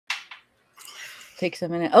takes a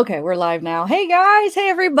minute. Okay, we're live now. Hey guys, hey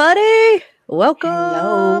everybody. Welcome.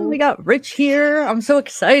 Hello. We got Rich here. I'm so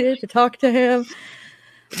excited to talk to him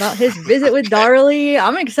about his visit with Darlie.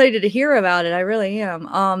 I'm excited to hear about it. I really am.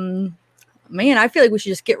 Man, I feel like we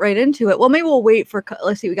should just get right into it. Well, maybe we'll wait for,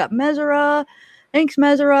 let's see, we got Mezra. Thanks,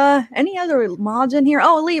 Mezra. Any other mods in here?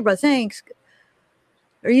 Oh, Libra, thanks.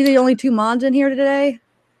 Are you the only 2 mods in here today?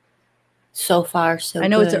 So far, so I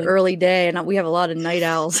know good. it's an early day, and we have a lot of night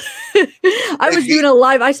owls. I was doing a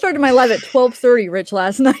live. I started my live at 12:30, Rich,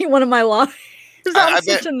 last night. One of my lives. I'm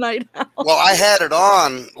such a night owl. Well, I had it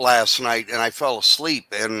on last night, and I fell asleep.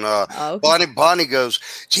 And okay. Bonnie goes,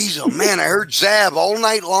 "Geez, oh man, I heard Zab all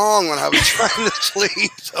night long when I was trying to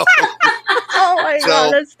sleep." So, oh my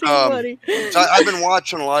God, that's too funny. So I've been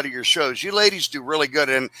watching a lot of your shows. You ladies do really good,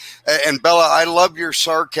 and Bella, I love your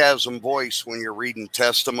sarcasm voice when you're reading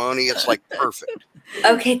testimony. It's like perfect.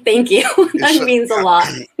 Okay, thank you. That means a lot.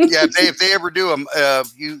 Yeah, if they ever do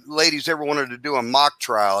you ladies ever wanted to do a mock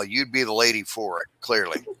trial, you'd be the lady for it.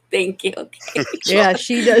 Clearly. Thank you. Okay. Yeah,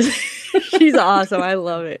 she does. She's awesome. I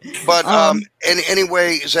love it. But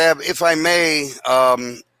anyway, Zab, if I may,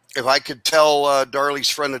 if I could tell Darlie's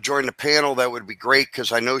friend to join the panel, that would be great,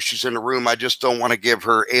 because I know she's in the room. I just don't want to give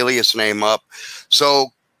her alias name up.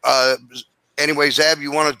 So anyway, Zab,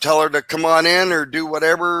 you want to tell her to come on in or do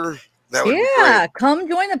whatever? That would be great. Come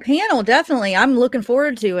join the panel. Definitely. I'm looking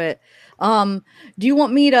forward to it. Do you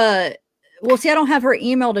want me to? Well, see, I don't have her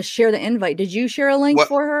email to share the invite. Did you share a link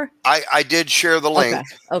for her? I did share the link.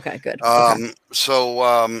 Okay, good. So,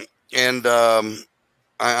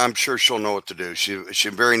 I'm sure she'll know what to do. She's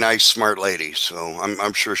a very nice, smart lady. So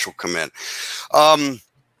I'm sure she'll come in.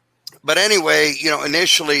 But anyway,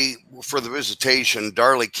 initially for the visitation,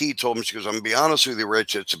 Darlie Key told me, she goes, "I'm gonna be honest with you,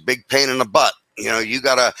 Rich, it's a big pain in the butt. You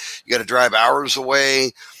gotta drive hours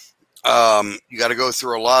away. You got to go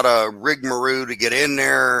through a lot of rigmarole to get in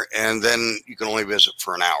there, and then you can only visit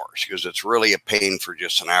for an hour." She goes, "It's really a pain for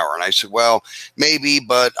just an hour." And I said, "Well, maybe,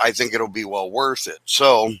 but I think it'll be well worth it."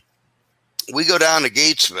 So we go down to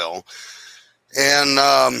Gatesville,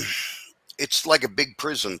 and it's like a big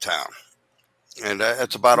prison town. And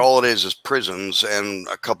that's about all it is prisons and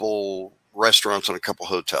a couple restaurants and a couple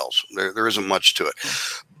hotels. There isn't much to it.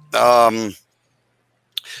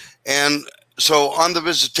 And so on the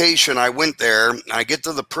visitation, I went there. I get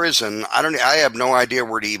to the prison. I have no idea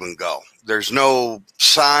where to even go. There's no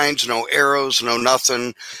signs, no arrows, no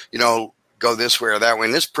nothing, go this way or that way.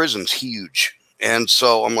 And this prison's huge. And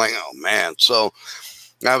so I'm like, oh man. So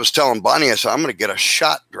I was telling Bonnie, I said, I'm going to get a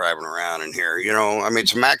shot driving around in here.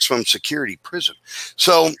 It's a maximum security prison.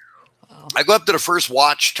 So I go up to the first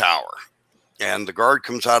watchtower, and the guard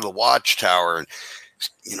comes out of the watchtower and,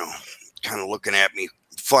 kind of looking at me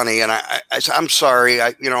funny. And I said, "I'm sorry."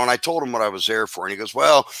 And I told him what I was there for. And he goes,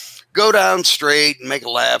 "Well, go down straight and make a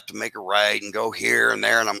left and make a right and go here and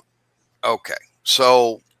there." And I'm okay.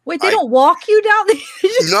 So wait, they don't walk you down?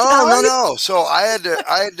 No. So I had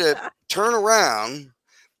to turn around,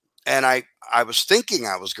 and I was thinking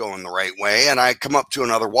I was going the right way. And I come up to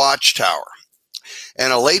another watchtower,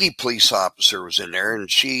 and a lady police officer was in there, and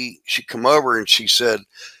she come over and she said,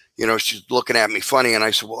 she's looking at me funny. And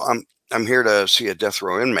I said, "Well, I'm here to see a death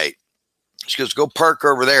row inmate." She goes, "Go park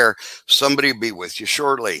over there. Somebody will be with you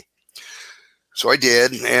shortly." So I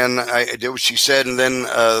did, and I did what she said. And then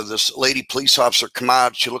this lady police officer come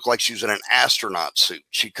out. She looked like she was in an astronaut suit.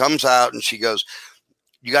 She comes out and she goes,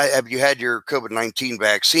 have you had your COVID-19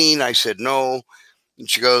 vaccine?" I said, "No." And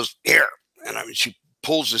she goes, "Here." And she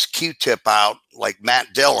pulls this Q-tip out like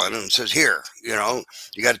Matt Dillon and says, "Here, you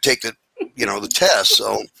got to take the, the test."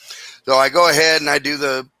 So I go ahead and I do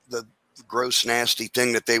the gross, nasty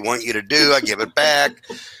thing that they want you to do. I give it back.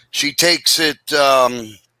 She takes it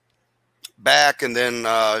back, and then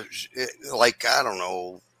I don't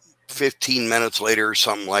know, 15 minutes later or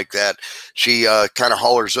something like that, she kind of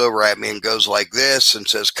hollers over at me and goes like this and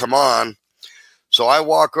says, "Come on." So I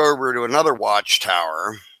walk over to another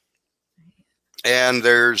watchtower, and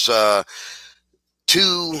there's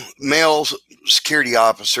 2 male security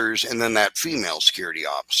officers and then that female security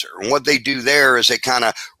officer. And what they do there is they kind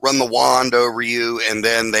of run the wand over you, and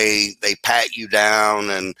then they pat you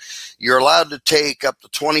down, and you're allowed to take up to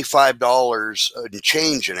 $25 in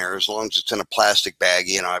change in there, as long as it's in a plastic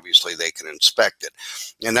baggie, and obviously they can inspect it.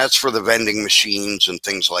 And that's for the vending machines and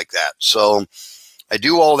things like that. So I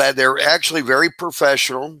do all that. They're actually very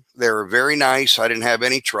professional. They're very nice. I didn't have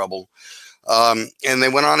any trouble. And they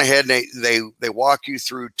went on ahead and they walk you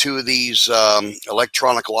through 2 of these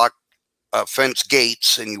electronic lock fence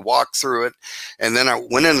gates, and you walk through it. And then I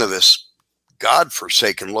went into this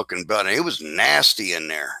godforsaken looking building. It was nasty in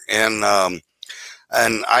there. And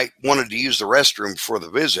and I wanted to use the restroom before the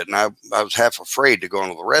visit, and I was half afraid to go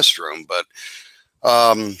into the restroom, but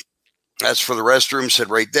as for the restroom,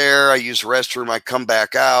 said right there, I use the restroom, I come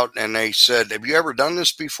back out, and they said, have you ever done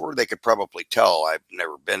this before? They could probably tell I've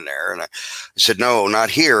never been there. And I said, no,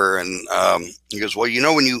 not here. And he goes, well, you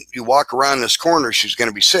know, when you walk around this corner, she's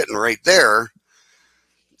going to be sitting right there.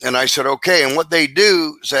 And I said, okay. And what they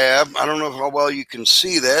do, Zab, I don't know how well you can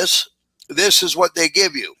see this. This is what they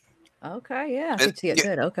give you. Okay, yeah, I can see it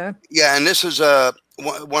good. Okay. Yeah, and this is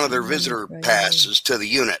one of their visitor passes to the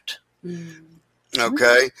unit.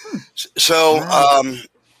 Okay, so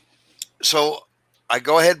so I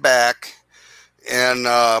go ahead back, and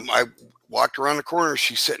I walked around the corner.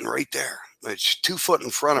 She's sitting right there. She's 2 foot in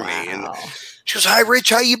front of me, and she goes, "Hi, Rich.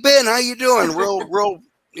 How you been? How you doing?" Real,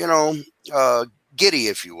 you know, giddy,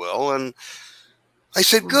 if you will. And I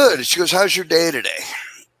said, "Good." She goes, "How's your day today?"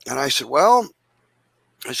 And I said, "Well,"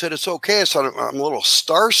 I said, "It's okay." I said, "I'm a little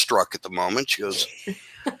starstruck at the moment." She goes,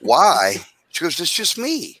 "Why?" She goes, "It's just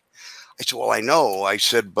me." I said, well, I know. I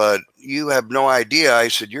said, but you have no idea. I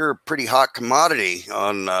said, you're a pretty hot commodity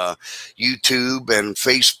on YouTube and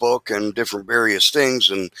Facebook and different various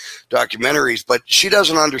things and documentaries. But she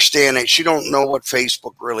doesn't understand it. She don't know what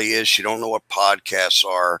Facebook really is. She don't know what podcasts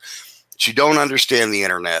are. She don't understand the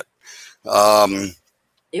internet.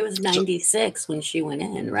 It was 96 when she went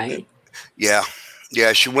in, right? Yeah.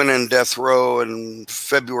 Yeah, she went in death row in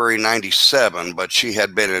February 97, but she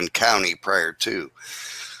had been in county prior to.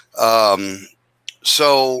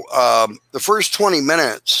 So the first 20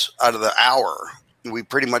 minutes out of the hour, we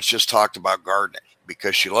pretty much just talked about gardening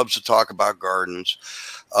because she loves to talk about gardens.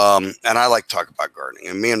 And I like to talk about gardening,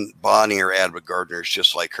 and me and Bonnie are avid gardeners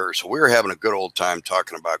just like her. So we were having a good old time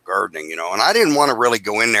talking about gardening, you know, and I didn't want to really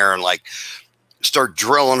go in there and like start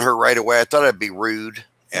drilling her right away. I thought it'd be rude,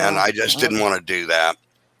 and I just didn't want to do that.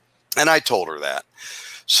 And I told her that.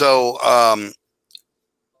 So,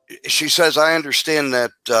 she says, I understand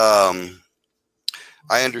that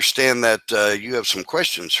you have some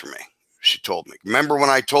questions for me. She told me. Remember when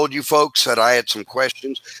I told you folks that I had some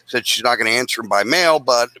questions? Said she's not going to answer them by mail,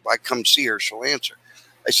 but if I come see her, she'll answer.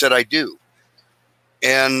 I said, I do.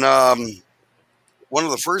 And one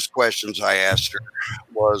of the first questions I asked her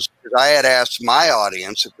was, because I had asked my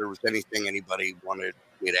audience if there was anything anybody wanted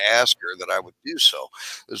me to ask her, that I would do so,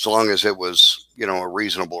 as long as it was, you know, a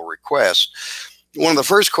reasonable request. One of the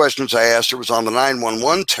first questions I asked her was on the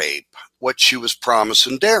 911 tape, what she was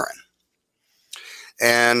promising Darren.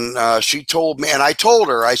 And she told me, and I told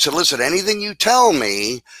her, I said, listen, anything you tell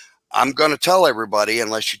me, I'm going to tell everybody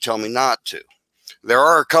unless you tell me not to. There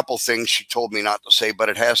are a couple things she told me not to say, but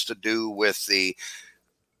it has to do with the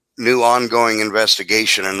new ongoing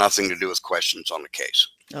investigation and nothing to do with questions on the case.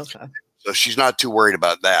 Okay. So she's not too worried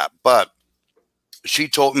about that. But she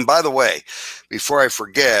told me, by the way, before I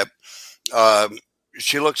forget,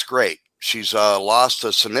 she looks great. She's lost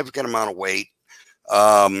a significant amount of weight.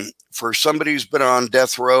 For somebody who's been on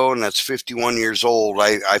death row and that's 51 years old,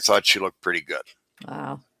 I thought she looked pretty good.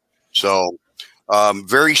 Wow. So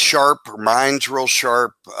very sharp. Her mind's real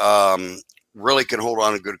sharp. Really can hold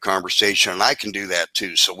on a good conversation, and I can do that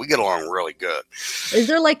too. So we get along really good. Is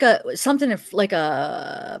there like something like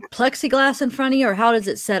a plexiglass in front of you, or how does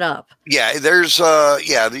it set up? Yeah, there's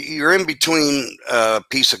you're in between a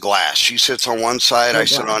piece of glass. She sits on one side, I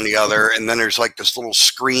sit on the other, and then there's like this little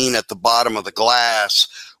screen at the bottom of the glass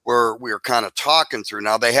where we were kind of talking through.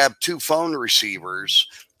 Now they have 2 phone receivers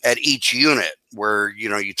at each unit where, you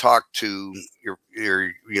know, you talk to your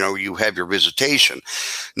you know, you have your visitation.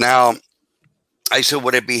 Now, I said,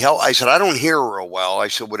 would it be helpful? I said, I don't hear real well. I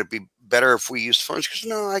said, would it be better if we used phones? She goes,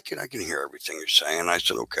 no, I can hear everything you're saying. I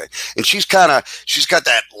said, okay. And she's got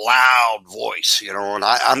that loud voice, you know, and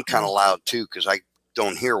I'm kind of loud too, because I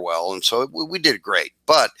don't hear well. And so we did great.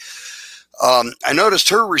 But I noticed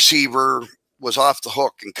her receiver was off the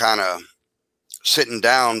hook and kind of sitting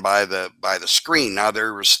down by the screen. Now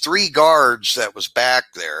there was 3 guards that was back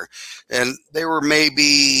there, and they were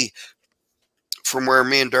maybe, from where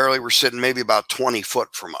me and Darlie were sitting, maybe about 20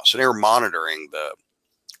 foot from us, and they were monitoring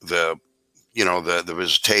the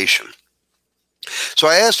visitation. So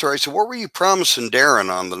I asked her, I said, what were you promising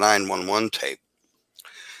Darren on the 911 tape?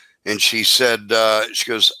 And she said, she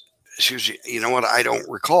goes, you know what? I don't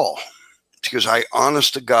recall. She goes, I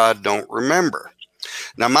honest to God don't remember.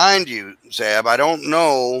 Now, mind you, Zab, I don't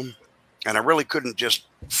know, and I really couldn't just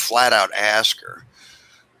flat out ask her,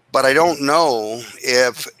 but I don't know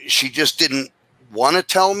if she just didn't want to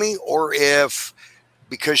tell me, or if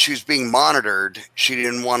because she was being monitored, she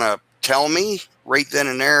didn't want to tell me right then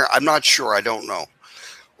and there. I'm not sure. I don't know.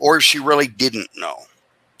 Or if she really didn't know.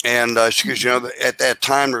 And she goes, you know, at that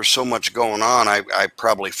time there's so much going on. I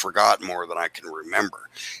probably forgot more than I can remember.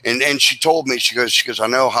 And she told me, she goes, I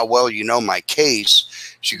know how well you know my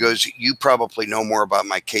case. She goes, you probably know more about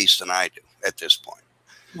my case than I do at this point.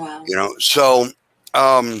 Wow. You know, so,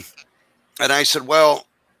 and I said, well,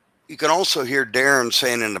 you can also hear Darren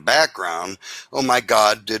saying in the background, oh my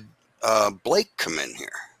God, did Blake come in here?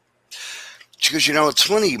 She goes, you know, it's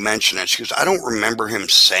funny you mention it. She goes, I don't remember him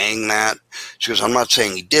saying that. She goes, I'm not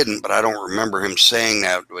saying he didn't, but I don't remember him saying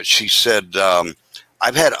that. But she said,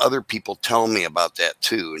 I've had other people tell me about that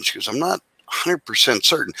too. And she goes, I'm not 100%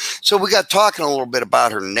 certain. So we got talking a little bit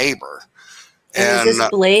about her neighbor. And is this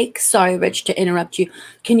Blake? Sorry, Rich, to interrupt you.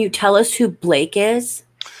 Can you tell us who Blake is?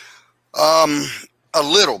 A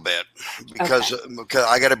little bit, because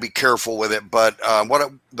I got to be careful with it. But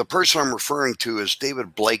the person I'm referring to is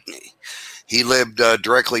David Blakeney. He lived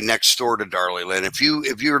directly next door to Darlie Lynn. If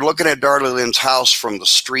you're looking at Darlie Lynn's house from the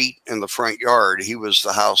street in the front yard, he was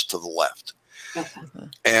the house to the left. Okay.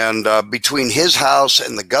 And between his house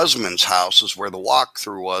and the Guzman's house is where the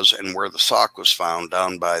walkthrough was and where the sock was found,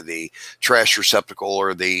 down by the trash receptacle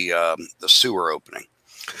or the sewer opening.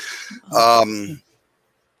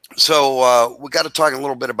 So we got to talk a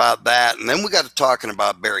little bit about that, and then we got to talking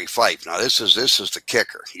about Barry Fife. Now this is the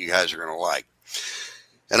kicker you guys are going to like.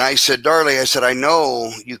 And I said, Darlie, I said, I know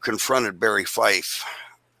you confronted Barry Fife.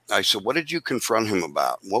 I said, what did you confront him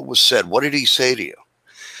about? What was said? What did he say to you?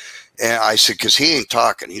 And I said, because he ain't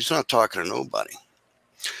talking. He's not talking to nobody.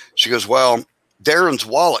 She goes, well, Darren's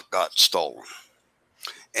wallet got stolen.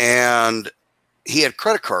 And he had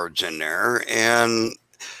credit cards in there. And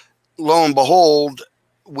lo and behold,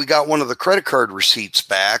 we got one of the credit card receipts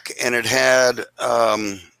back, and it had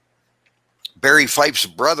Barry Fife's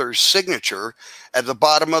brother's signature at the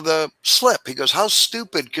bottom of the slip. He goes, how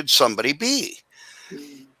stupid could somebody be?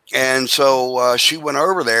 And so she went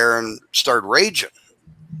over there and started raging.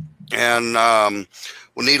 And well,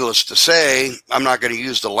 needless to say, I'm not going to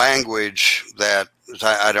use the language that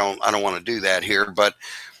I don't want to do that here, but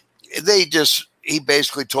he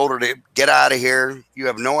basically told her to get out of here. You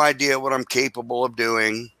have no idea what I'm capable of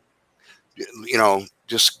doing. You know,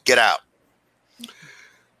 just get out.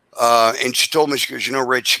 And she told me, she goes, you know,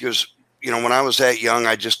 Rich, she goes, you know, when I was that young,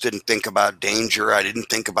 I just didn't think about danger. I didn't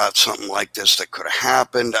think about something like this that could have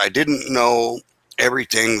happened. I didn't know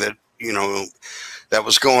everything that, you know, that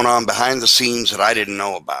was going on behind the scenes that I didn't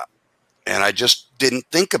know about. And I just didn't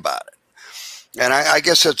think about it. And I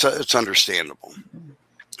guess it's understandable.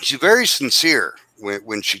 She's very sincere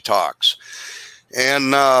when she talks.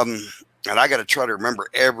 And I got to try to remember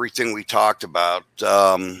everything we talked about.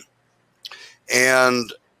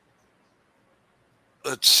 And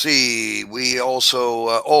let's see, we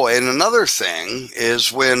also, and another thing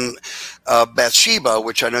is when Bathsheba,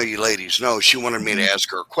 which I know you ladies know, she wanted me to ask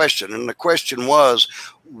her a question. And the question was,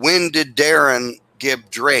 when did Darren give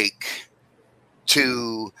Drake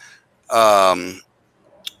to the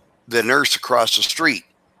nurse across the street?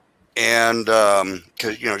 And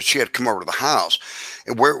because, you know, she had come over to the house.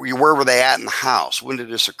 And where were they at in the house? When did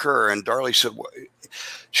this occur? And Darlie said,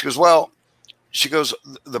 she goes, well, she goes,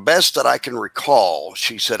 the best that I can recall,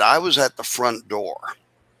 she said, I was at the front door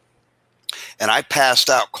and I passed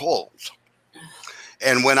out cold.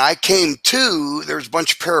 And when I came to, there was a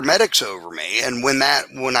bunch of paramedics over me. And when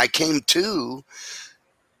I came to,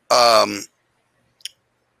 the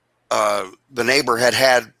neighbor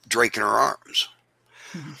had Drake in her arms.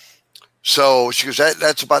 Mm-hmm. So she goes,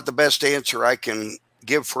 that's about the best answer I can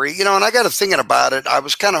give for you. You know, and I got to thinking about it. I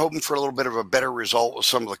was kind of hoping for a little bit of a better result with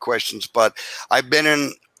some of the questions, but I've been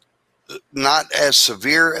in not as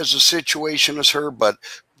severe as a situation as her, but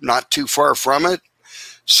not too far from it.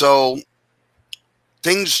 So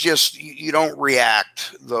things just, you don't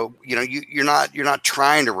react though. You know, you're not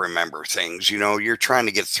trying to remember things, you know, you're trying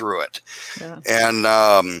to get through it. Yeah.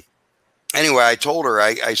 And, anyway, I told her,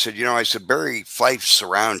 I said, you know, I said, Barry Fife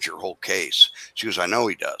surrounds your whole case. She goes, I know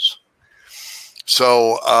he does.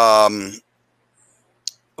 So,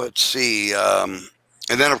 let's see. And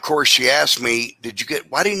then of course she asked me,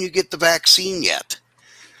 why didn't you get the vaccine yet?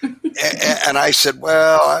 and I said,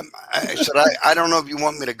 well, I don't know if you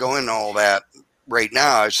want me to go into all that right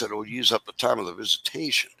now. I said, it'll use up the time of the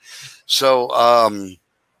visitation. So, I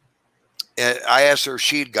asked her if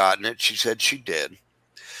she'd gotten it. She said she did.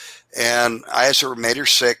 And I asked her what made her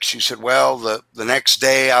sick. She said, well, the next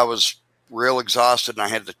day I was real exhausted and I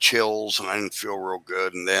had the chills and I didn't feel real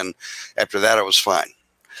good. And then after that, I was fine.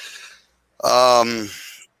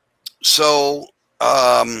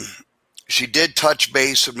 She did touch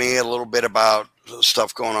base with me a little bit about the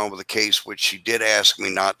stuff going on with the case, which she did ask me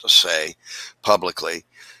not to say publicly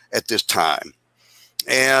at this time.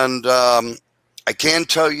 And I can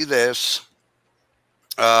tell you this.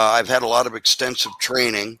 I've had a lot of extensive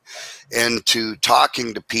training into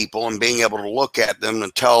talking to people and being able to look at them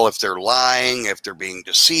and tell if they're lying, if they're being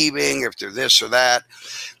deceiving, if they're this or that.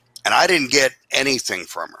 And I didn't get anything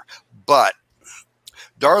from her. But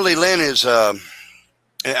Darlie Lynn is,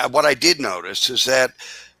 what I did notice is that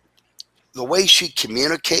the way she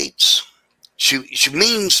communicates, she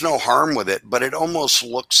means no harm with it, but it almost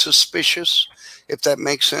looks suspicious, if that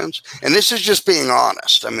makes sense. And this is just being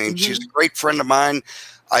honest. I mean, she's a great friend of mine.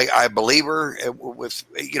 I believe her with,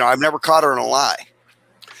 you know, I've never caught her in a lie.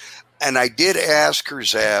 And I did ask her,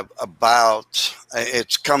 Zab, about,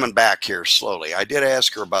 it's coming back here slowly. I did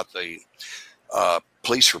ask her about the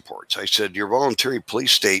police reports. I said, your voluntary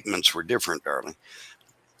police statements were different, darling.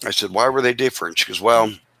 I said, why were they different? She goes,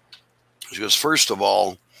 well, she goes, first of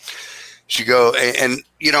all, she go, and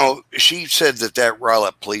you know, she said that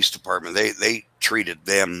Rowlett Police Department, they treated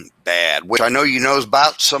them bad, which I know you know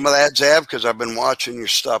about some of that, Zab, because I've been watching your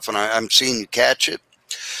stuff and I'm seeing you catch it.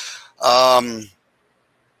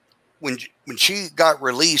 When she got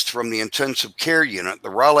released from the intensive care unit, the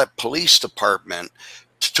Rowlett Police Department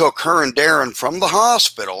took her and Darren from the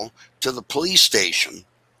hospital to the police station,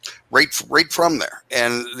 right from there.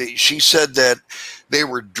 And she said that they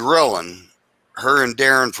were drilling her and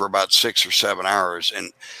Darren for about 6 or 7 hours,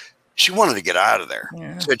 and she wanted to get out of there.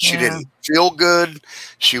 Yeah, said she didn't feel good.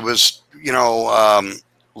 She was, you know,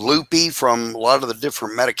 loopy from a lot of the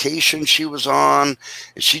different medications she was on,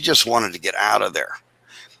 and she just wanted to get out of there.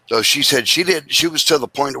 So she said she was to the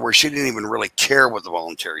point where she didn't even really care what the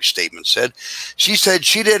voluntary statement said. She said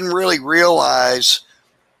she didn't really realize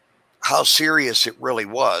how serious it really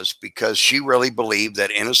was, because she really believed that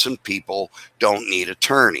innocent people don't need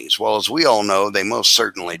attorneys. Well, as we all know, they most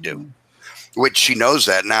certainly do, which she knows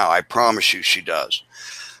that now. I promise you she does.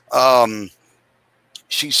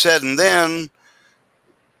 She said, and then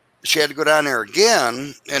she had to go down there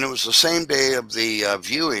again, and it was the same day of the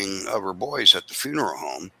viewing of her boys at the funeral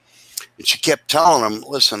home. And she kept telling them,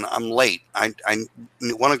 listen, I'm late. I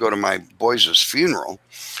want to go to my boys' funeral.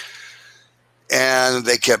 And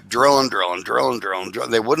they kept drilling.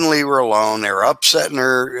 They wouldn't leave her alone. They were upsetting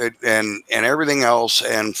her and everything else.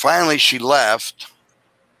 And finally she left.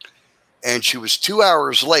 And she was 2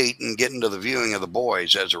 hours late in getting to the viewing of the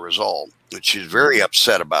boys as a result. But she's very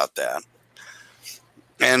upset about that.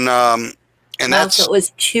 And that's, so it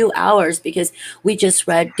was 2 hours, because we just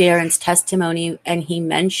read Darren's testimony and he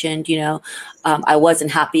mentioned, you know, I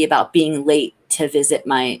wasn't happy about being late to visit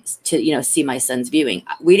see my son's viewing.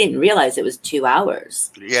 We didn't realize it was 2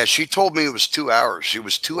 hours. Yeah, she told me it was 2 hours. She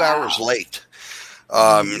was 2 hours late.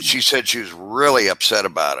 She said she was really upset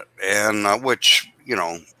about it, and which, you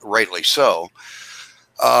know, rightly so.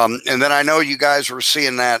 And then I know you guys were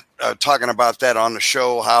seeing that, talking about that on the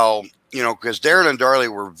show, how, you know, because Darren and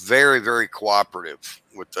Darlie were very, very cooperative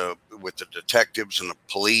with the detectives and the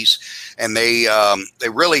police, and they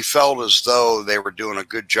really felt as though they were doing a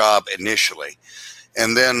good job initially,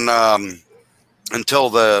 and then until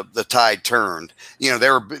the tide turned, you know,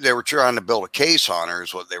 they were trying to build a case on her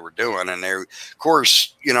is what they were doing, and they, of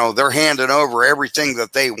course, you know, they're handing over everything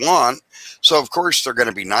that they want, so of course they're going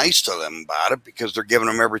to be nice to them about it because they're giving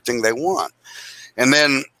them everything they want, and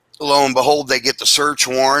then lo and behold, they get the search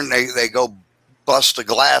warrant. They go bust a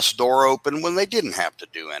glass door open when they didn't have to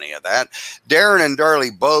do any of that. Darren and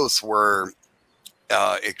Darlie both were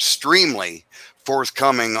extremely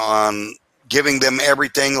forthcoming on giving them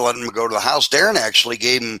everything, letting them go to the house. Darren actually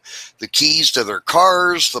gave them the keys to their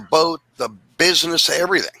cars, the boat, the business,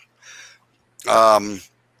 everything. And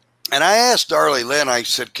I asked Darlie Lynn, I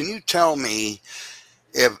said, can you tell me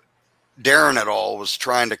if Darren at all was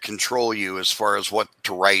trying to control you as far as what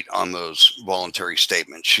to write on those voluntary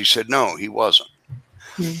statements? She said, no, he wasn't.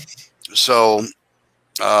 So,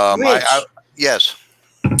 yes.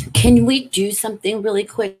 Can we do something really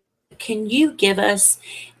quick? Can you give us,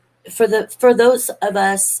 for those of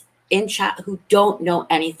us in chat who don't know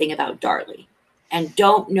anything about Darlie and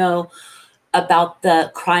don't know about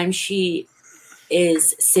the crime she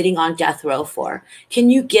is sitting on death row for,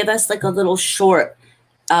 can you give us like a little short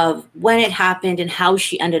of when it happened and how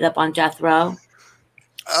she ended up on death row?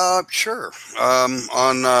 Sure.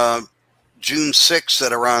 On June 6th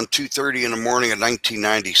at around 2:30 in the morning of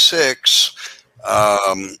 1996.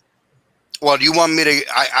 Well, do you want me to?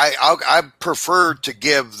 I prefer to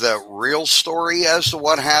give the real story as to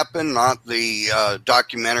what happened, not the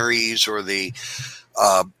documentaries or the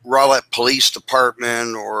Rowlett Police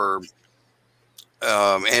Department or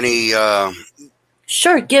any.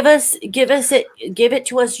 Sure, give it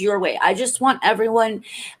to us your way. I just want everyone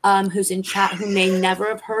who's in chat who may never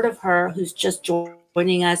have heard of her, who's just joined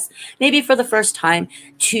joining us, maybe for the first time,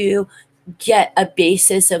 to get a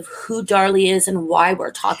basis of who Darlie is and why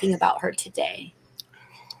we're talking about her today?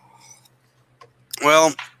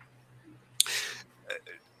 Well,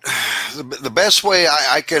 the best way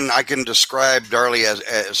I can describe Darlie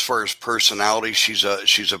as far as personality, she's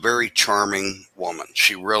a very charming woman.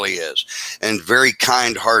 She really is, and very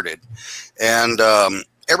kind-hearted. And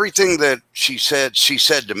everything that she said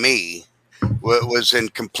to me was in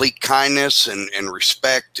complete kindness and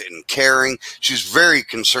respect and caring. She's very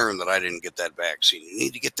concerned that I didn't get that vaccine. You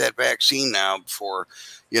need to get that vaccine now before,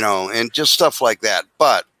 and just stuff like that.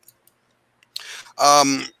 But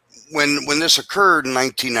when this occurred in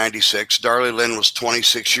 1996, Darlie Lynn was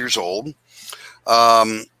 26 years old.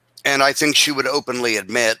 And I think she would openly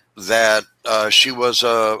admit that she was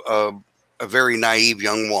a very naive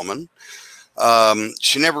young woman.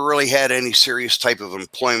 She never really had any serious type of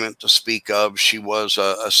employment to speak of. She was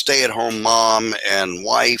a stay-at-home mom and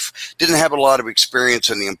wife, didn't have a lot of experience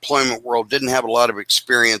in the employment world, didn't have a lot of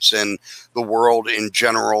experience in the world in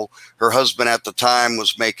general. Her husband at the time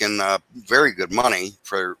was making very good money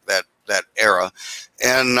for that era,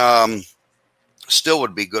 and still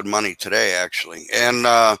would be good money today, actually. And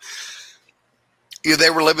they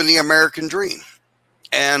were living the American dream.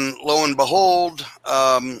 And lo and behold,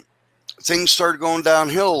 things started going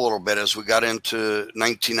downhill a little bit as we got into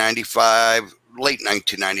 1995, late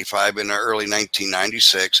 1995 and early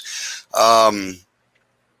 1996.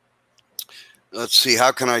 Let's see,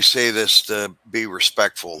 how can I say this to be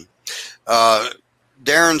respectful?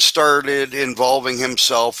 Darren started involving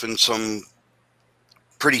himself in some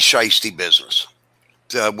pretty shisty business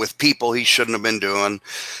with people he shouldn't have been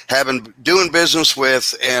doing business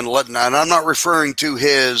with, and I'm not referring to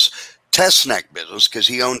his test neck business, because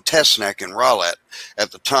he owned test neck in Rowlett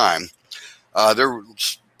at the time. There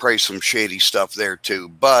was probably some shady stuff there too,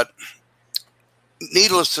 but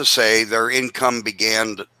needless to say, their income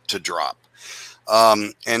began to drop,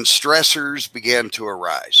 and stressors began to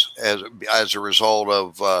arise as a result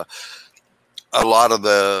of a lot of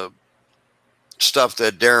the stuff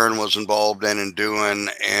that Darren was involved in and doing,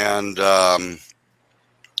 and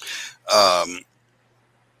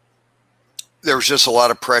there was just a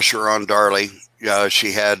lot of pressure on Darlie.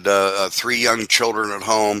 She had 3 young children at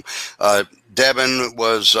home. Devin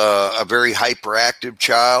was a very hyperactive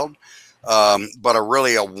child, but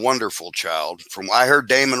really a wonderful child. From I heard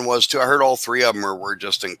Damon was too. I heard all 3 of them were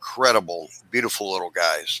just incredible, beautiful little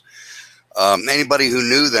guys. Anybody who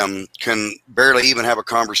knew them can barely even have a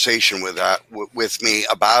conversation with me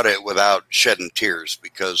about it without shedding tears,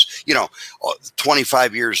 because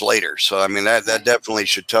 25 years later. So I mean that definitely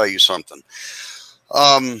should tell you something.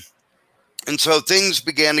 And so things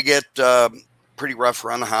began to get pretty rough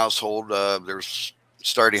around the household. There's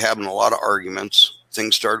started having a lot of arguments.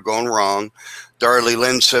 Things started going wrong. Darlie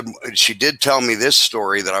Lynn said, she did tell me this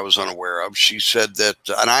story that I was unaware of. She said that,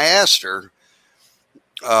 and I asked her,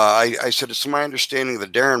 I said, it's my understanding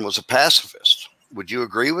that Darren was a pacifist. Would you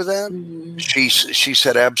agree with that? Mm-hmm. She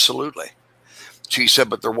said, absolutely. She said,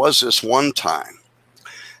 but there was this one time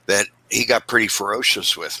that he got pretty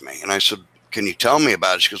ferocious with me. And I said, can you tell me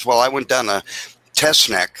about it? She goes, well, I went down to test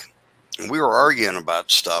neck and we were arguing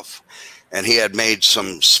about stuff, and he had made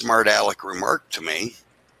some smart aleck remark to me.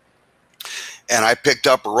 And I picked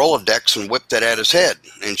up a Rolodex and whipped it at his head.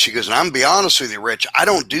 And she goes, and I'm going to be honest with you, Rich, I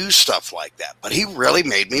don't do stuff like that, but he really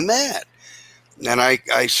made me mad. And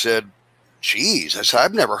I said, geez, I said,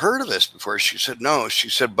 I've never heard of this before. She said, no. She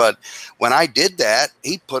said, but when I did that,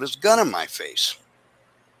 he put his gun in my face.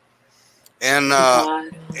 And,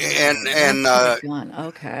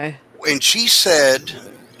 okay. And she said,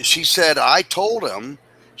 I told him,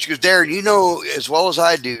 she goes, Darren, you know as well as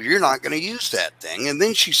I do, you're not going to use that thing. And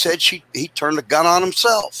then she said he turned the gun on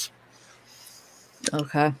himself.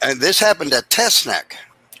 Okay. And this happened at test neck.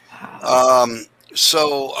 Wow.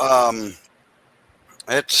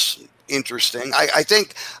 It's interesting. I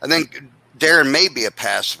think Darren may be a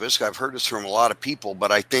pacifist. I've heard this from a lot of people,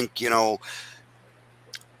 but I think,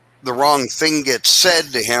 the wrong thing gets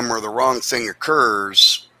said to him or the wrong thing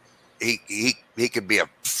occurs, he could be a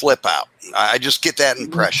flip out. I just get that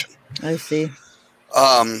impression. I see.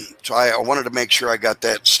 So I wanted to make sure I got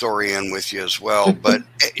that story in with you as well. But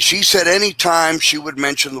she said anytime she would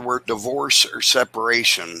mention the word divorce or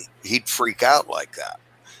separation, he'd freak out like that.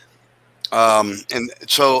 And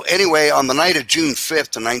so anyway, on the night of June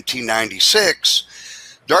 5th of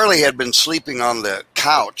 1996, Darlie had been sleeping on the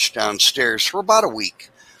couch downstairs for about a week.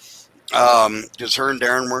 Because her and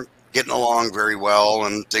Darren weren't getting along very well,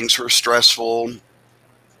 and things were stressful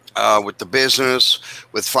with the business,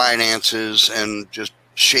 with finances, and just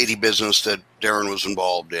shady business that Darren was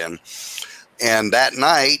involved in. And that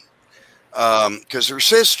night, because her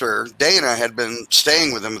sister, Dana, had been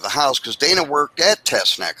staying with him at the house because Dana worked at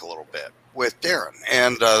Test Neck a little bit with Darren.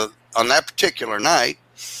 And on that particular night,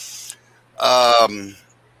 Darlie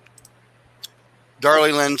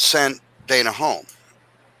Lynn sent Dana home.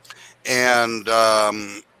 And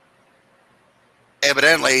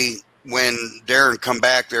evidently, when Darren come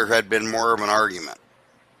back, there had been more of an argument.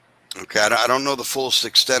 Okay, I don't know the fullest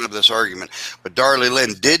extent of this argument, but Darlie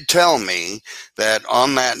Lynn did tell me that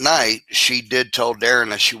on that night, she did tell Darren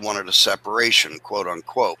that she wanted a separation, quote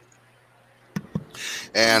unquote.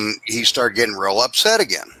 And he started getting real upset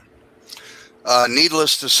again.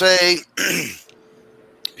 Needless to say,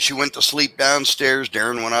 she went to sleep downstairs.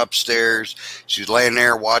 Darren went upstairs. She was laying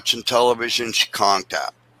there watching television. She conked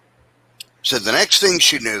out. Said the next thing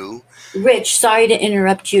she knew. Rich, sorry to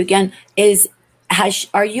interrupt you again.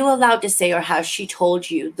 Are you allowed to say, or has she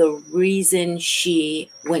told you the reason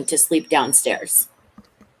she went to sleep downstairs?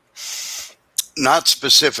 Not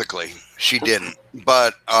specifically. She didn't.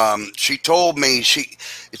 But she told me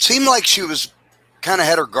it seemed like she was kind of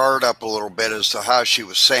had her guard up a little bit as to how she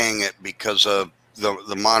was saying it because of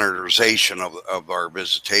the monitorization of our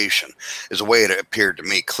visitation is the way it appeared to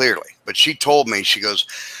me clearly. But she told me, she goes,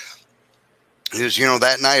 you know,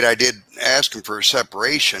 that night I did ask him for a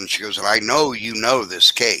separation. She goes, and I know you know this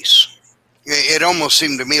case. It almost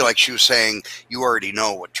seemed to me like she was saying, you already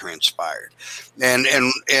know what transpired. And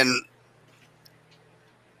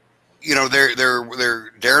you know,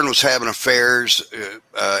 Darren was having affairs,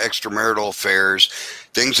 extramarital affairs.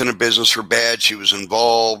 Things in the business were bad. She was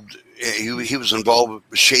involved. He was involved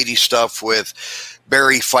with shady stuff with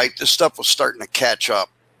Barry Fight. This stuff was starting to catch up.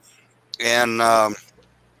 And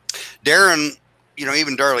Darren, you know,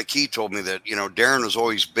 even Darlie Key told me that, you know, Darren was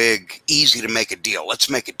always big, easy to make a deal. Let's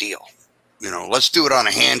make a deal. You know, let's do it on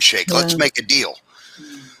a handshake. Yeah. Let's make a deal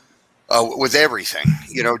with everything.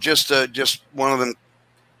 You know, just one of them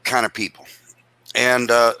kind of people. And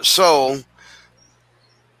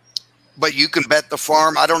but you can bet the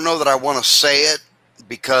farm. I don't know that I want to say it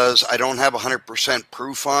because I don't have 100%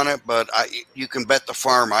 proof on it, but you can bet the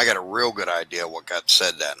farm I got a real good idea what got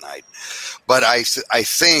said that night. But I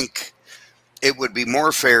think it would be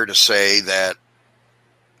more fair to say that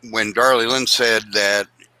when Darlie Lynn said that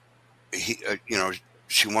you know,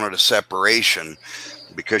 she wanted a separation,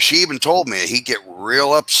 because she even told me he'd get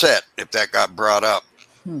real upset if that got brought up.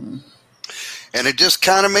 And it just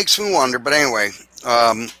kind of makes me wonder. But anyway,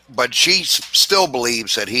 but she still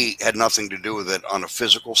believes that he had nothing to do with it on a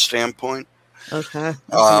physical standpoint. Okay.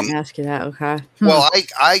 I was going to ask you that. Okay. Well,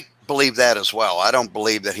 I believe that as well. I don't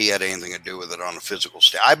believe that he had anything to do with it on a physical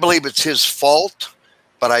standpoint. I believe it's his fault,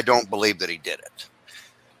 but I don't believe that he did it.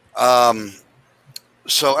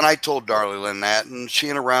 So, and I told Darlie Lynn that, and she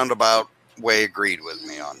in a roundabout way agreed with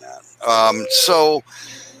me on that. So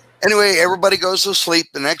anyway, everybody goes to sleep.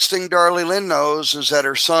 The next thing Darlie Lynn knows is that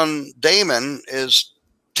her son Damon is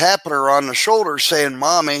tapping her on the shoulder saying,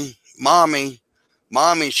 "Mommy, mommy,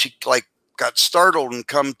 mommy." She like got startled and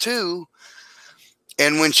come to.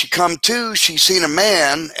 And when she come to, she seen a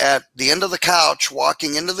man at the end of the couch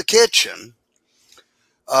walking into the kitchen.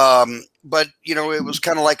 But, you know, it was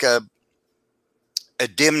kind of like a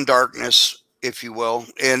dim darkness, if you will,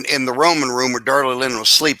 in the Roman room where Darlie Lynn was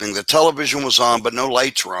sleeping. The television was on, but no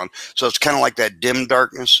lights were on. So it's kind of like that dim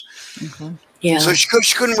darkness. Okay. Yeah. So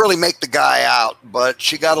she couldn't really make the guy out, but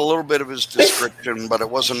she got a little bit of his description, but it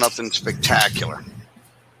wasn't nothing spectacular.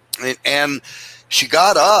 And she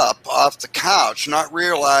got up off the couch, not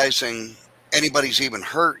realizing anybody's even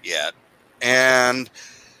hurt yet. And,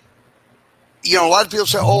 you know, a lot of people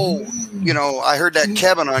say, "Oh, you know, I heard that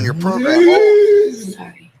Kevin on your program. Oh,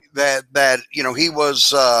 sorry. That, you know, he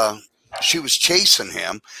was, she was chasing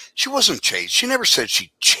him." She wasn't chased. She never said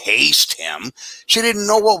she chased him. She didn't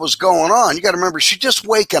know what was going on. You got to remember, she's just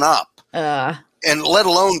waking up. And let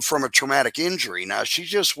alone from a traumatic injury. Now, she's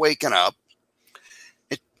just waking up.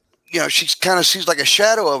 You know, she kind of sees like a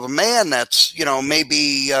shadow of a man that's, you know,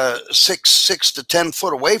 maybe 6 to 10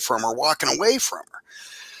 foot away from her, walking away from her.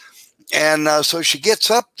 And so she gets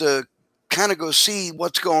up to kind of go see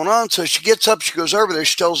what's going on. So she gets up, she goes over there.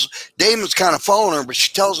 She tells Damon's kind of following her, but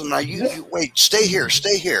she tells him, "Now you wait, stay here,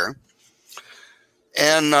 stay here."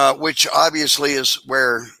 And which obviously is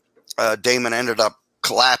where Damon ended up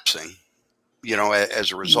collapsing, you know,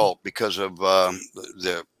 as a result, because of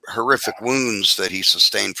the horrific wounds that he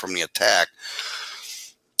sustained from the attack.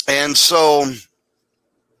 And so,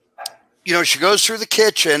 you know, she goes through the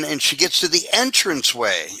kitchen and she gets to the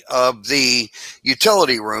entranceway of the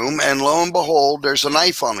utility room, and lo and behold, there's a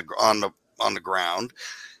knife on the ground.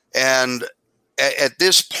 And at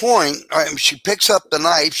this point, she picks up the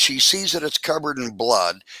knife. She sees that it's covered in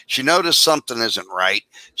blood. She noticed something isn't right.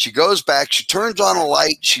 She goes back. She turns on a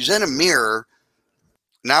light. She's in a mirror.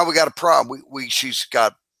 Now we got a problem. She's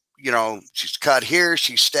got, you know, she's cut here.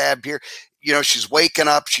 She's stabbed here. You know, she's waking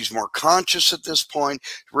up. She's more conscious at this point,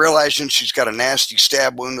 realizing she's got a nasty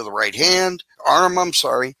stab wound to the right arm, I'm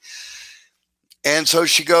sorry. And so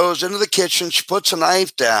she goes into the kitchen. She puts a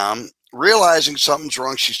knife down. Realizing something's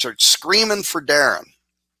wrong, she starts screaming for Darren.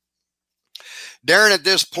 Darren, at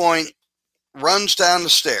this point, runs down the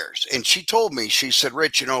stairs. And she told me, she said,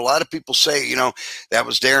 Rich, you know, a lot of people say, you know, that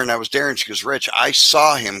was Darren, that was Darren. She goes, Rich, I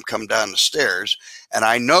saw him come down the stairs. And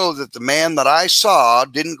I know that the man that I saw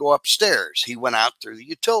didn't go upstairs. He went out through the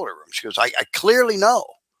utility room. She goes, I clearly know.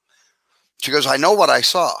 She goes, I know what I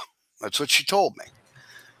saw. That's what she told me.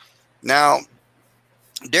 Now,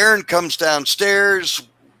 Darren comes downstairs.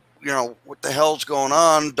 You know, what the hell's going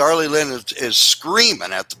on? Darlie Lynn is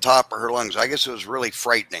screaming at the top of her lungs. I guess it was really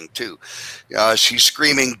frightening, too. She's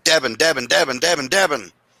screaming, Devin, Devin, Devin, Devin,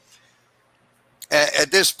 Devin.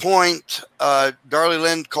 At this point, Darlie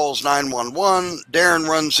Lynn calls 911. Darren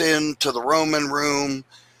runs into the Roman room.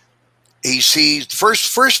 He sees,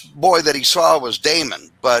 first boy that he saw was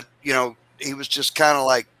Damon, but, you know, he was just kind of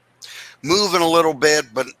like moving a little bit,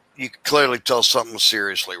 but you could clearly tell something was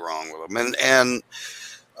seriously wrong with him. And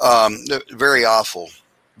very awful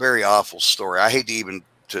story. I hate to even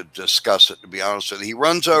to discuss it, to be honest with you. He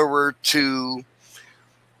runs over to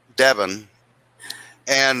Devin,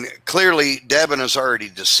 and clearly Devin is already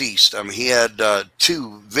deceased. I mean, he had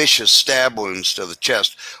 2 vicious stab wounds to the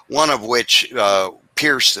chest, one of which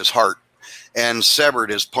pierced his heart and severed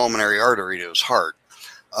his pulmonary artery to his heart,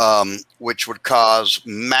 which would cause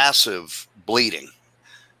massive bleeding.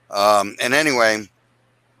 And anyway,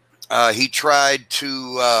 he tried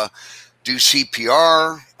to do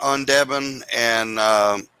CPR on Devin,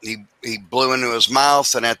 and he blew into his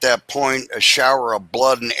mouth. And at that point, a shower of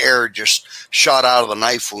blood and air just shot out of the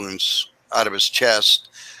knife wounds out of his chest.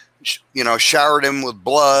 You know, showered him with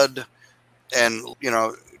blood, and you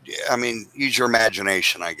know, I mean, use your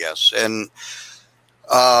imagination, I guess. And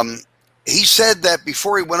he said that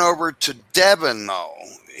before he went over to Devin, though.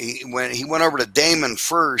 He went over to Damon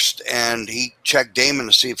first, and he checked Damon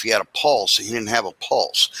to see if he had a pulse. He didn't have a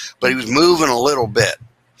pulse, but he was moving a little bit.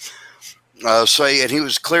 And he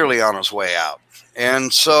was clearly on his way out.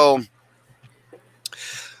 And so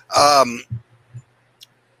the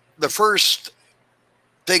first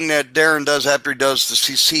thing that Darren does after he does the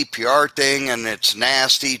CPR thing, and it's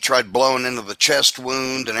nasty, he tried blowing into the chest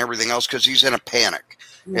wound and everything else because he's in a panic.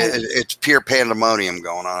 Right. It's pure pandemonium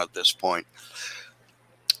going on at this point.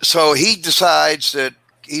 So he decides that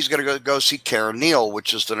he's going to go see Karen Neal,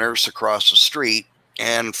 which is the nurse across the street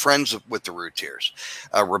and friends with the Routiers.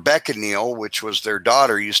 Rebecca Neal, which was their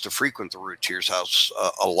daughter, used to frequent the Routiers' house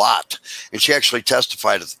a lot. And she actually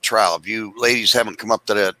testified at the trial. If you ladies haven't come up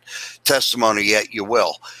to that testimony yet, you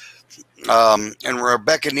will. And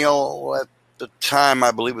Rebecca Neal at the time, I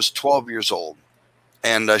believe, was 12 years old.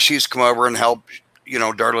 And she's come over and helped, you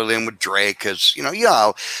know, Darlie Lynn with Drake, because, you know,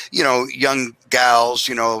 young gals,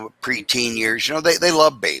 you know, preteen years, you know, they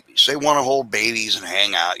love babies. They want to hold babies and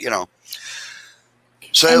hang out, you know.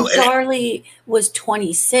 So and Darlie was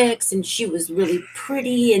 26, and she was really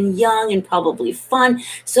pretty and young and probably fun.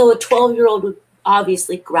 So a 12-year-old would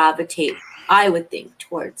obviously gravitate, I would think,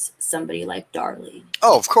 towards somebody like Darlie.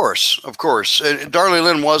 Oh, of course, of course. Darlie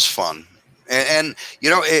Lynn was fun, and you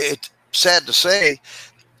know, it's sad to say,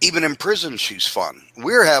 even in prison, she's fun.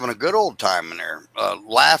 We were having a good old time in there,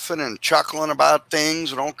 laughing and chuckling about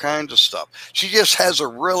things and all kinds of stuff. She just has a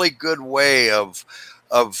really good way of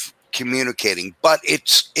communicating, but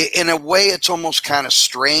it's, in a way, it's almost kind of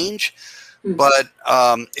strange, but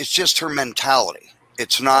it's just her mentality.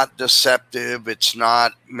 It's not deceptive. It's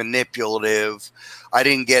not manipulative. I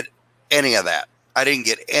didn't get any of that. I didn't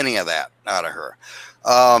get any of that out of her.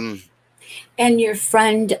 And your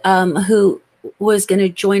friend who was going to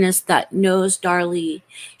join us that knows Darlie,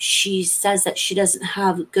 she says that she doesn't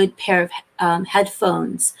have a good pair of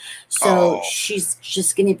headphones, so she's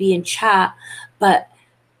just going to be in chat. But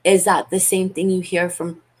is that the same thing you hear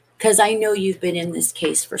from, because I know you've been in this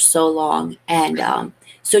case for so long, and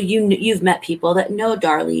so you've met people that know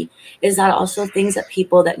Darlie. Is that also things that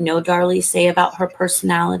people that know Darlie say about her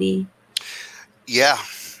personality? Yeah,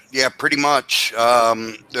 pretty much.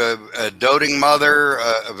 A doting mother,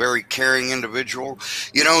 a very caring individual.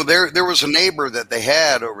 You know, there was a neighbor that they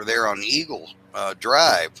had over there on Eagle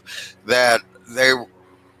Drive that they were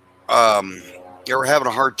having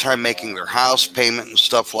a hard time making their house payment and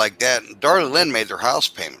stuff like that. And Darlie Lynn made their house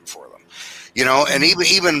payment for them. you know, and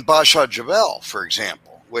even Basha Javel, for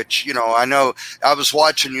example, which, you know I was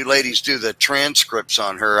watching you ladies do the transcripts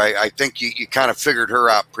on her. I think you kind of figured her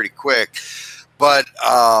out pretty quick, but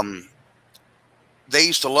they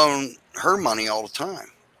used to loan her money all the time.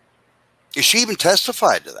 She even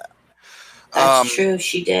testified to that. That's true.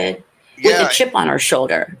 She did. Yeah, with a chip on her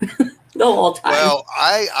shoulder the whole time. Well,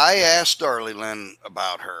 I asked Darlie Lynn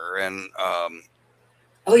about her, and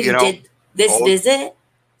oh, you did this visit?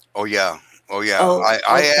 Oh yeah.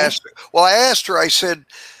 I asked her. Well, I asked her. I said,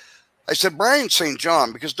 Brian St.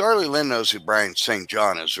 John, because Darlie Lynn knows who Brian St.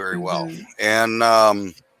 John is very well,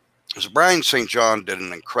 and so Brian St. John did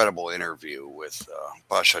an incredible interview with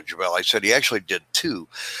Basha Javel. I said he actually did two.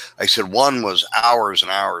 I said one was hours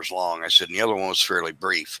and hours long. I said, and the other one was fairly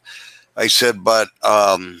brief. I said, but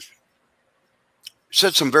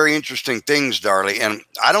said some very interesting things, Darlie, and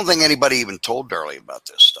I don't think anybody even told Darlie about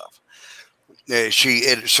this stuff.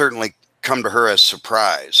 It certainly come to her as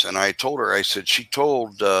surprise, and I told her, I said, she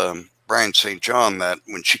told Brian St. John that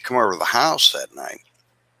when she come over to the house that night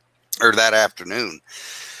or that afternoon,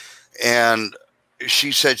 and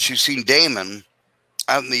she said she seen Damon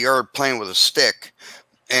out in the yard playing with a stick,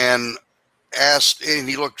 and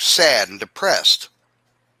he looked sad and depressed.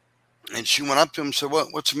 And she went up to him and said,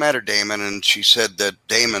 what's the matter, Damon? And she said that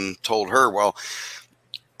Damon told her, well,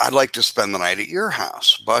 I'd like to spend the night at your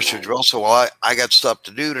house. Basha Javel said, well, I got stuff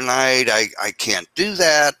to do tonight. I can't do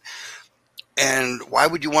that. And why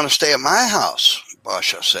would you want to stay at my house?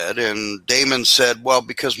 Basha said. And Damon said, well,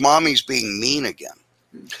 because mommy's being mean again.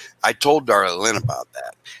 I told Darlie Lynn about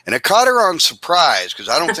that, and it caught her on surprise because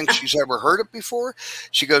I don't think she's ever heard it before.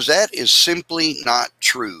 She goes, that is simply not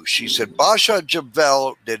true. She said, Basha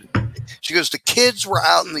Javel did. She goes, the kids were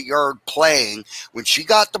out in the yard playing when she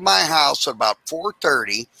got to my house at about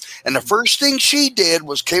 4:30, and the first thing she did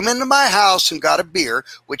was came into my house and got a beer,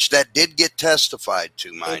 which that did get testified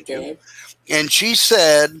to, mind you. And she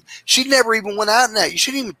said she never even went out in that. You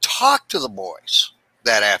shouldn't even talk to the boys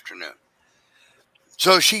that afternoon.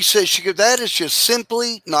 So she says, that is just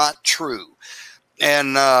simply not true.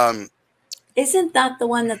 And isn't that the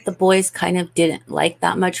one that the boys kind of didn't like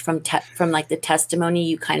that much from like the testimony?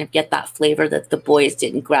 You kind of get that flavor that the boys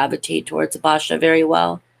didn't gravitate towards Basha very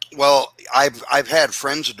well. Well, I've had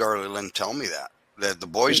friends of Darlie Lynn tell me that the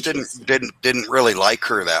boys didn't really like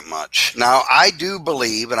her that much. Now, I do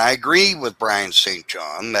believe, and I agree with Brian St.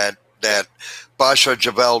 John, that Basha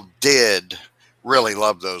Javel did really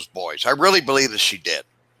love those boys. I really believe that she did.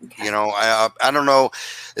 Okay. You know, I don't know,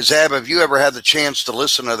 Zab, have you ever had the chance to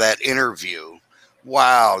listen to that interview?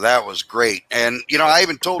 Wow, that was great. And, you know, I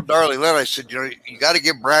even told Darlie Lynn, I said, you know, you got to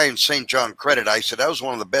give Brian St. John credit. I said, that was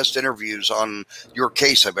one of the best interviews on your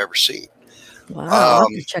case I've ever seen. Wow, I'll have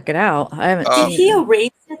to check it out. I haven't Did he erase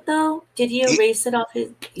it, though? Did he erase it off his,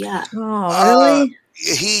 yeah. Oh, really?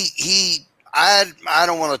 I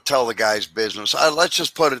don't want to tell the guy's business. Let's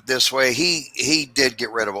just put it this way. He did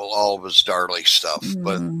get rid of all of his Darlie stuff,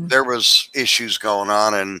 but there was issues going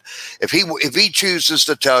on. And if he chooses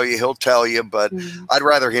to tell you, he'll tell you, but I'd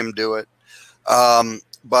rather him do it.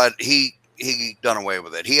 But he done away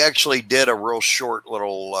with it. He actually did a real short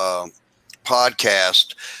little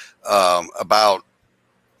podcast about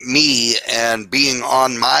me and being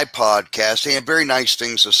on my podcast. He had very nice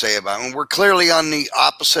things to say about him. And we're clearly on the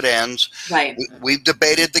opposite ends. Right. We've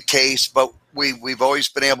debated the case, but we've always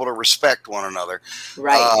been able to respect one another.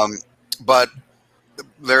 Right. But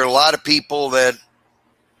there are a lot of people that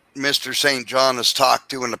Mr. St. John has talked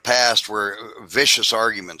to in the past where vicious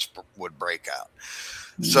arguments would break out.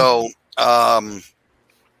 So, but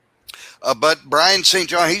Brian St.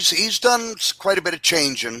 John, he's done quite a bit of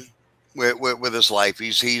changing with his life.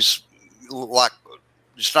 He's like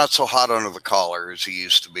just not so hot under the collar as he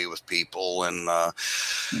used to be with people, and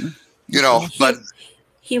you know. But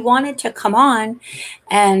he wanted to come on,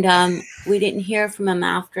 and we didn't hear from him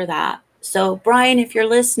after that. So Brian, if you're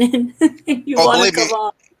listening, you want to come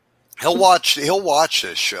on. He'll watch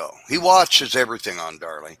this show. He watches everything on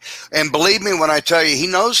Darlie, and believe me when I tell you, he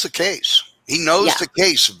knows the case. He knows the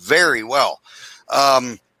case very well.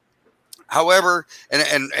 However,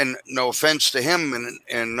 and no offense to him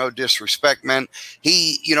and no disrespect, man,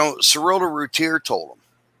 Darlie Routier told him,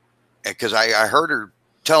 because I heard her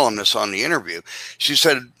tell him this on the interview. She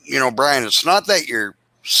said, Brian, it's not that you're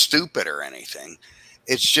stupid or anything.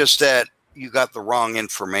 It's just that you got the wrong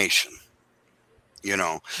information.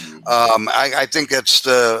 I think that's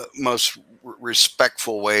the most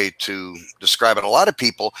respectful way to describe it. A lot of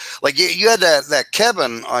people, like you had that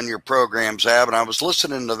Kevin on your program, Zab, and I was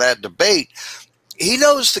listening to that debate. He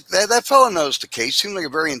knows that fellow knows the case. Seems like a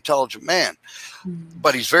very intelligent man,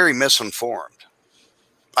 but he's very misinformed.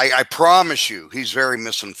 I promise you, he's very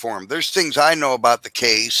misinformed. There's things I know about the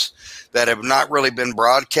case that have not really been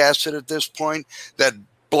broadcasted at this point that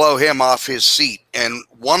blow him off his seat. And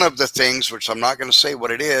one of the things, which I'm not going to say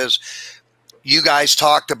what it is, you guys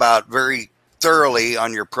talked about very thoroughly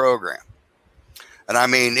on your program. And I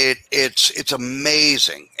mean, it's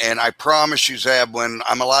amazing. And I promise you, Zab, when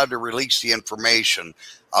I'm allowed to release the information,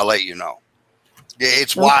 I'll let you know.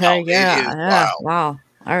 It's wild. Okay, yeah, It is yeah, wild. wow.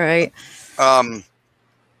 All right.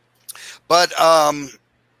 But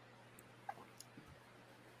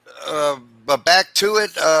back to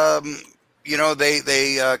it, you know,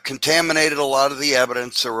 they contaminated a lot of the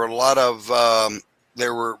evidence. There were a lot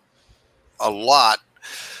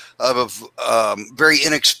of very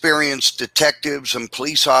inexperienced detectives and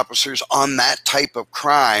police officers on that type of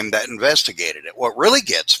crime that investigated it. What really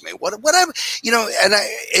gets me, you know, and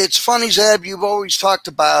it's funny, Zeb, you've always talked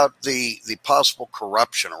about the possible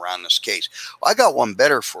corruption around this case. Well, I got one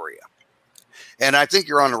better for you. And I think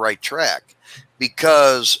you're on the right track,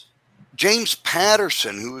 because James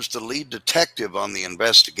Patterson, who was the lead detective on the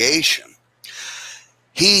investigation,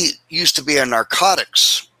 he used to be a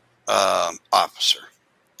narcotics officer.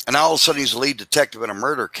 And now all of a sudden he's a lead detective in a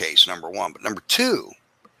murder case, number one. But number two,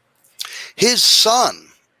 his son,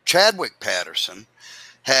 Chadwick Patterson,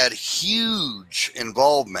 had huge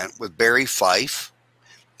involvement with Barry Fife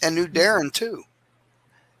and knew Darren too.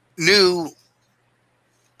 Knew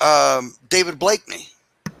David Blakeney.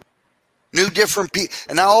 Knew different people.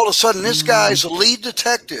 And now all of a sudden this guy's a lead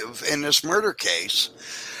detective in this murder case.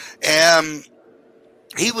 And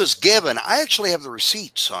he was given, I actually have the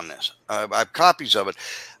receipts on this. I have copies of it.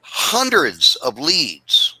 Hundreds of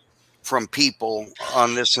leads from people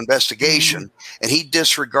on this investigation, and he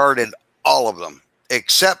disregarded all of them,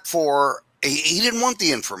 except for he didn't want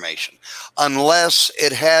the information unless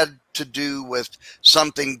it had to do with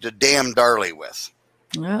something to damn Darlie with.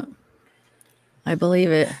 Yeah, I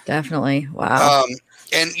believe it. Definitely. Wow.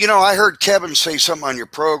 And, you know, I heard Kevin say something on your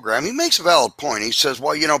program. He makes a valid point. He says,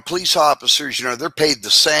 well, you know, police officers, you know, they're paid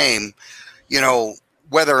the same, you know,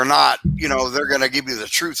 whether or not, you know, they're going to give you the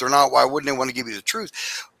truth or not. Why wouldn't they want to give you the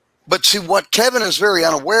truth? But see, what Kevin is very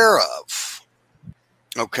unaware of,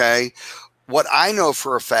 okay, what I know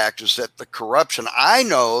for a fact is that the corruption, I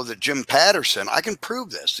know that Jim Patterson, I can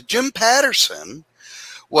prove this, that Jim Patterson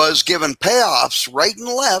was given payoffs right and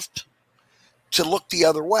left to look the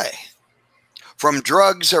other way. From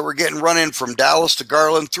drugs that were getting run in from Dallas to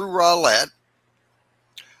Garland through Rowlett.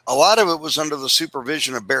 A lot of it was under the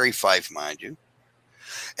supervision of Barry Fife, mind you.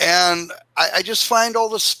 And I just find all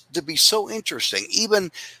this to be so interesting. Even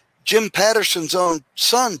Jim Patterson's own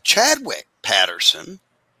son, Chadwick Patterson,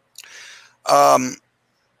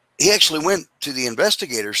 he actually went to the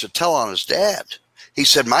investigators to tell on his dad. He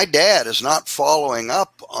said, my dad is not following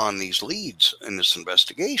up on these leads in this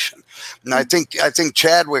investigation. And I think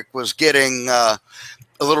Chadwick was getting a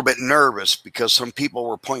little bit nervous because some people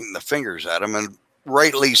were pointing the fingers at him, and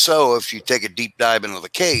rightly so. If you take a deep dive into the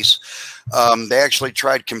case, they actually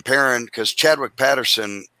tried comparing, because Chadwick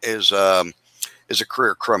Patterson is a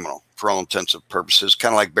career criminal for all intents and purposes,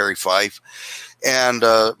 kind of like Barry Fife. And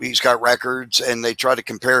he's got records, and they tried to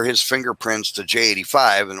compare his fingerprints to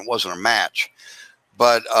J85, and it wasn't a match.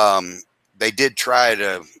 But they did try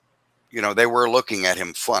to, you know, they were looking at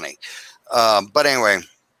him funny. But anyway,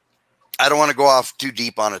 I don't want to go off too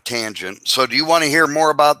deep on a tangent. So do you want to hear more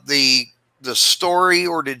about the story,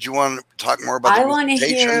 or did you want to talk more about the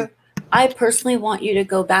presentation? I personally want you to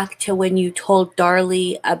go back to when you told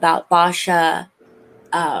Darlie about Basha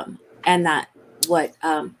and that what,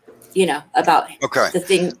 you know, about the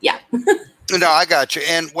thing. Yeah. No, I got you.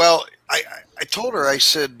 And well, I told her, I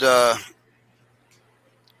said,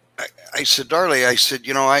 Darlie, I said,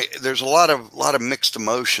 you know, there's a lot of mixed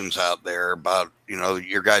emotions out there about, you know,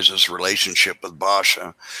 your guys' relationship with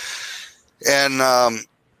Basha. And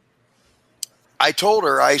I told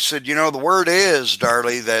her, I said, you know, the word is,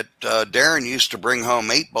 Darlie, that Darren used to bring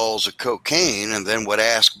home 8 balls of cocaine and then would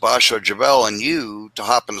ask Basha, Javel, and you to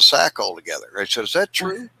hop in the sack all together. I said, is that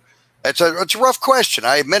true? It's a rough question.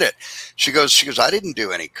 I admit it. She goes, I didn't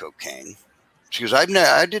do any cocaine. She goes, I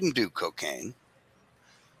didn't do cocaine.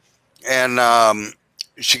 And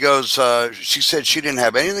she goes, she said she didn't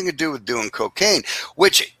have anything to do with doing cocaine,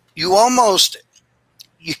 which you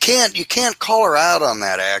can't call her out on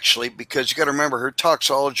that, actually, because you got to remember her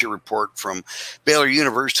toxicology report from Baylor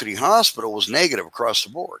University Hospital was negative across the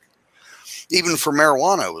board. Even for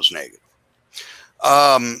marijuana, it was negative.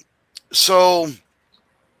 So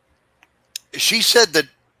she said that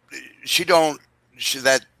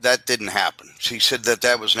that didn't happen. She said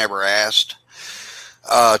that was never asked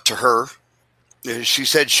to her. she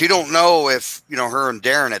said she don't know if, you know, her and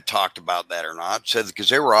Darren had talked about that or not. Said because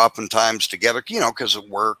they were oftentimes together, you know, because of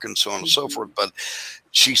work and so on and so forth. But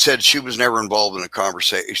she said she was never involved in a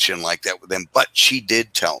conversation like that with them. But she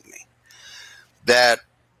did tell me that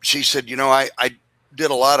she said, you know, I did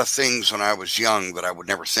a lot of things when I was young that I would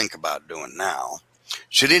never think about doing now.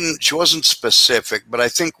 She wasn't specific, but I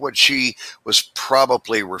think what she was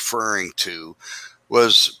probably referring to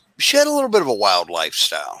was she had a little bit of a wild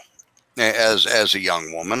lifestyle as a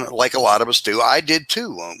young woman, like a lot of us do. I did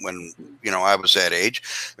too when, you know, I was that age.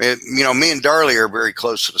 You know, me and Darlie are very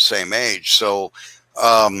close to the same age. So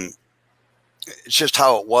it's just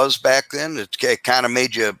how it was back then. It kind of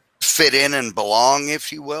made you fit in and belong,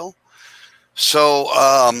 if you will. So,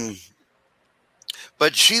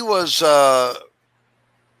 but she was,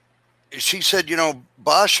 she said, you know,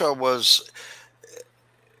 Basha was,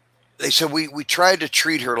 they said we tried to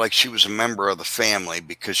treat her like she was a member of the family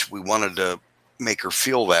because we wanted to make her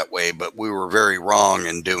feel that way, but we were very wrong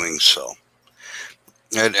in doing so.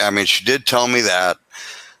 And, I mean, she did tell me that.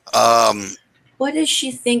 What does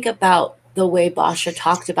she think about the way Basha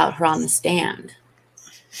talked about her on the stand?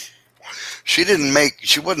 She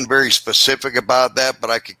wasn't very specific about that, but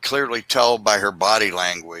I could clearly tell by her body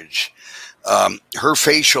language. Her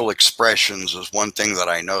facial expressions is one thing that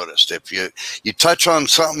I noticed. If you touch on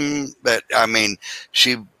something that, I mean,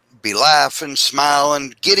 she'd be laughing,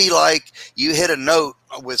 smiling, giddy, like you hit a note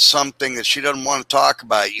with something that she doesn't want to talk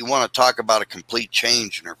about. You want to talk about a complete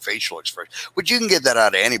change in her facial expression, but you can get that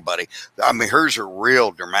out of anybody. I mean, hers are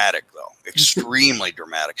real dramatic, though, extremely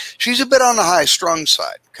dramatic. She's a bit on the high strung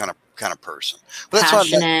side, kind of person. But that's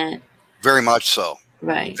passionate. Not, very much so.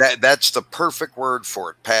 Right. That's the perfect word for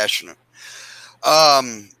it. Passionate.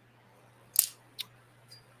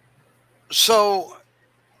 So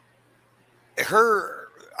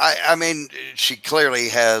I mean, she clearly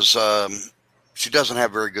has, she doesn't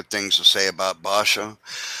have very good things to say about Basha.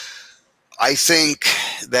 I think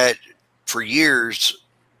that for years,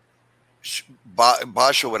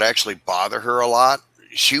 Basha would actually bother her a lot.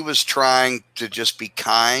 She was trying to just be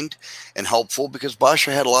kind and helpful because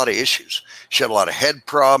Basha had a lot of issues. She had a lot of head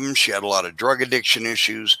problems. She had a lot of drug addiction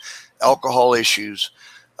issues, alcohol issues.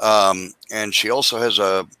 And she also has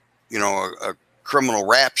a criminal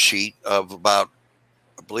rap sheet of about,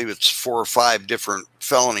 I believe it's 4 or 5 different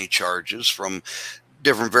felony charges from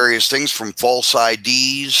different various things, from false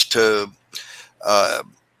IDs to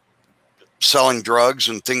selling drugs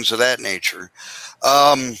and things of that nature.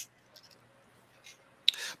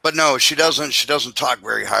 But no, she doesn't talk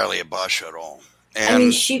very highly of Basha at all. And I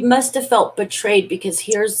mean, she must have felt betrayed because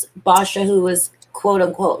here's Basha, who was quote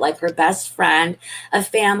unquote like her best friend, a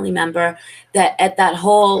family member, that at that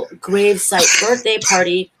whole gravesite birthday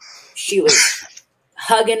party, she was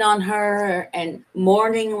hugging on her and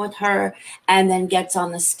mourning with her, and then gets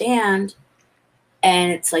on the stand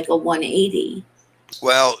and it's like a 180.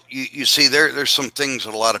 Well, you see, there's some things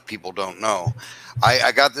that a lot of people don't know.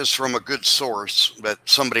 I got this from a good source, but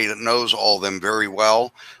somebody that knows all of them very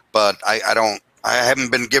well, but I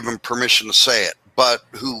haven't been given permission to say it, but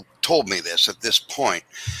who told me this at this point.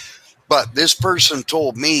 But this person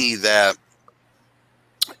told me that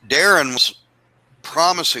Darren was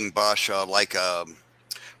promising Basha like a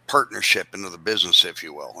partnership into the business, if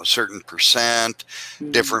you will, a certain percent,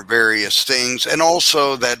 different various things, and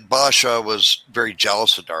also that Basha was very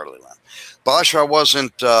jealous of Darlie. Basha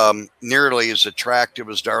wasn't nearly as attractive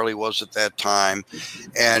as Darlie was at that time,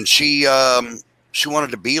 and she wanted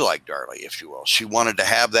to be like Darlie, if you will. She wanted to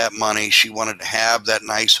have that money. She wanted to have that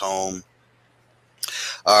nice home.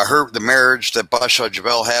 The marriage that Basha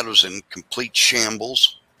Javel had was in complete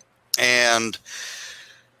shambles, and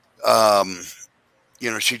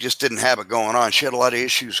she just didn't have it going on. She had a lot of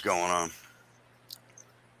issues going on.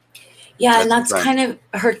 Yeah, and that's kind of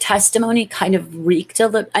her testimony. Kind of reeked a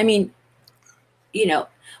little. I mean,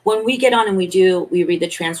 when we get on and we read the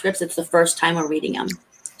transcripts, it's the first time we're reading them.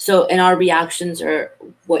 So, and our reactions are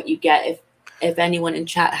what you get if anyone in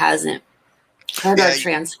chat hasn't heard our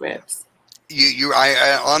transcripts.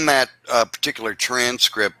 On that particular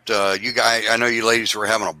transcript, you guys, I know you ladies were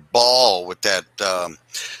having a ball with that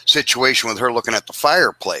situation with her looking at the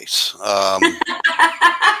fireplace.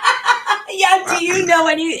 Yeah, do you know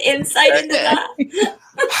any insight into that?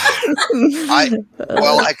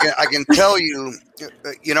 I can tell you,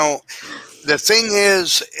 the thing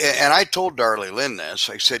is, and I told Darlie Lynn this,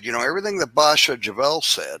 I said, everything that Basha Javel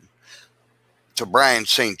said to Brian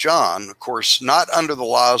St. John, of course, not under the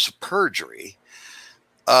laws of perjury,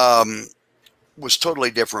 was totally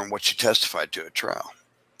different what she testified to at trial.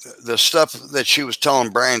 The stuff that she was telling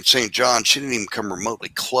Brian St. John, she didn't even come remotely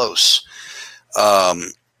close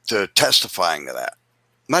to to testifying to that.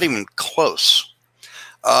 Not even close.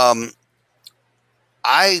 I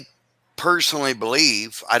personally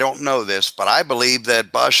believe, I don't know this, but I believe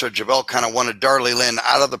that Basha Jabel kind of wanted Darlie Lynn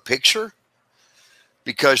out of the picture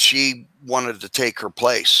because she wanted to take her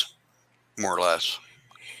place, more or less.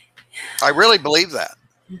 I really believe that.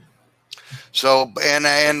 So,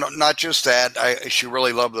 and not just that, she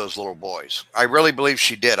really loved those little boys. I really believe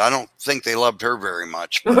she did. I don't think they loved her very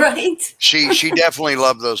much. Right. She definitely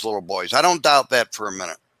loved those little boys. I don't doubt that for a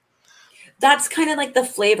minute. That's kind of like the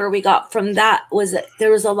flavor we got from that, was that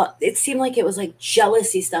there was a lot, it seemed like it was like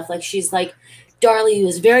jealousy stuff. Like she's like, Darlie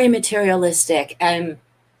was very materialistic and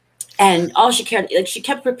all she cared, like she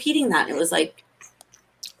kept repeating that. And it was like,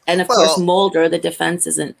 and of course Mulder, the defense,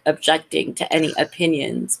 isn't objecting to any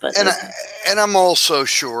opinions, but and I'm also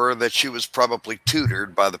sure that she was probably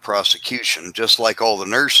tutored by the prosecution, just like all the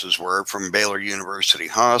nurses were from Baylor University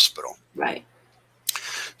Hospital. Right.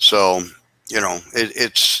 So, you know,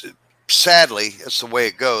 it's sadly, it's the way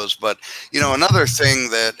it goes. But, you know, another thing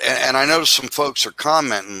that, and I noticed some folks are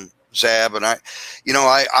commenting, Zab, and I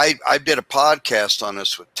did a podcast on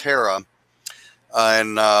this with Tara,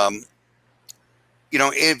 and, you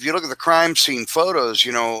know, if you look at the crime scene photos,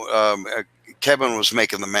 you know, Kevin was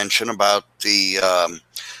making the mention about the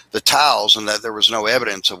towels and that there was no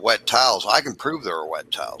evidence of wet towels. I can prove there were wet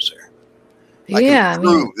towels there. Yeah,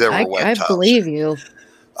 I believe you.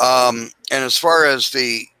 And as far as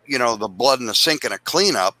the, you know, the blood in the sink and a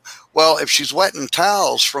cleanup, well, if she's wetting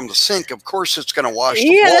towels from the sink, of course it's going to wash the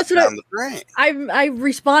blood down the drain. I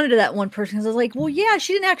responded to that one person because I was like, well, yeah,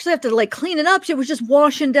 she didn't actually have to like clean it up. She was just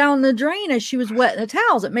washing down the drain as she was wetting the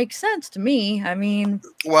towels. It makes sense to me. I mean,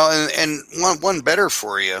 well, and one better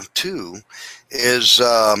for you too is,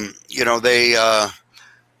 you know, they,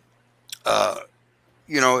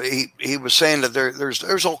 you know, he was saying that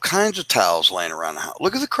there's all kinds of towels laying around the house.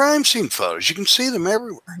 Look at the crime scene photos. You can see them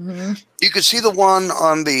everywhere. Mm-hmm. You can see the one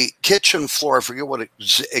on the kitchen floor. I forget what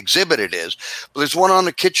exhibit it is, but there's one on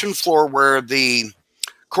the kitchen floor where the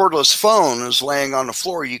cordless phone is laying on the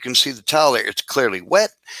floor. You can see the towel there. It's clearly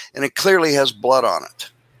wet, and it clearly has blood on it.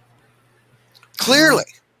 Clearly.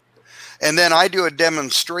 Mm-hmm. And then I do a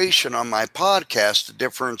demonstration on my podcast, the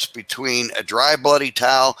difference between a dry bloody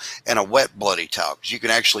towel and a wet bloody towel. Because you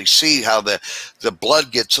can actually see how the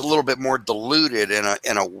blood gets a little bit more diluted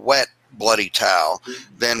in a wet bloody towel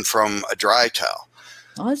than from a dry towel.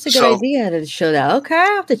 Oh, that's a good idea to show that. Okay, I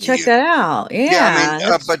have to check that out. Yeah, I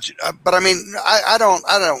mean, but I mean, I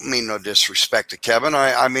don't mean no disrespect to Kevin.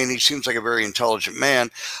 I mean, he seems like a very intelligent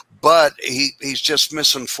man. But he's just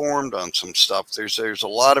misinformed on some stuff. There's a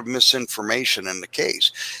lot of misinformation in the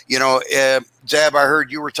case. You know, Zab, I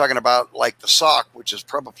heard you were talking about like the sock, which is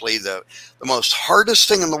probably the most hardest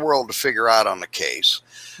thing in the world to figure out on the case.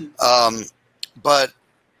 But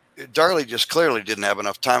Darlie just clearly didn't have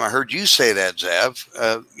enough time. I heard you say that, Zab.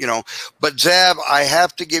 You know, but Zab, I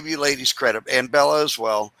have to give you ladies credit, and Bella as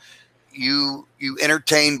well. You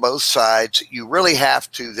entertain both sides. You really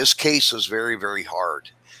have to. This case is very, very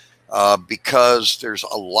hard. Because there's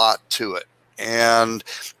a lot to it. And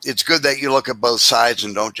it's good that you look at both sides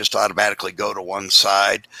and don't just automatically go to one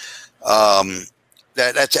side.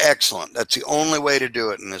 That's excellent. That's the only way to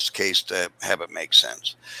do it in this case, to have it make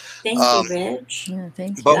sense. Thank you, Rich. Yeah,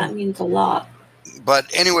 thank you. That means a lot. But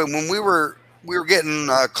anyway, when we were getting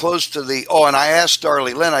close to the, and I asked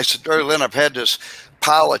Darlie Lynn, I said, Darlie Lynn, I've had this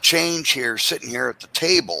pile of change here sitting here at the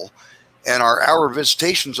table, and our hour of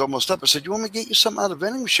visitation's almost up. I said, you want me to get you something out of the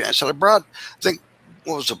vending machine? I said, I brought, I think,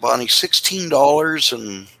 what was it, Bonnie,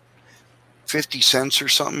 $16.50 or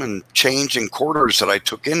something, and change in quarters that I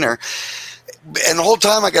took in there. And the whole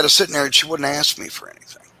time I got to sit in there, and she wouldn't ask me for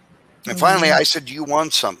anything. And finally I said, do you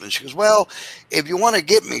want something? She goes, well, if you want to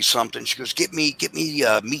get me something, she goes, get me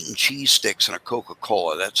meat and cheese sticks and a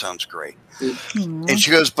Coca-Cola. That sounds great. And she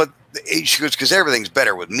goes, because everything's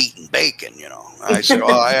better with meat and bacon, you know. I said,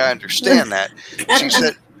 oh, I understand that.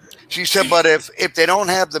 She said, but if they don't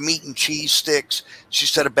have the meat and cheese sticks, she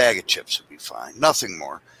said a bag of chips would be fine, nothing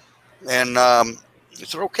more. And I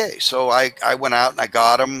said, okay. So I went out and I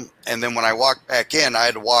got them. And then when I walked back in, I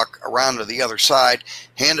had to walk around to the other side,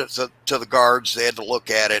 hand it to the guards. They had to look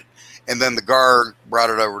at it. And then the guard brought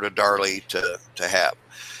it over to Darlie to have.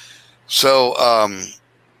 So,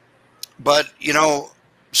 but, you know,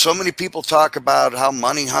 so many people talk about how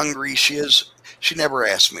money hungry she is. She never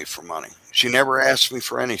asked me for money. She never asked me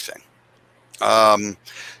for anything.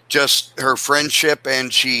 Just her friendship.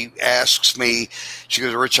 And she asks me, she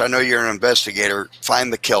goes, Rich, I know you're an investigator.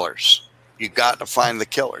 Find the killers. You got to find the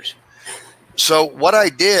killers. So what I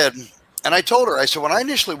did And I told her, I said, when I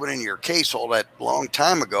initially went into your case all that long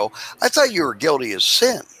time ago, I thought you were guilty as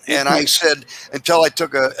sin. And I said, until I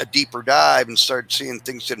took a deeper dive and started seeing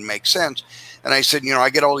things didn't make sense. And I said, you know,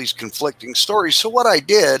 I get all these conflicting stories. So what I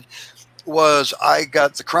did was I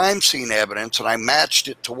got the crime scene evidence and I matched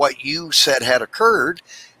it to what you said had occurred,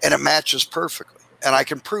 and it matches perfectly. And I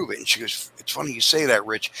can prove it. And she goes, it's funny you say that,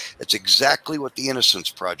 Rich. It's exactly what the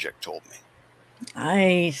Innocence Project told me.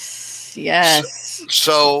 Nice. Yes.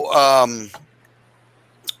 So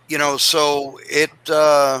you know, so it,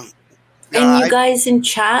 and you guys in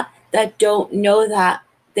chat that don't know that,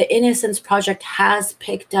 the Innocence Project has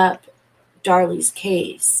picked up Darlie's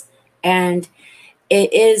case, and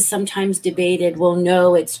it is sometimes debated. Well,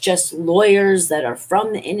 no, it's just lawyers that are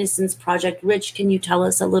from the Innocence Project. Rich, can you tell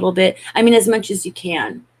us a little bit? I mean, as much as you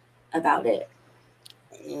can about it.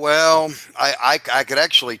 Well, I could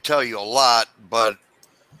actually tell you a lot, but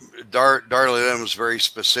Darlie was very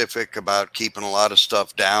specific about keeping a lot of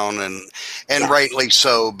stuff down, and yes, rightly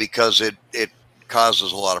so, because it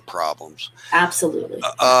causes a lot of problems. Absolutely.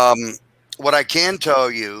 What I can tell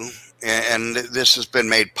you, and this has been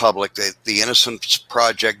made public, that the Innocence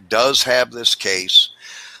Project does have this case.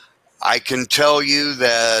 I can tell you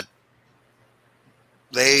that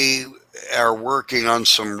they are working on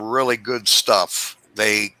some really good stuff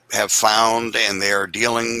they have found and they are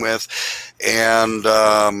dealing with. And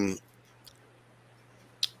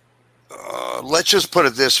let's just put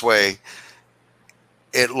it this way.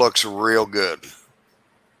 It looks real good.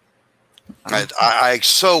 I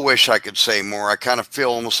so wish I could say more. I kind of feel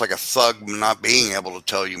almost like a thug not being able to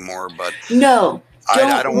tell you more, but no,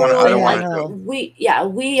 I don't want to.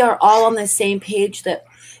 We are all on the same page that,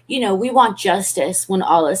 you know, we want justice when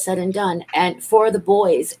all is said and done, and for the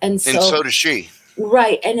boys. And so does she.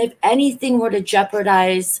 Right. And if anything were to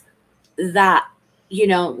jeopardize that, you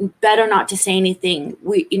know, better not to say anything.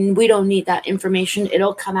 We don't need that information.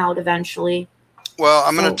 It'll come out eventually. Well,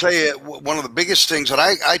 I'm going to tell you one of the biggest things, and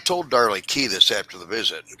I told Darlie Key this after the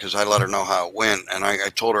visit because I let her know how it went. And I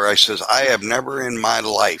told her, I says, I have never in my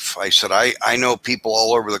life, I said, I know people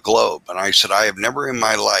all over the globe. And I said, I have never in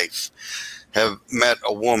my life have met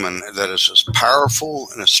a woman that is as powerful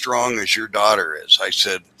and as strong as your daughter is. I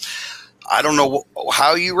said, I don't know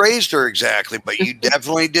how you raised her exactly, but you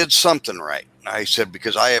definitely did something right. I said,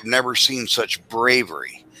 because I have never seen such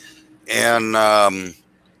bravery. And,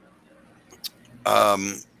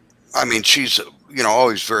 I mean, she's, you know,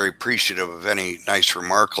 always very appreciative of any nice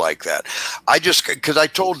remark like that. Because I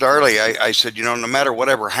told Darlie, I said, you know, no matter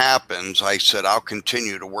whatever happens, I said, I'll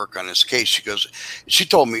continue to work on this case. She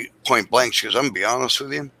told me point blank, she goes, I'm going to be honest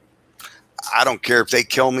with you. I don't care if they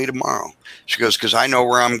kill me tomorrow. She goes, because I know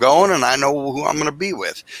where I'm going and I know who I'm going to be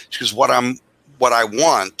with. She goes, what I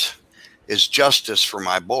want is justice for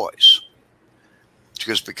my boys. She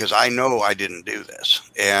goes, because I know I didn't do this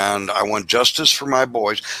and I want justice for my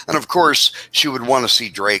boys. And of course, she would want to see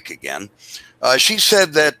Drake again. She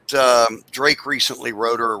said that Drake recently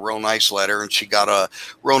wrote her a real nice letter, and she got a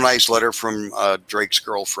real nice letter from Drake's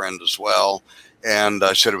girlfriend as well. And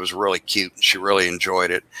I said it was really cute. And she really enjoyed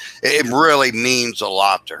it. It really means a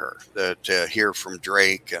lot to her to hear from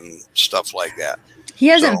Drake and stuff like that. He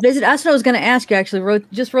hasn't visited. That's what I was going to ask you. Actually,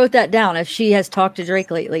 just wrote that down. If she has talked to Drake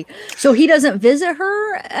lately, so he doesn't visit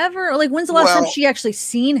her ever. Like, when's the last time she actually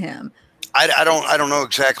seen him? I don't know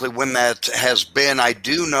exactly when that has been. I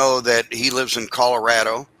do know that he lives in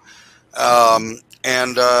Colorado, and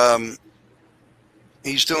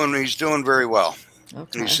he's doing very well.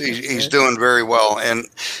 Okay. He's doing very well. And,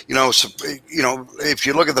 you know, if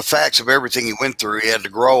you look at the facts of everything he went through, he had to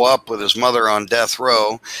grow up with his mother on death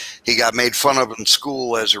row. He got made fun of in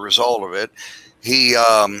school as a result of it. He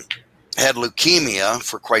had leukemia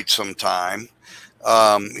for quite some time.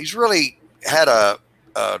 He's really had a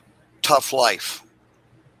tough life.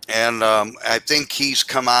 And I think he's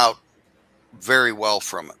come out very well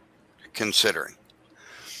from it, considering.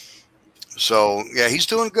 So, yeah, he's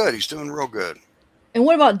doing good. He's doing real good. And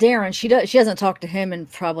what about Darren? She hasn't talked to him in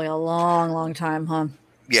probably a long time, huh?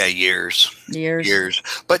 Yeah, years.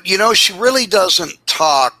 But you know, she really doesn't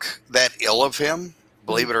talk that ill of him,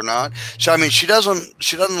 believe it or not. So I mean, she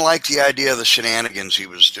doesn't like the idea of the shenanigans he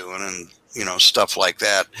was doing and, you know, stuff like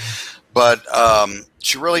that. But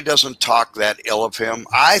she really doesn't talk that ill of him.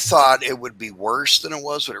 I thought it would be worse than it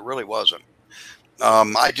was, but it really wasn't.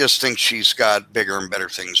 I just think she's got bigger and better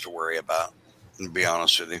things to worry about, to be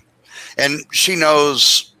honest with you. And she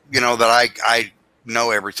knows, you know, that I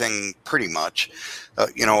know everything pretty much,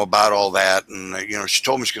 you know, about all that. And, you know, she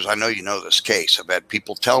told me, she goes, I know you know this case. I've had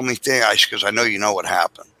people tell me things. She goes, I know you know what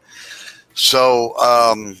happened. So,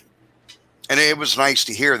 and it was nice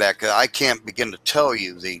to hear that, because I can't begin to tell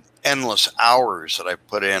you the endless hours that I've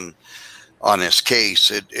put in on this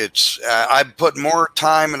case. I've put more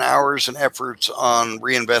time and hours and efforts on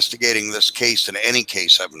reinvestigating this case than any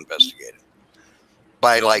case I've investigated,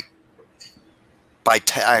 by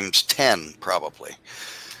times 10 probably.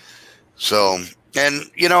 So, and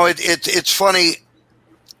you know, it's funny.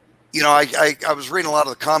 You know, I was reading a lot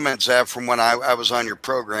of the comments from when I was on your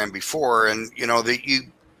program before, and you know that you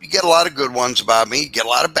get a lot of good ones about me, you get a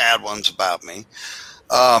lot of bad ones about me.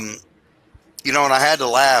 You know, and I had to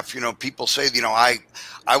laugh. You know, people say, you know, I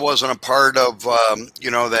wasn't a part of,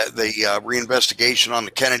 you know, that the reinvestigation on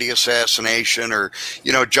the Kennedy assassination, or,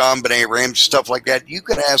 you know, John Benet Ramsey, stuff like that. You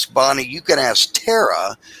can ask Bonnie, you can ask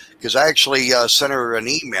Tara, because I actually sent her an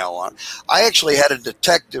email on. I actually had a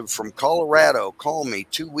detective from Colorado call me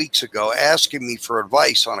 2 weeks ago asking me for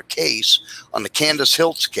advice on a case, on the Candace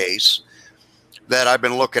Hiltz case, that I've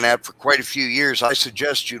been looking at for quite a few years. I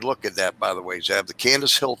suggest you look at that, by the way, Zab, the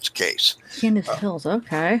Candace Hiltz case. Candace Hiltz,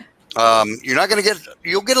 okay. You're not going to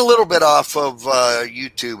you'll get a little bit off of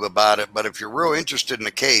YouTube about it, but if you're real interested in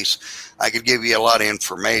the case, I could give you a lot of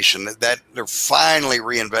information that they're finally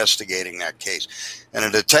reinvestigating that case. And a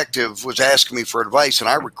detective was asking me for advice, and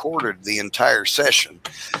I recorded the entire session.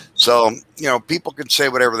 So, you know, people can say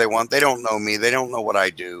whatever they want. They don't know me. They don't know what I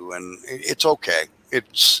do, and it's okay.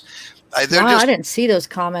 I didn't see those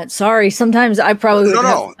comments. Sorry. Sometimes I probably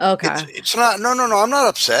would okay. It's not. No. I'm not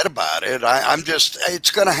upset about it. I'm just.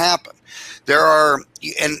 It's going to happen. There are,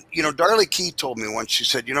 and you know, Darlie Key told me once. She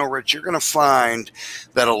said, you know, Rich, you're going to find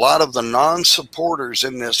that a lot of the non-supporters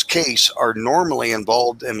in this case are normally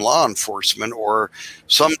involved in law enforcement or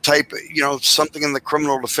some type, you know, something in the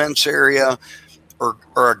criminal defense area, or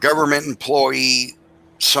a government employee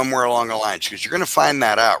somewhere along the lines. Because you're going to find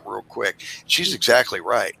that out real quick. She's exactly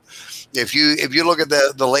right. If you look at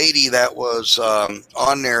the lady that was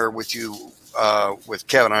on there with you with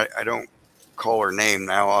Kevin, I don't call her name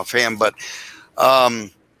now offhand, but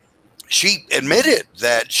she admitted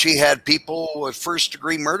that she had people with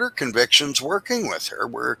first-degree murder convictions working with her,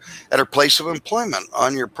 were at her place of employment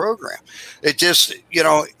on your program. It just, you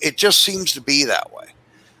know, it just seems to be that way.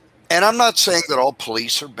 And I'm not saying that all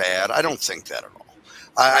police are bad. I don't think that at all.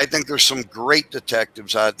 I think there's some great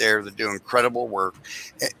detectives out there that do incredible work.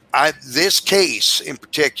 This case in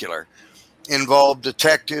particular involved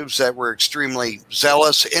detectives that were extremely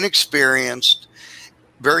zealous, inexperienced,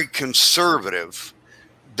 very conservative,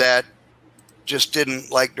 that just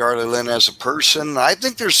didn't like Darlie Lynn as a person. I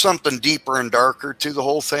think there's something deeper and darker to the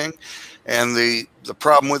whole thing, and the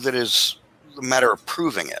problem with it is the matter of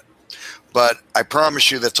proving it. But I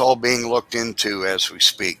promise you that's all being looked into as we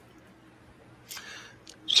speak.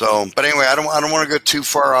 So, but anyway, I don't want to go too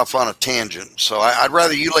far off on a tangent. So I'd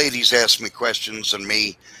rather you ladies ask me questions than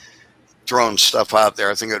me throwing stuff out there.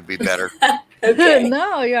 I think it would be better. Okay.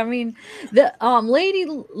 No, I mean, the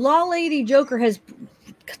law lady Joker has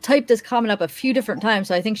typed this comment up a few different times,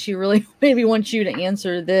 so I think she really maybe wants you to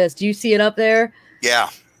answer this. Do you see it up there?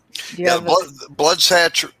 Yeah. Yeah. Blood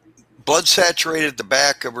saturated the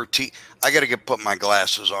back of her teeth. I got to put my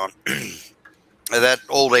glasses on. That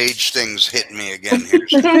old age thing's hitting me again here.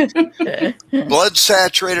 Blood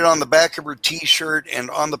saturated on the back of her t-shirt and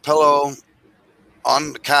on the pillow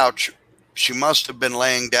on the couch. She must have been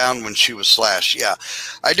laying down when she was slashed. Yeah.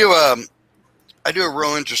 I do a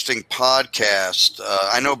real interesting podcast.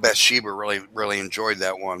 I know Bathsheba really enjoyed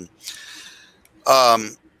that one.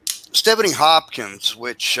 Stephanie Hopkins,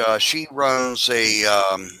 which she runs a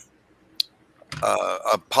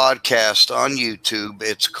podcast on YouTube.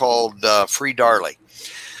 It's called Free Darlie.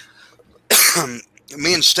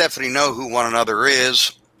 Me and Stephanie know who one another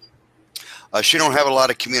is. She don't have a lot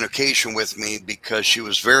of communication with me because she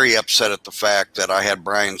was very upset at the fact that I had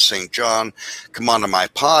Brian St. John come onto my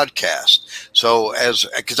podcast. So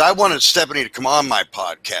because I wanted Stephanie to come on my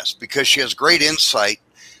podcast because she has great insight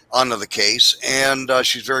onto the case, and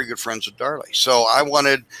she's very good friends with Darlie. So I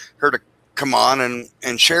wanted her to come on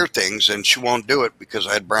and share things, and she won't do it because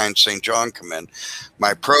I had Brian St. John come in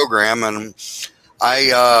my program, and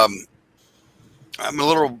I'm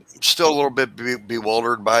still a little bit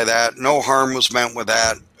bewildered by that. No harm was meant with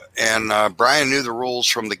that, and Brian knew the rules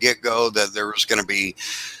from the get-go, that there was going to be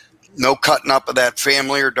no cutting up of that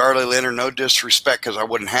family or Darlie Lynn, or no disrespect, because I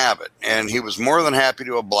wouldn't have it. And he was more than happy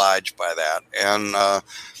to oblige by that.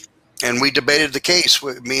 And we debated the case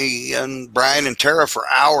with me and Brian and Tara for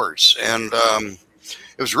hours. And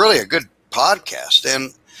it was really a good podcast.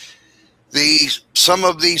 And some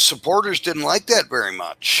of the supporters didn't like that very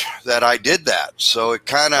much, that I did that. So it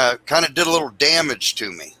kind of did a little damage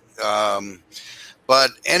to me. But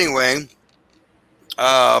anyway,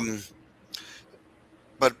 but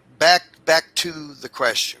back to the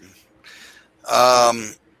question.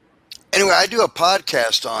 Anyway, I do a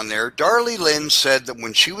podcast on there. Darlie Lynn said that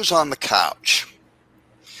when she was on the couch,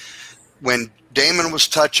 when Damon was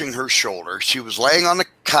touching her shoulder, she was laying on the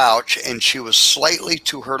couch and she was slightly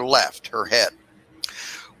to her left, her head,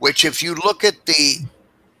 which if you look at the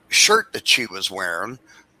shirt that she was wearing,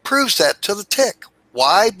 proves that to the tick.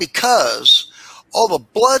 Why? Because all the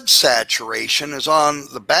blood saturation is on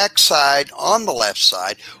the back side, on the left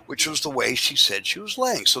side, which was the way she said she was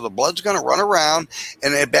laying. So the blood's going to run around,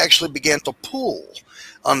 and it actually began to pool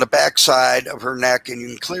on the back side of her neck, and you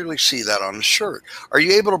can clearly see that on the shirt. Are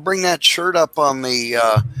you able to bring that shirt up on the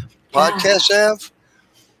podcast, Ev?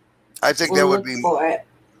 I think that would be for it.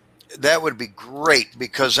 That would be great,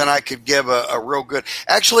 because then I could give a real good.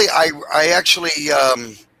 Actually, I actually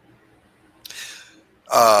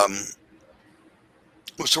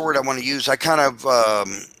what's the word I want to use? I kind of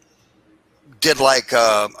did like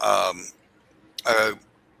a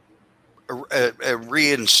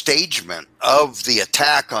reinstagement of the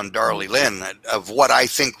attack on Darlie Lynn, of what I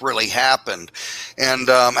think really happened. And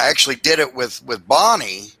I actually did it with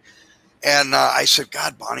Bonnie. And I said,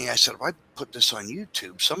 God, Bonnie, I said, if I put this on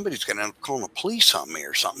YouTube, somebody's going to end up calling the police on me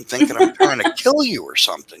or something, thinking I'm trying to kill you or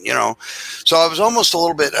something, you know? So I was almost a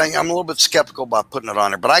little bit, I'm a little bit skeptical about putting it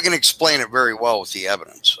on there, but I can explain it very well with the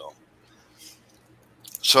evidence.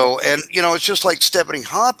 So, and, you know, it's just like Stephanie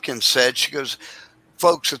Hopkins said. She goes,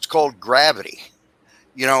 folks, it's called gravity.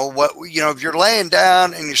 You know, if you're laying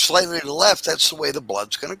down and you're slightly to the left, that's the way the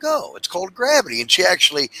blood's going to go. It's called gravity. And she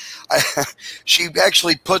actually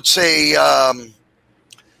puts the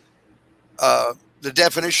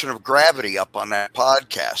definition of gravity up on that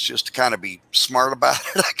podcast, just to kind of be smart about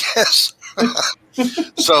it, I guess.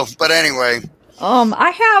 So, but anyway.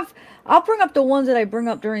 I'll bring up the ones that I bring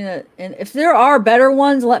up during and if there are better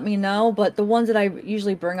ones, let me know. But the ones that I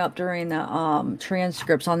usually bring up during the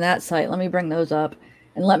transcripts on that site, let me bring those up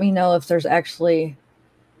and let me know if there's actually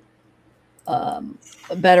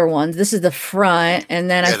better ones. This is the front, and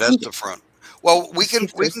then that's the front. Well, we can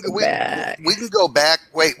go back.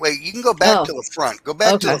 Wait, you can go back to the front. Go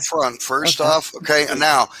back to the front first off. Okay. And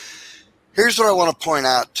now here's what I want to point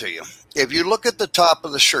out to you. If you look at the top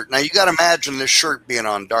of the shirt, now you got to imagine this shirt being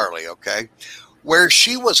on Darlie, okay? Where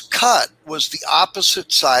she was cut was the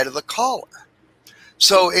opposite side of the collar.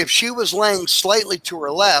 So if she was laying slightly to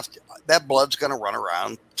her left, that blood's going to run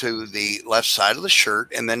around to the left side of the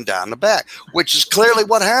shirt and then down the back, which is clearly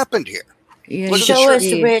what happened here. Yeah, show us,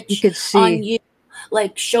 Rich, you could see. On you,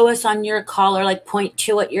 like show us on your collar, like point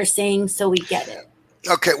to what you're saying so we get it.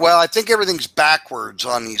 Okay, well, I think everything's backwards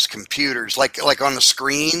on these computers, like on the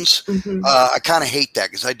screens. Mm-hmm. I kind of hate that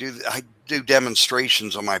because I do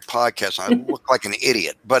demonstrations on my podcast. And I look like an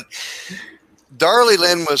idiot. But Darlie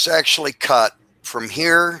Lynn was actually cut from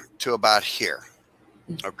here to about here.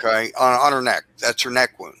 Okay, on her neck. That's her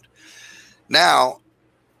neck wound. Now,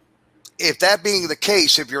 if that being the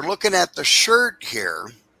case, if you're looking at the shirt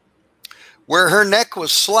here, where her neck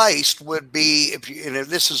was sliced would be, if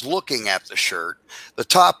this is looking at the shirt, the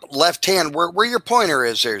top left hand, where your pointer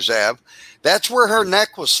is there, Zav, that's where her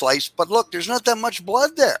neck was sliced. But look, there's not that much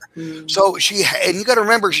blood there. Mm. So and you got to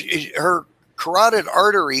remember, her carotid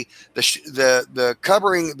artery, the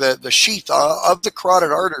covering, the sheath of the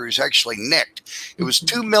carotid artery is actually nicked. It was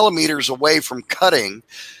 2 millimeters away from cutting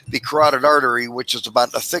the carotid artery, which is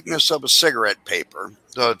about the thickness of a cigarette paper.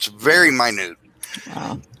 So it's very minute.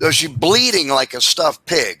 Wow. So she's bleeding like a stuffed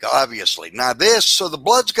pig, obviously. Now so the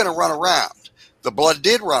blood's going to run around. The blood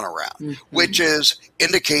did run around, which is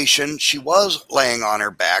indication she was laying on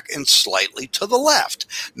her back and slightly to the left,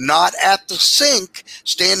 not at the sink,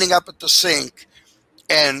 standing up at the sink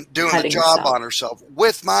and doing the job on herself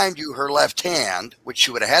with, mind you, her left hand, which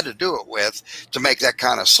she would have had to do it with to make that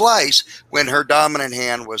kind of slice, when her dominant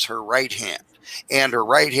hand was her right hand. And her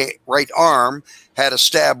right arm had a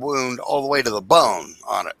stab wound all the way to the bone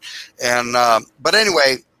on it. And but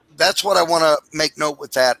anyway, that's what I want to make note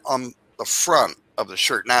with that on the front of the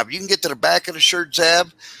shirt. Now, if you can get to the back of the shirt,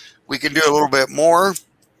 Zab, we can do a little bit more.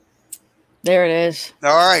 There it is.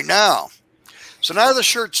 All right, now. So now the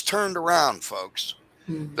shirt's turned around, folks.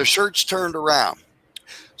 The shirt's turned around.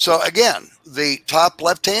 So again, the top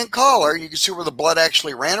left-hand collar, you can see where the blood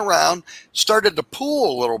actually ran around, started to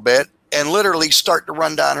pool a little bit, and literally start to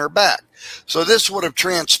run down her back. So this would have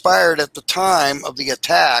transpired at the time of the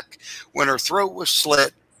attack when her throat was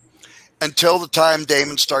slit until the time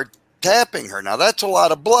Damon started tapping her. Now, that's a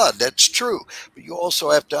lot of blood. That's true. But you also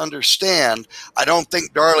have to understand, I don't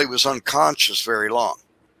think Darlie was unconscious very long.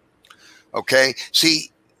 Okay?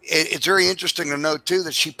 See, it's very interesting to note, too,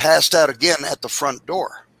 that she passed out again at the front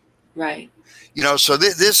door. Right. You know, so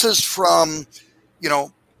this is from,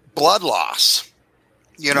 blood loss.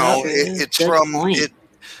 You know, it's Good from point. it.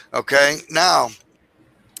 Okay. Now,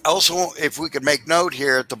 also, if we could make note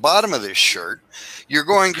here at the bottom of this shirt, you're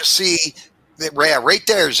going to see that right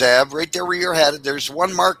there, Zav, right there where you're headed. There's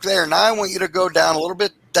one mark there. Now I want you to go down a little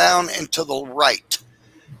bit down and to the right.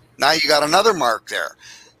 Now you got another mark there.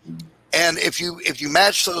 And if you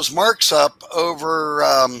match those marks up over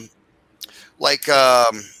what's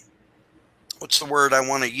the word I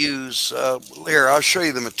want to use? Here, I'll show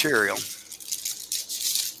you the material.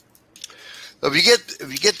 If you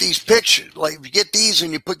get these pictures, like if you get these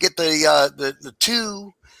and you get the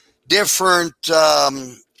two different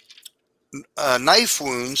knife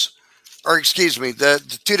wounds, or excuse me, the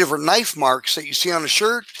two different knife marks that you see on the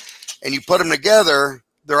shirt, and you put them together,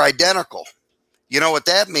 they're identical. You know what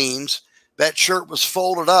that means? That shirt was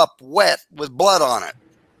folded up, wet, with blood on it.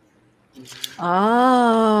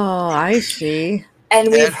 Oh, I see.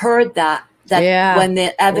 And we've heard that yeah, when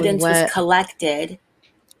the evidence was collected,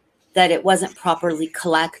 that it wasn't properly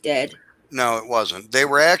collected. No, it wasn't. They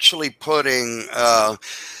were actually putting, and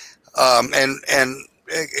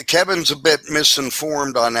Kevin's a bit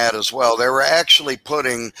misinformed on that as well. They were actually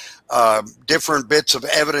putting different bits of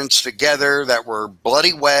evidence together that were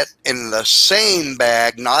bloody wet in the same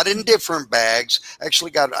bag, not in different bags. I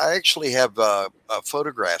actually have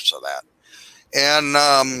photographs of that.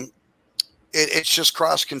 And it's just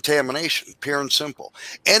cross-contamination, pure and simple.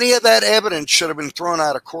 Any of that evidence should have been thrown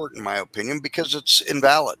out of court, in my opinion, because it's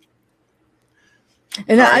invalid.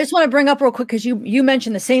 And I just want to bring up real quick, because you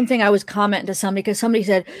mentioned the same thing. I was commenting to somebody because somebody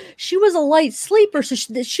said she was a light sleeper, so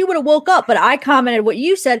she would have woke up. But I commented what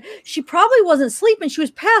you said. She probably wasn't sleeping. She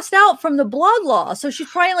was passed out from the blood loss. So she's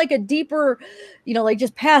probably like a deeper, like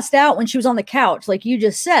just passed out when she was on the couch, like you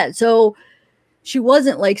just said. So she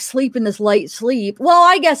wasn't like sleeping this light sleep. Well,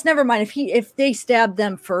 I guess never mind. If they stabbed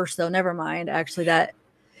them first, though, never mind. Actually, that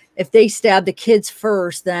if they stabbed the kids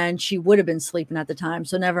first, then she would have been sleeping at the time.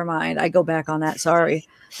 So never mind. I go back on that. Sorry,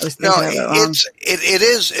 I was thinking of it wrong.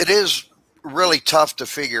 It is really tough to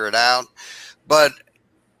figure it out. But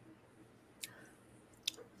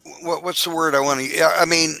what's the word I want to? I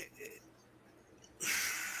mean.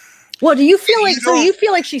 Well, do you feel like you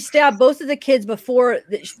feel like she stabbed both of the kids before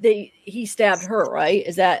he stabbed her, right?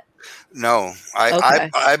 Is that? No,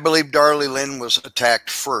 I believe Darlie Lynn was attacked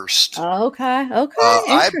first. Oh, okay.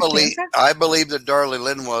 I believe that Darlie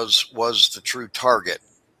Lynn was the true target.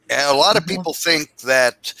 And a lot of people think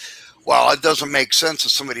that, well, it doesn't make sense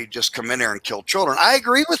if somebody just come in there and kill children. I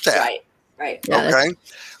agree with that. Right. Yeah, okay.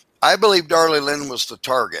 I believe Darlie Lynn was the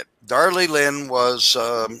target. Darlie Lynn was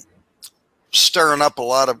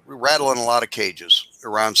rattling a lot of cages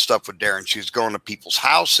around stuff with Darren. She's going to people's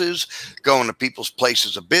houses, going to people's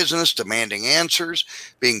places of business, demanding answers,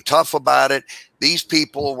 being tough about it. These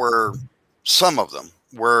people some of them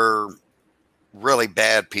were really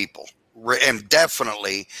bad people and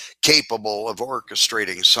definitely capable of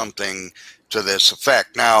orchestrating something to this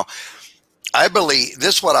effect. Now,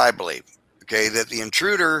 this is what I believe, okay, that the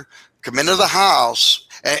intruder come into the house,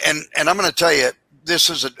 and I'm going to tell you,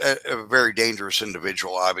 this is a very dangerous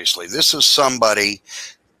individual, obviously. This is somebody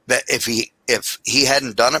that if he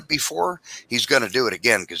hadn't done it before, he's going to do it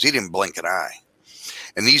again because he didn't blink an eye.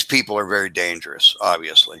 And these people are very dangerous,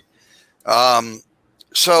 obviously.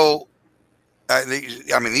 So, I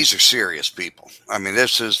mean, these are serious people. I mean,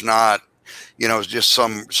 this is not, just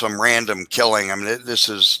some random killing. I mean, this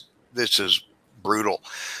is brutal.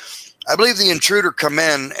 I believe the intruder come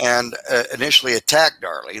in and initially attacked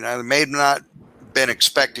Darlie. They may not been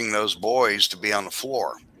expecting those boys to be on the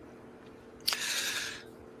floor.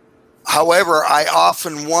 However, I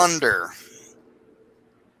often wonder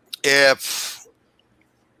if,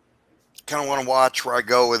 kind of want to watch where I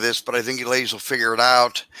go with this, but I think you ladies will figure it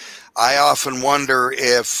out. I often wonder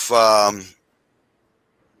if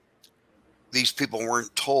these people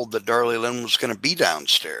weren't told that Darlie Lynn was going to be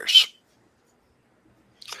downstairs.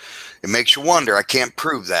 It makes you wonder. I can't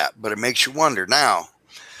prove that, but it makes you wonder. Now,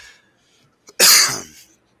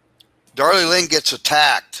 Darlie Lynn gets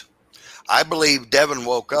attacked. I believe Devin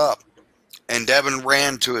woke up and Devin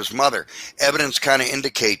ran to his mother. Evidence kind of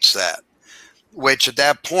indicates that, which at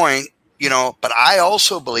that point, but I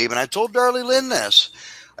also believe, and I told Darlie Lynn this,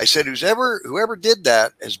 I said, whoever did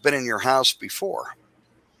that has been in your house before.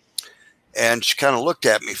 And she kind of looked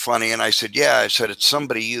at me funny. And I said, yeah, I said, it's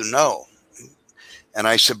somebody you know. And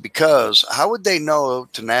I said, because how would they know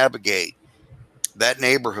to navigate that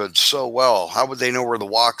neighborhood so well? How would they know where the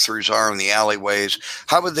walkthroughs are in the alleyways?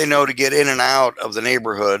 How would they know to get in and out of the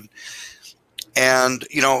neighborhood? And,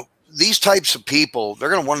 these types of people, they're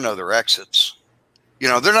going to want to know their exits. They're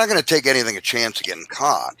not going to take anything a chance of getting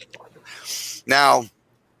caught. Now,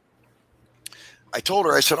 I told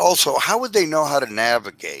her, I said, also, how would they know how to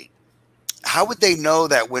navigate? How would they know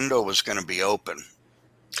that window was going to be open?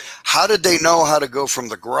 How did they know how to go from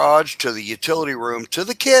the garage to the utility room to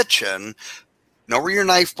the kitchen? Know where your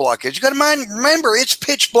knife block is. You got to remember, it's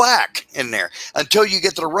pitch black in there until you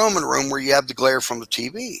get to the Roman room where you have the glare from the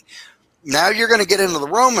TV. Now you're going to get into the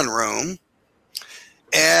Roman room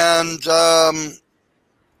and,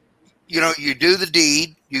 you know, you do the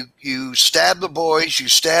deed. You stab the boys. You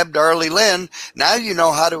stab Darlie Lynn. Now you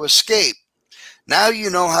know how to escape. Now you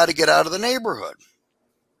know how to get out of the neighborhood.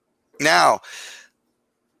 Now,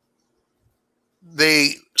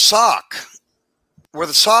 the sock, where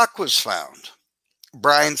the sock was found,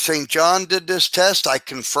 Brian St. John did this test. I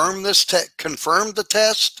confirmed this confirmed the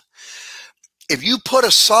test. If you put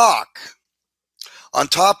a sock on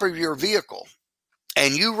top of your vehicle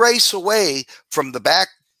and you race away from the back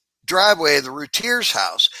driveway of the Routier's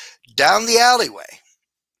house down the alleyway,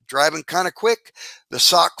 driving kind of quick, the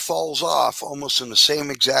sock falls off almost in the same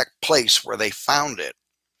exact place where they found it.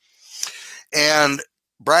 And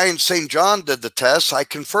Brian St. John did the test. I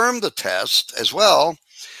confirmed the test as well.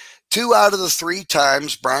 2 out of the 3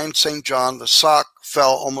 times Brian St. John, the sock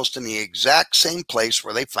fell almost in the exact same place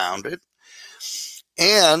where they found it.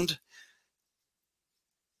 And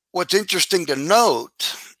what's interesting to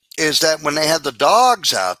note is that when they had the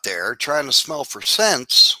dogs out there trying to smell for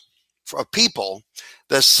scents of people,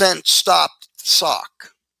 the scent stopped the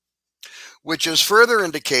sock, which is further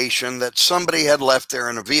indication that somebody had left there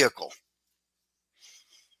in a vehicle.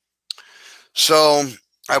 So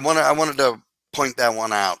I wanted to point that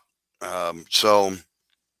one out.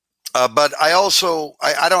 But I also,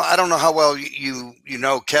 I don't know how well you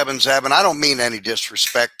know Kevin Zabin. I don't mean any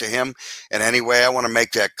disrespect to him in any way. I want to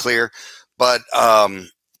make that clear. But,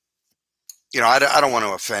 you know, I don't want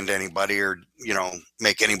to offend anybody or, you know,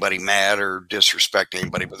 make anybody mad or disrespect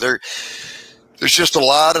anybody. But there's just a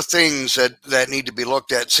lot of things that need to be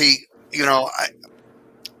looked at. See, you know,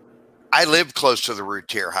 I live close to the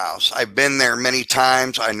Routier house. I've been there many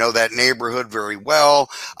times. I know that neighborhood very well.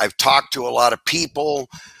 I've talked to a lot of people.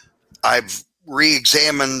 I've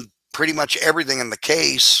re-examined pretty much everything in the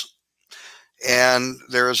case. And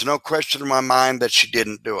there is no question in my mind that she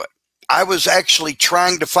didn't do it. I was actually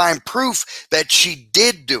trying to find proof that she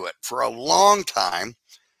did do it for a long time,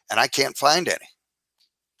 and I can't find any.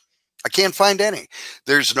 I can't find any.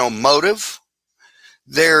 There's no motive.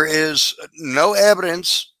 There is no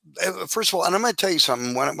evidence. First of all, and I'm going to tell you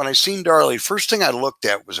something. When I seen Darlie, first thing I looked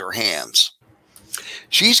at was her hands.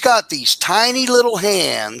 She's got these tiny little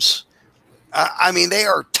hands. I mean, they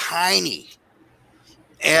are tiny.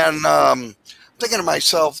 And I'm thinking to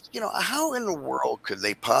myself, you know, how in the world could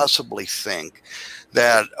they possibly think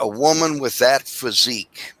that a woman with that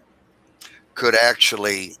physique could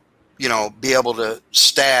actually, you know, be able to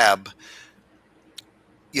stab,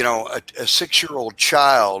 you know, a 6-year-old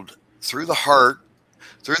child through the heart,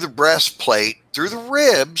 through the breastplate, through the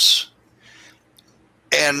ribs,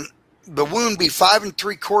 and the wound be 5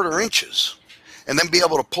 3/4 inches, and then be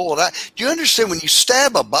able to pull it out. Do you understand when you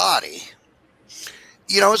stab a body,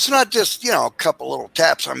 you know, it's not just, you know, a couple little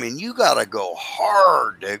taps. I mean, you got to go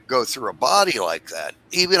hard to go through a body like that,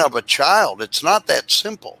 even of a child. It's not that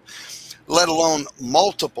simple, let alone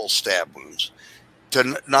multiple stab wounds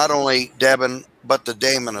to not only Devin, but to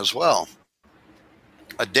Damon as well.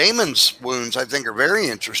 Damon's wounds, I think, are very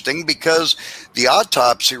interesting because the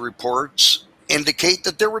autopsy reports indicate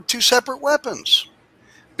that there were 2 separate weapons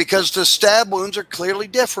because the stab wounds are clearly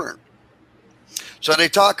different. So they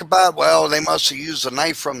talk about, well, they must have used the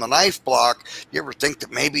knife from the knife block. You ever think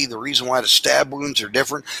that maybe the reason why the stab wounds are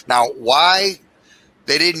different? Now, why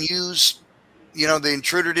they didn't use, you know, the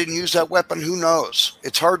intruder didn't use that weapon, who knows?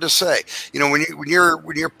 It's hard to say. You know, when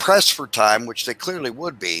you're pressed for time, which they clearly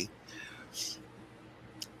would be,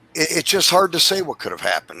 it's just hard to say what could have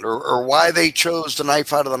happened or why they chose the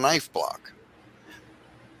knife out of the knife block.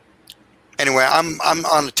 Anyway, I'm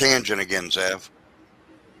on a tangent again, Zav.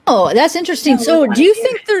 Oh, that's interesting. So do you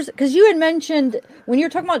think there's, because you had mentioned when you were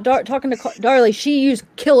talking about talking to Darlie, she used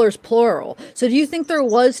killers plural. So do you think there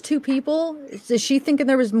was 2 people? Is she thinking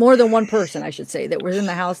there was more than one person, I should say, that was in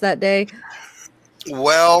the house that day?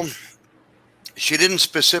 Well, she didn't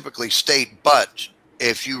specifically state, but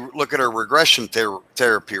if you look at her regression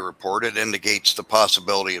therapy report, it indicates the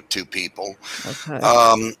possibility of 2 people.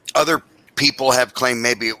 Okay. Other people have claimed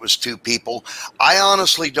maybe it was 2 people. I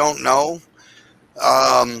honestly don't know.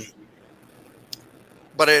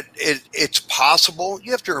 But it's possible.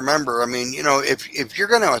 You have to remember, I mean, you know, if you're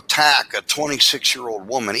going to attack a 26-year-old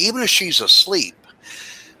woman, even if she's asleep,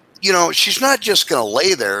 you know, she's not just going to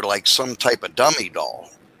lay there like some type of dummy doll.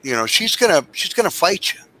 You know, she's going to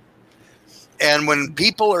fight you. And when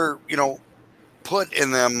people are, you know, put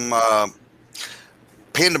in them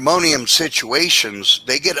pandemonium situations,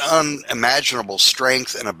 they get unimaginable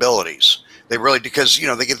strength and abilities. They really, because, you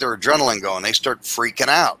know, they get their adrenaline going. They start freaking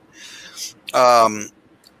out,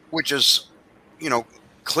 which is, you know,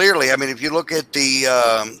 clearly, I mean, if you look at the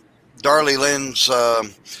Darlie Lynn's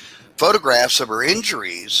photographs of her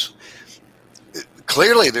injuries,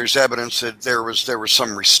 clearly there's evidence that there was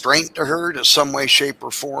some restraint to her to some way, shape,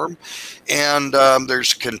 or form. And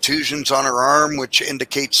there's contusions on her arm, which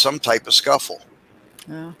indicates some type of scuffle.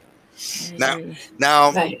 Oh,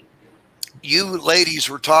 now, Right. you ladies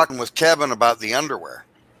were talking with Kevin about the underwear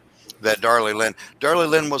that Darlie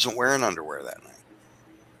Lynn wasn't wearing underwear that night.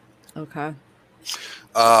 Okay.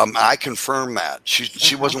 I confirm that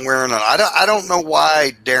she wasn't wearing it. I don't know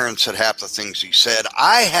why Darren said half the things he said.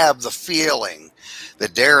 I have the feeling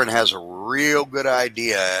that Darren has a real good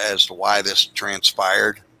idea as to why this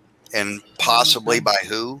transpired, and possibly by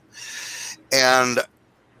who. And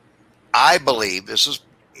I believe, this is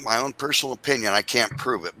my own personal opinion, I can't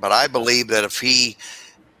prove it, but I believe that if he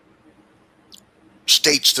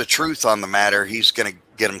states the truth on the matter, he's going to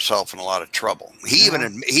get himself in a lot of trouble. He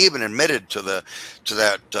even admitted to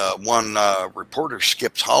that one reporter,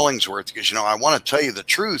 Skips Hollingsworth, because, you know, I want to tell you the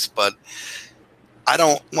truth, but I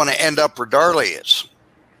don't want to end up where Darlie is.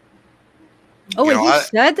 Oh, and he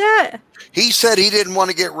said that? He said he didn't want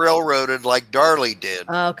to get railroaded like Darlie did,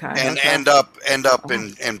 and end up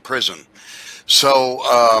in prison. So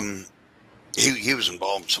he was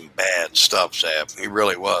involved in some bad stuff, Zab. He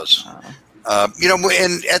really was. You know,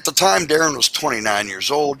 and at the time, Darren was 29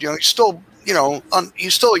 years old. You know, he's still, you know,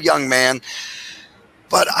 he's still a young man.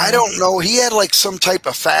 But I don't know. He had like some type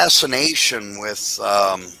of fascination with.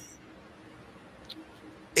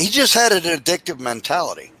 He just had an addictive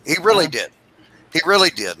mentality. He really did. He really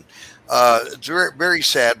did. It's very, very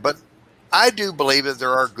sad. But I do believe that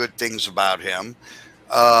there are good things about him.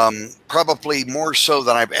 Probably more so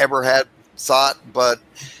than I've ever had thought. But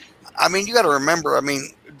I mean, you got to remember. I mean,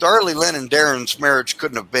 Darlie Lynn and Darren's marriage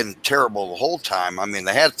couldn't have been terrible the whole time. I mean,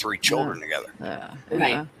 they had 3 children together.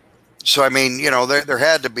 Right. So, I mean, you know, there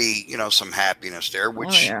had to be, you know, some happiness there,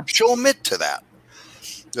 which she'll admit to that.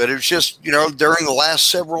 But it was just, you know, during the last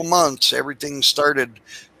several months, everything started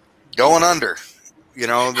going under. You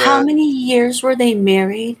know, how many years were they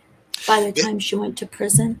married by the time she went to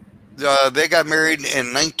prison? They got married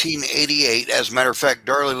in 1988. As a matter of fact,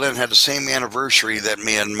 Darlie Lynn had the same anniversary that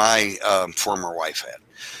me and my former wife had.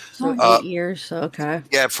 So 8 years, okay.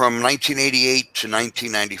 Yeah, from 1988 to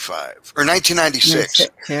 1995 or 1996.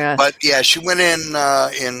 Yeah. But yeah, she went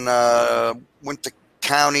went to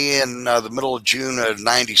county in the middle of June of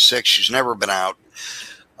 96. She's never been out.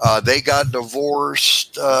 They got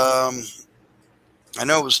divorced. I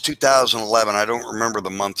know it was 2011. I don't remember the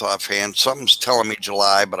month offhand. Something's telling me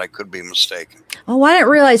July, but I could be mistaken. Oh, I didn't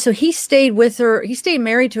realize. So he stayed with her. He stayed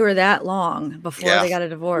married to her that long before they got a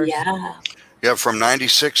divorce. Yeah. Yeah, from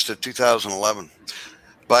 96 to 2011.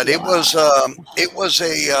 But it was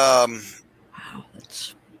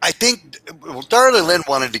I think Darlie Lynn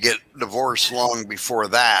wanted to get divorced long before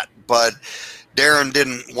that, but Darren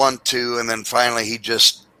didn't want to, and then finally he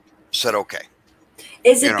just said, okay.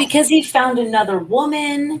 Is it because he found another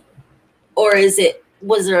woman, or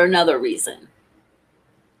was there another reason?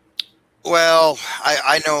 Well,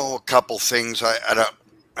 I know a couple things. I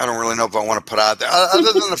don't really know if I want to put out there,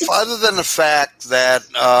 other than the fact that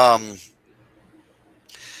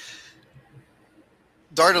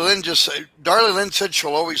Darlie Lynn said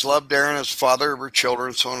she'll always love Darren as father of her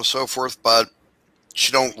children, so on and so forth, but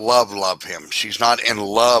she don't love him. She's not in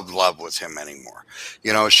love with him anymore.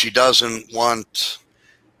 You know, she doesn't want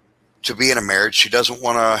to be in a marriage. She doesn't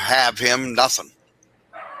want to have him, nothing.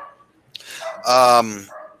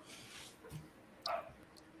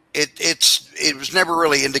 It was never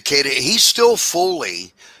really indicated. He still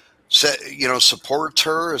fully, supports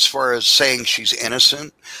her as far as saying she's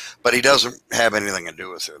innocent, but he doesn't have anything to do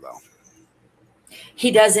with her, though. He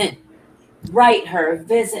doesn't write her,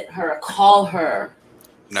 visit her, call her.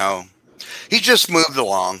 No, he just moved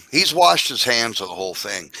along. He's washed his hands of the whole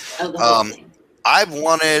thing. I've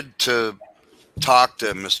wanted to talk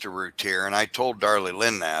to Mr. Routier, and I told Darlie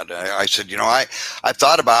Lynn that. I said, I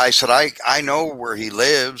thought about it. I said, I know where he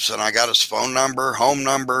lives, and I got his phone number, home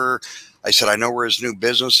number. I said, I know where his new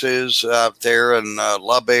business is out there in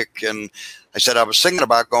Lubbock. And I said, I was thinking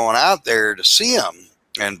about going out there to see him.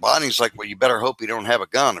 And Bonnie's like, well, you better hope you don't have a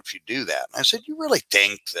gun if you do that. And I said, you really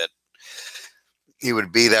think that he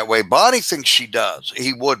would be that way? Bonnie thinks she does.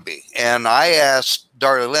 He would be. And I asked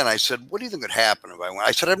Darlie Lynn, I said, what do you think would happen if I went?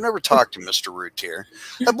 I said, I've never talked to Mr. Routier.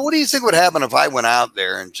 But what do you think would happen if I went out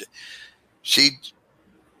there? And she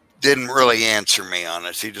didn't really answer me on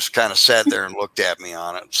it. She just kind of sat there and looked at me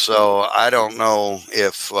on it. So I don't know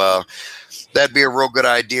if that'd be a real good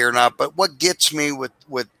idea or not. But what gets me with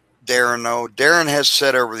Darren, though, Darren has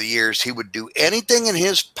said over the years he would do anything in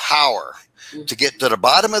his power to get to the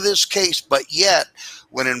bottom of this case. But yet,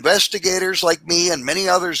 when investigators like me and many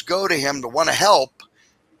others go to him to want to help,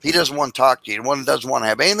 he doesn't want to talk to you. He doesn't want to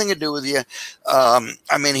have anything to do with you.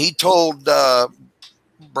 I mean, he told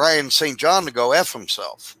Brian St. John to go F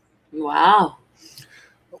himself. Wow.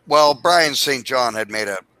 Well, Brian St. John had made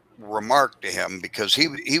a remark to him because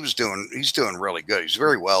he's doing really good. He's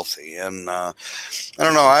very wealthy. And I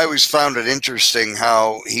don't know, I always found it interesting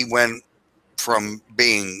how he went from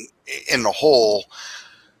being in the hole,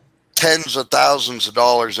 tens of thousands of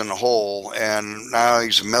dollars in the hole, and now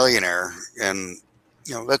he's a millionaire. And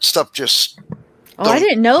you know, that stuff just I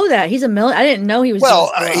didn't know that he's a million. I didn't know he was.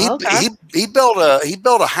 Well, he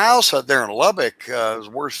built a house out there in Lubbock. It was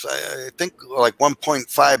worth, I think, like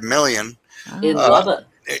 1.5 million in Lubbock.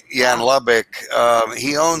 Yeah, in Lubbock.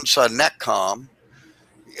 He owns Netcom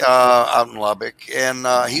out in Lubbock, and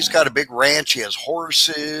he's got a big ranch. He has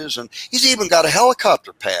horses, and he's even got a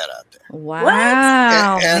helicopter pad out there.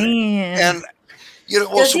 Wow, man! And you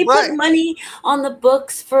know, does he put money on the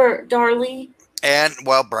books for Darlie? And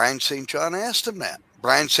well, Brian St. John asked him that.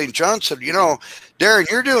 Brian St. John said, you know, Darren,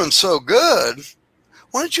 you're doing so good.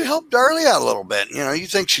 Why don't you help Darlie out a little bit? You know, you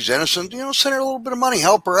think she's innocent, you know, send her a little bit of money,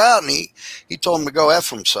 help her out. And he told him to go F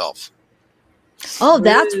himself. Oh,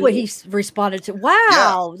 that's what he responded to.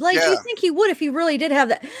 Wow. Yeah, you think he would if he really did have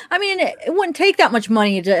that. I mean, it wouldn't take that much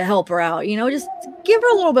money to help her out. You know, just give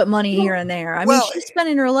her a little bit of money here and there. I mean, she's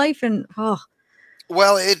spending her life and, Well,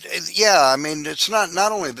 I mean, it's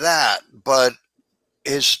not only that, but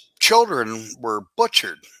his children were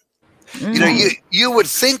butchered. You know, you would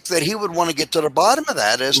think that he would want to get to the bottom of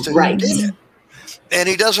that as to who did it. And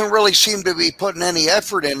he doesn't really seem to be putting any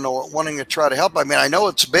effort in wanting to try to help. I mean, I know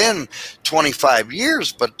it's been 25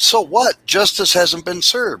 years, but so what? Justice hasn't been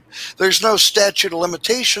served. There's no statute of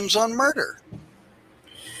limitations on murder.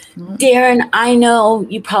 Darren, I know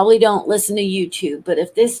you probably don't listen to YouTube, but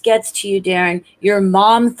if this gets to you, Darren, your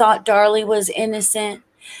mom thought Darlie was innocent.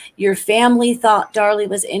 Your family thought Darlie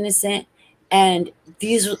was innocent, and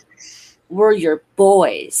these were your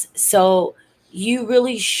boys. So you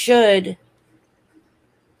really should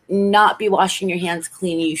not be washing your hands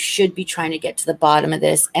clean. You should be trying to get to the bottom of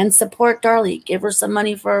this and support Darlie. Give her some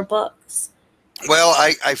money for her books. Well,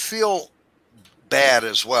 I feel bad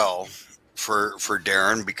as well for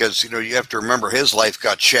Darren, because, you know, you have to remember his life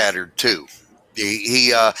got shattered too.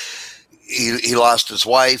 He lost his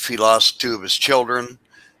wife. He lost 2 of his children.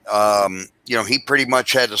 You know, he pretty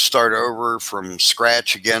much had to start over from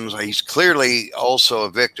scratch again. He's clearly also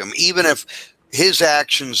a victim, even if his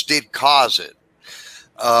actions did cause it.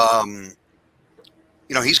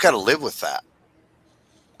 You know, he's got to live with that.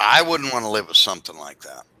 I wouldn't want to live with something like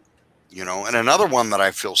that, you know. And another one that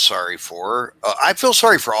I feel sorry for, I feel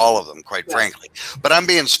sorry for all of them, quite frankly, but I'm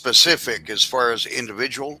being specific as far as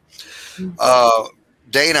individual.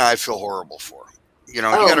 Dana, I feel horrible for. You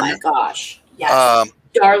know, oh my gosh. Yes.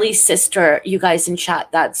 Darlie's sister, you guys in chat,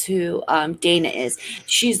 that's who Dana is.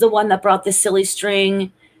 She's the one that brought the silly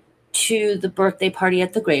string to the birthday party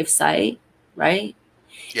at the gravesite, right?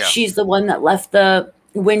 Yeah. She's the one that left the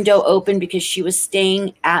window open because she was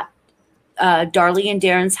staying at Darlie and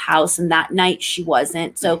Darren's house, and that night she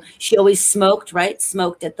wasn't. So she always smoked, right?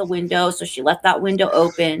 Smoked at the window. So she left that window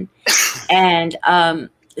open. And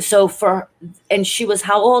and she was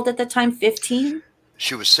how old at the time? 15?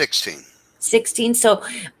 She was 16. 16. So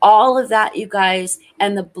all of that, you guys,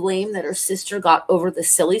 and the blame that her sister got over the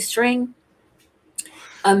silly string.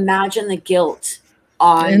 Imagine the guilt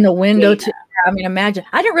on in the window too. I mean, imagine.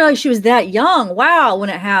 I didn't realize she was that young. Wow, when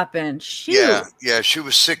it happened. Shoot. Yeah, she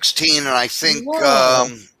was 16, and I think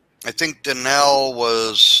Danelle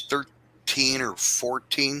was 13 or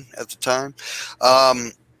 14 at the time.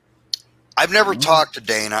 I've never talked to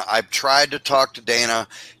Dana. I've tried to talk to Dana.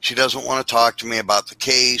 She doesn't want to talk to me about the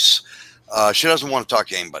case. She doesn't want to talk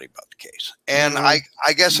to anybody about the case. And I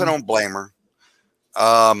guess I don't blame her.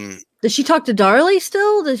 Does she talk to Darlie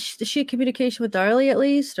still? Does she have communication with Darlie at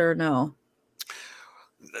least, or no?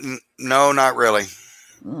 No, not really.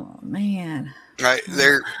 Oh man. Right.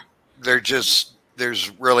 There's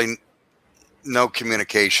really no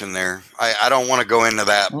communication there. I don't want to go into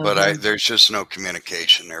that, but there's just no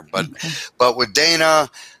communication there. But but with Dana,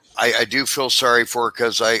 I do feel sorry for her,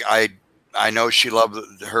 because I know she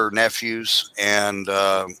loved her nephews, and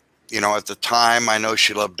you know, at the time I know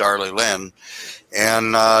she loved Darlie Lynn,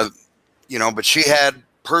 and you know, but she had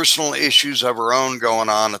personal issues of her own going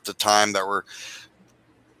on at the time that were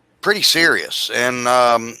pretty serious.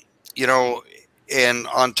 And, you know, and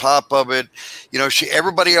on top of it, you know,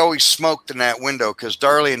 everybody always smoked in that window because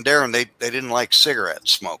Darlie and Darren, they didn't like cigarette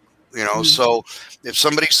smoke, you know. So if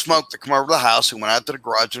somebody smoked, they come over to the house, he went out to the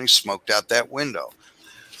garage and he smoked out that window.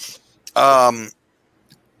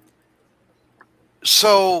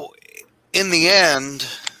 So in the end,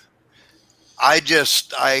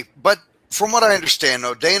 but from what I understand,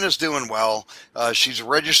 though, Dana's doing well. She's a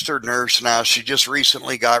registered nurse now. She just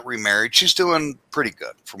recently got remarried. She's doing pretty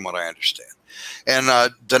good, from what I understand. And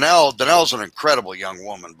Danelle's an incredible young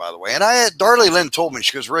woman, by the way. And Darlie Lynn told me,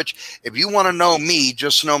 she goes, Rich, if you want to know me,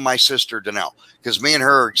 just know my sister Danelle, because me and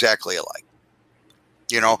her are exactly alike.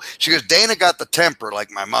 You know, she goes, Dana got the temper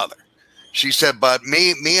like my mother. She said, but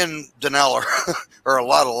me and Danelle are a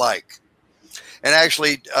lot alike. And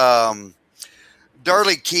actually,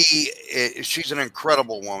 Darlie Key, she's an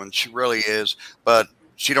incredible woman. She really is, but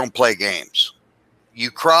she don't play games. You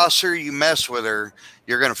cross her, you mess with her,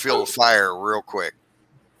 you're going to feel the fire real quick.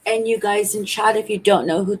 And you guys in chat, if you don't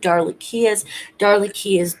know who Darlie Key is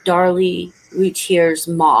Darlie Routier's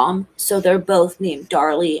mom. So they're both named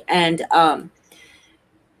Darlie. And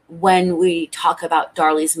when we talk about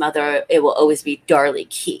Darlie's mother, it will always be Darlie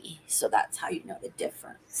Key. So that's how you know the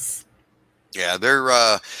difference. Yeah, they're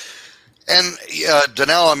and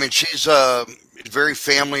Danelle, I mean, she's a very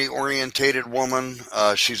family-orientated woman.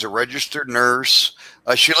 She's a registered nurse.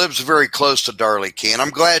 She lives very close to Darlie Key, and I'm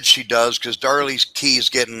glad she does, because Darlie Key is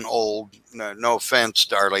getting old. No offense,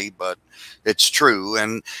 Darlie, but it's true.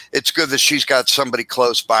 And it's good that she's got somebody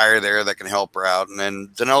close by her there that can help her out. And then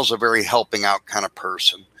Danelle's a very helping out kind of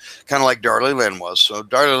person, kind of like Darlie Lynn was. So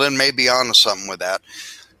Darlie Lynn may be on to something with that.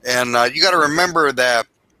 And you got to remember that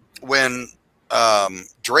when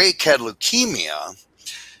Drake had leukemia,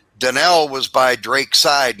 Danelle was by Drake's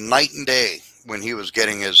side night and day when he was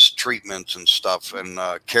getting his treatments and stuff, and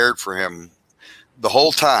cared for him the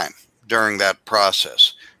whole time during that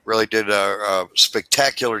process. Really did a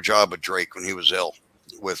spectacular job with Drake when he was ill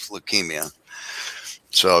with leukemia.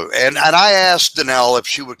 So, and I asked Danelle if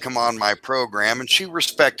she would come on my program, and she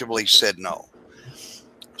respectably said no.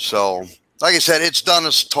 So, like I said, it's done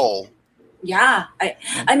its toll. Yeah,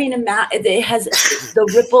 I mean, it has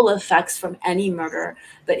the ripple effects from any murder,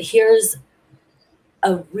 but here's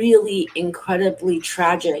a really incredibly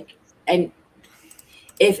tragic, and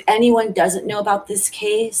if anyone doesn't know about this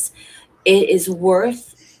case, it is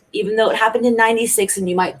worth, even though it happened in 96 and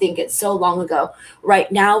you might think it's so long ago,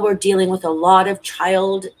 right now we're dealing with a lot of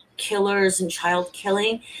child killers and child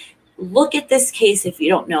killing. Look at this case if you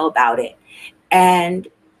don't know about it. And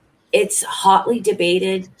it's hotly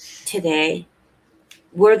debated today.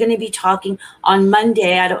 We're going to be talking on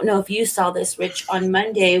Monday. I don't know if you saw this, Rich. On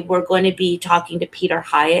Monday, we're going to be talking to Peter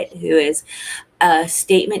Hyatt, who is a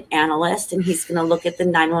statement analyst, and he's going to look at the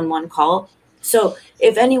 911 call. So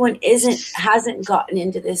if anyone hasn't gotten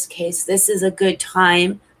into this case, this is a good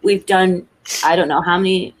time. We've done, I don't know how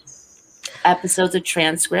many episodes of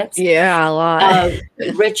transcripts. Yeah, a lot.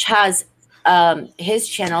 Rich has his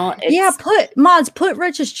channel. Put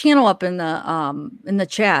Rich's channel up in the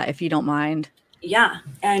chat if you don't mind. Yeah,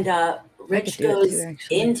 and Rich goes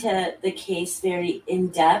into the case very in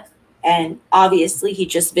depth, and obviously he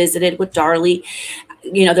just visited with Darlie.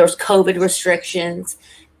 You know, there was COVID restrictions,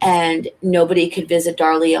 and nobody could visit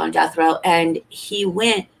Darlie on death row. And he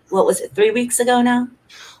went, what was it, 3 weeks ago now?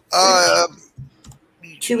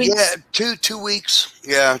 2 weeks? Yeah, 2 weeks.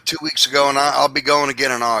 Yeah, 2 weeks ago, and I'll be going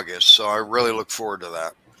again in August. So I really look forward to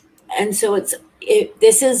that. And so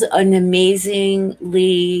this is an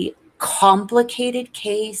amazingly complicated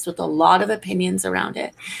case with a lot of opinions around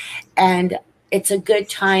it. And it's a good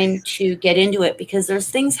time to get into it because there's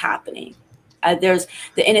things happening. There's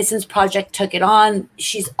the Innocence Project took it on.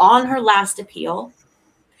 She's on her last appeal.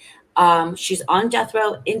 She's on death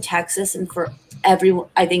row in Texas, and for everyone,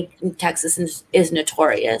 I think Texas is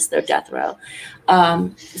notorious, their death row.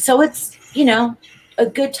 So it's, you know, a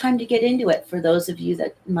good time to get into it for those of you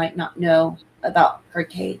that might not know about her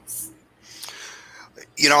case.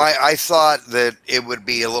 You know, I thought that it would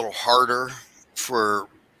be a little harder for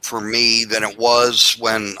me than it was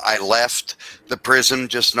when I left the prison,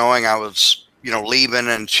 just knowing I was, you know, leaving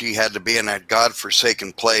and she had to be in that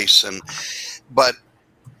godforsaken place. But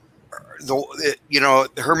you know,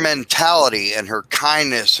 her mentality and her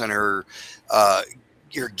kindness and her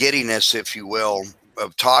giddiness, if you will,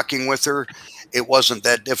 of talking with her, it wasn't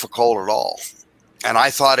that difficult at all. And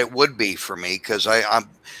I thought it would be for me, because I'm,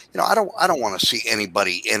 you know, I don't want to see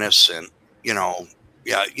anybody innocent, you know,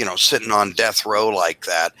 sitting on death row like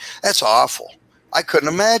that. That's awful. I couldn't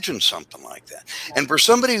imagine something like that. And for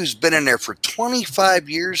somebody who's been in there for 25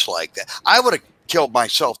 years like that, I would have killed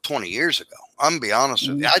myself 20 years ago. I'm gonna be honest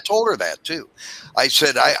with you. I told her that too. I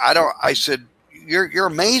said, I said, you're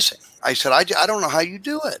amazing. I said, I don't know how you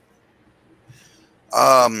do it.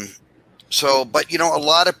 So, but you know, a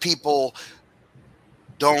lot of people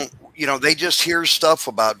don't, you know, they just hear stuff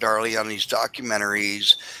about Darlie on these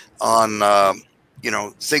documentaries, on, you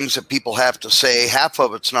know, things that people have to say. Half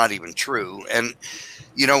of it's not even true. And,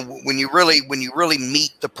 you know, when you really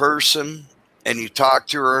meet the person and you talk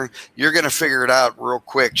to her, you're going to figure it out real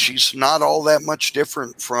quick. She's not all that much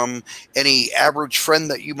different from any average friend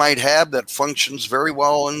that you might have that functions very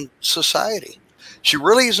well in society. She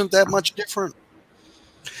really isn't that much different.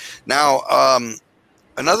 Now,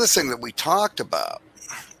 another thing that we talked about,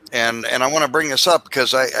 and I want to bring this up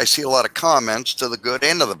because I see a lot of comments to the good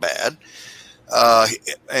and to the bad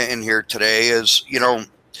in here today, is, you know,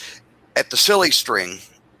 at the Silly String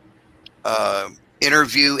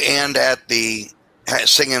interview and at the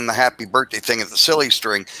singing the happy birthday thing at the Silly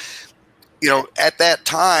String, you know, at that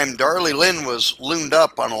time, Darlie Lynn was loomed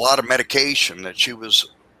up on a lot of medication that she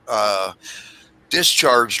was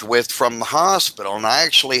discharged with from the hospital. And I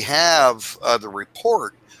actually have the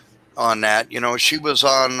report on that. You know, she was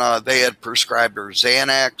on, they had prescribed her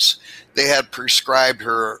Xanax. They had prescribed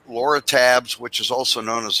her Loratabs, which is also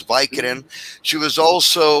known as Vicodin. She was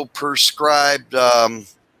also prescribed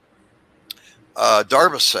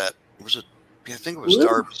Darvocet. Was it? I think it was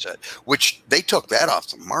Darvocet, which they took that off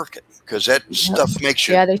the market because that stuff makes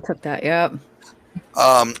you. Yeah, they took that. Yep.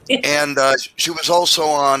 And she was also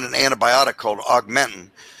on an antibiotic called Augmentin,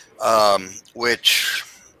 which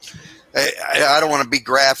I don't want to be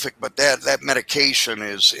graphic, but that medication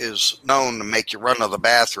is known to make you run to the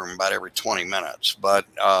bathroom about every 20 minutes. But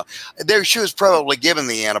she was probably given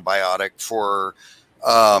the antibiotic for,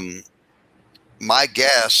 my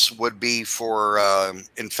guess would be for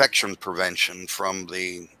infection prevention from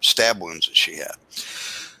the stab wounds that she had.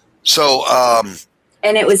 So,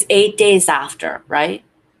 and it was 8 days after, right?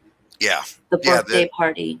 Yeah. The birthday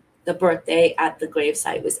party, the birthday at the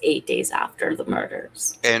gravesite was 8 days after the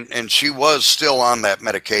murders. And she was still on that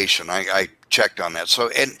medication. I checked on that. So,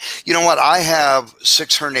 and you know what? I have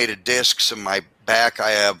 6 herniated discs in my back. I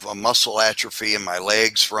have a muscle atrophy in my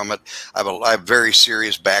legs from it. I have very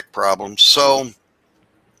serious back problems. So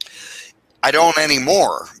I don't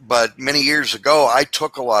anymore, but many years ago, I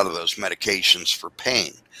took a lot of those medications for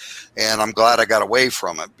pain. And I'm glad I got away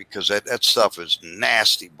from it because that stuff is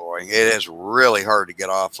nasty, boy. It is really hard to get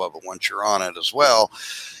off of it once you're on it as well.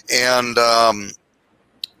 And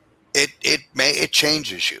it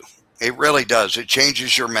changes you. It really does. It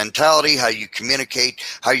changes your mentality, how you communicate,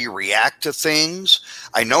 how you react to things.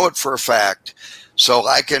 I know it for a fact. So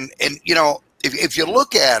I can, and you know, if you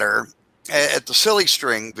look at her at the Silly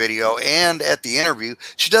String video and at the interview,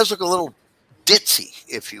 she does look a little ditzy,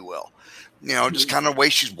 if you will. You know, just kind of the way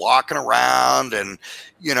she's walking around and,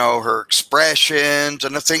 you know, her expressions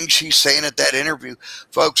and the things she's saying at that interview.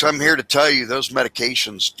 Folks, I'm here to tell you those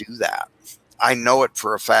medications do that. I know it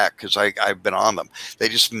for a fact because I've been on them. They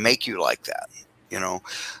just make you like that, you know.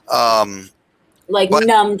 Like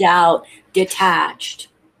numbed out, detached.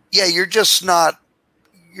 Yeah, you're just not,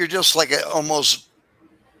 you're just like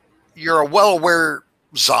you're a well-aware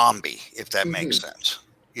zombie, if that makes sense.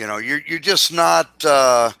 You know, you're just not...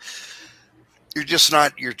 you're just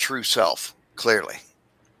not your true self, clearly,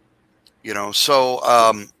 you know. So,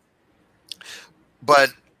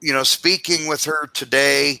 but, you know, speaking with her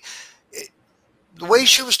today, the way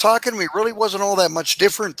she was talking to me really wasn't all that much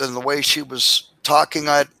different than the way she was talking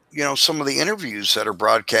at, you know, some of the interviews that are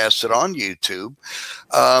broadcasted on YouTube.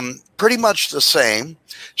 Pretty much the same.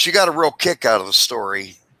 She got a real kick out of the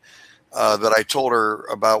story that I told her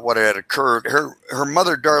about what had occurred. Her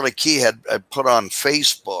mother, Darlie Key, had put on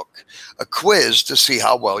Facebook a quiz to see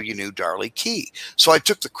how well you knew Darlie Key. So I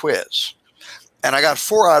took the quiz, and I got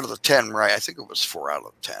 4 out of the 10 right. I think it was 4 out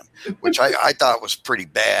of the 10, which I thought was pretty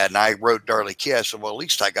bad. And I wrote Darlie Key. I said, well, at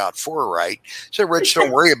least I got 4 right. She said, Rich,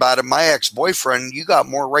 don't worry about it. My ex-boyfriend, you got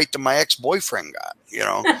more right than my ex-boyfriend got, you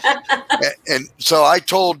know. and so I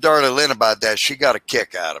told Darlie Lynn about that. She got a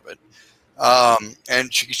kick out of it.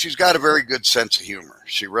 And she's got a very good sense of humor.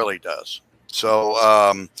 She really does.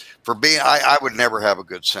 So, for being, I would never have a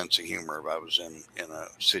good sense of humor if I was in a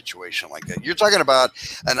situation like that. You're talking about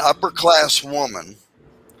an upper class woman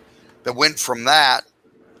that went from that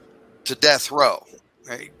to death row.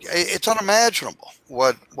 It's unimaginable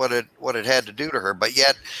what it had to do to her, but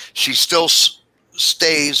yet she still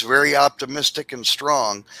stays very optimistic and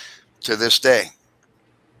strong to this day.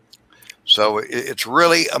 So it's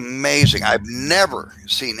really amazing. I've never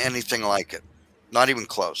seen anything like it. Not even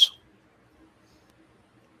close.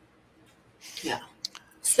 Yeah.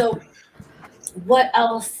 So what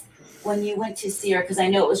else when you went to see her? Because I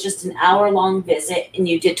know it was just an hour-long visit, and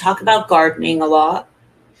you did talk about gardening a lot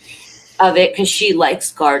of it because she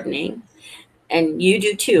likes gardening, and you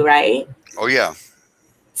do too, right? Oh, yeah.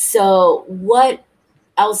 So what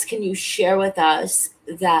else can you share with us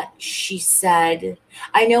that she said?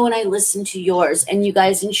 I know when I listened to yours, and you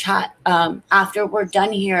guys in chat, after we're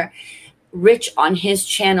done here, Rich on his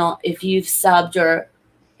channel, if you've subbed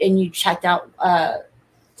and you checked out,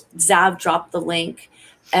 Zav dropped the link.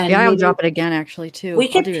 And yeah, I'll drop it again actually too. We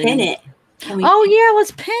can pin it. Oh yeah,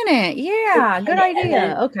 let's pin it. Yeah, good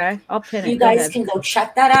idea. Okay, I'll pin it. You guys can go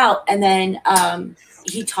check that out. And then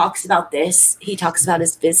he talks about this. He talks about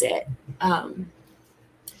his visit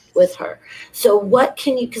with her. So what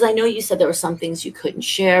can you, because I know you said there were some things you couldn't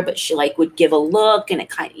share, but she like would give a look, and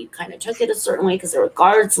you kind of took it a certain way because there were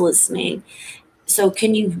guards listening. So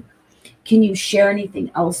can you share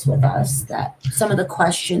anything else with us, that some of the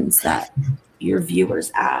questions that your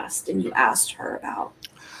viewers asked and you asked her about?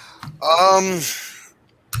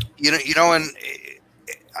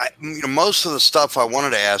 Most of the stuff I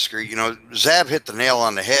wanted to ask her, Zav hit the nail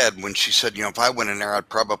on the head when she said, if I went in there, I'd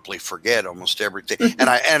probably forget almost everything. and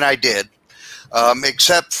I did,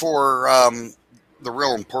 except for the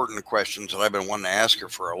real important questions that I've been wanting to ask her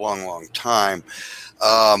for a long, long time.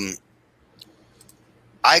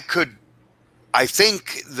 I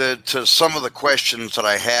think that to some of the questions that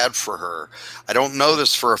I had for her, I don't know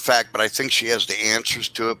this for a fact, but I think she has the answers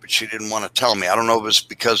to it, but she didn't want to tell me. I don't know if it's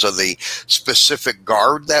because of the specific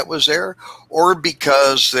guard that was there, or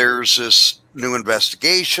because there's this new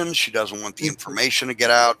investigation. She doesn't want the information to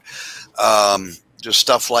get out. Just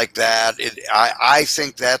stuff like that. I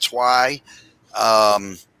think that's why,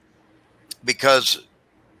 because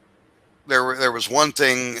there was one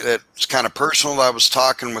thing that's kind of personal that I was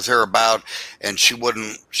talking with her about, and she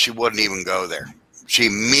wouldn't even go there. She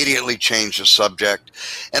immediately changed the subject,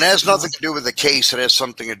 and it has nothing to do with the case. It has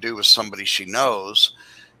something to do with somebody she knows,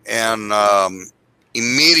 and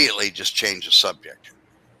immediately just changed the subject,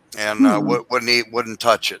 and wouldn't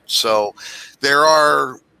touch it. So there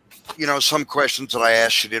are, some questions that I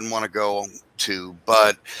asked she didn't want to go to,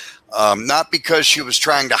 but not because she was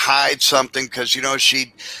trying to hide something, because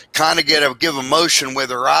she'd kind of give a motion with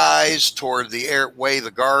her eyes toward the where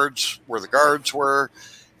the guards were,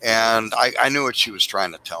 and I knew what she was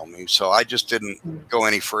trying to tell me, so I just didn't go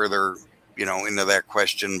any further, into that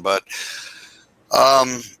question. But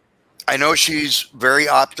I know she's very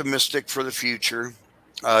optimistic for the future.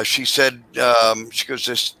 She said, she goes,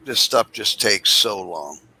 this stuff just takes so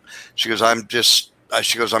long. She goes, I'm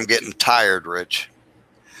getting tired, Rich.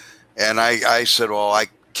 And I said, well, I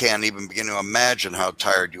can't even begin to imagine how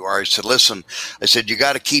tired you are. I said, listen, you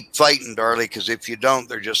got to keep fighting, Darlie, because if you don't,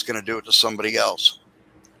 they're just going to do it to somebody else.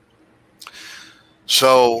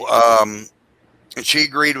 So, and she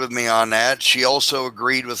agreed with me on that. She also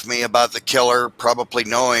agreed with me about the killer probably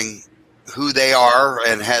knowing who they are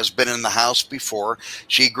and has been in the house before.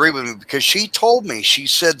 She agreed with me because she told me, she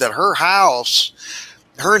said that her house,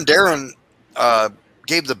 her and Darren,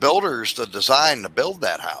 gave the builders the design to build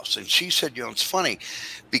that house. And she said, it's funny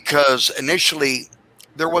because initially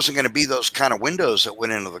there wasn't going to be those kind of windows that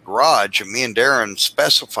went into the garage. And me and Darren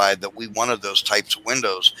specified that we wanted those types of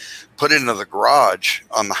windows put into the garage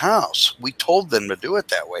on the house. We told them to do it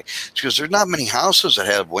that way because there's not many houses that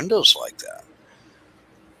have windows like that.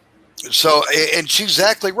 So, and she's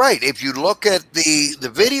exactly right. If you look at the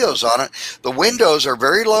videos on it, the windows are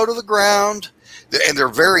very low to the ground and they're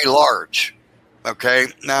very large. Okay.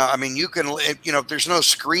 Now, I mean, you can, if there's no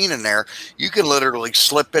screen in there, you can literally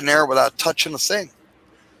slip in there without touching a thing.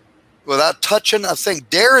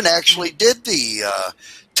 Darren actually did the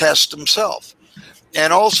test himself.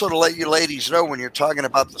 And also to let you ladies know, when you're talking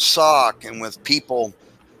about the sock and with people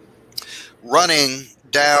running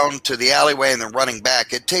down to the alleyway and then running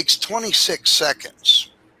back, it takes 26 seconds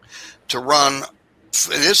to run.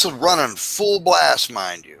 This is running full blast,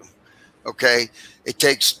 mind you. Okay. It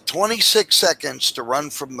takes 26 seconds to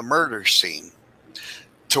run from the murder scene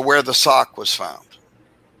to where the sock was found.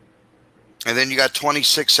 And then you got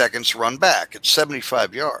 26 seconds to run back. It's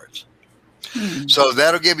 75 yards. So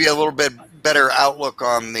that'll give you a little bit better outlook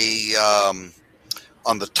on the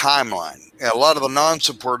timeline. A lot of the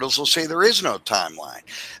non-supporters will say there is no timeline.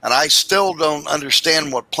 And I still don't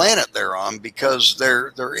understand what planet they're on, because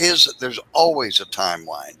there's always a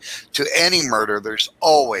timeline. To any murder, there's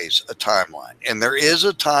always a timeline. And there is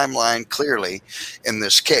a timeline clearly in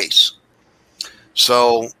this case.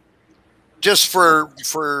 So just for.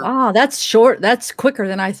 Wow, that's short. That's quicker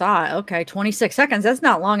than I thought. Okay, 26 seconds. That's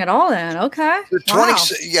not long at all then. Okay.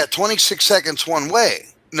 26 seconds one way.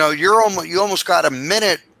 No, you almost got a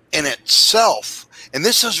minute in itself. And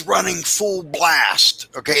this is running full blast.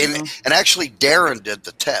 Okay. And actually Darren did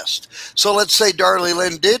the test. So let's say Darlie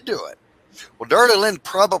Lynn did do it. Well, Darlie Lynn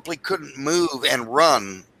probably couldn't move and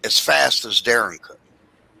run as fast as Darren could.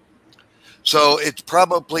 So it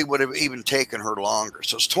probably would have even taken her longer.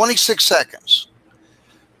 So it's 26 seconds.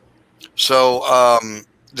 So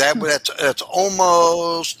that's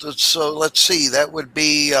almost, so let's see, that would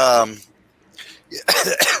be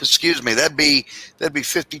excuse me, that'd be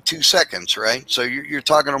 52 seconds, right? So you're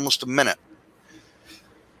talking almost a minute.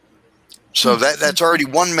 So that's already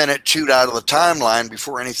 1 minute chewed out of the timeline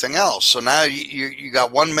before anything else. So now you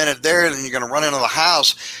got 1 minute there, and then you're going to run into the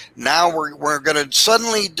house. Now we're going to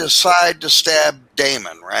suddenly decide to stab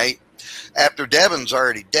Damon, right? After Devin's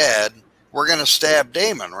already dead, we're going to stab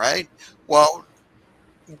Damon, right? Well,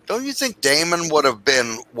 don't you think Damon would have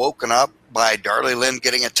been woken up by Darlie Lynn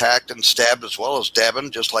getting attacked and stabbed as well as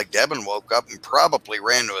Devin, just like Devin woke up and probably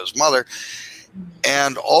ran to his mother?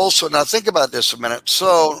 And also, now think about this a minute.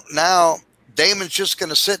 So now Damon's just going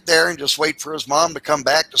to sit there and just wait for his mom to come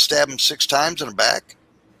back to stab him 6 times in the back?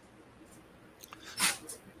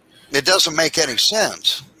 It doesn't make any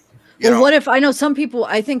sense. Well, what if, I know some people,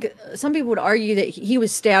 I think some people would argue that he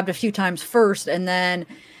was stabbed a few times first, and then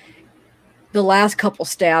the last couple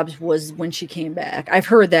stabs was when she came back. I've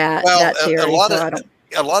heard that, that theory.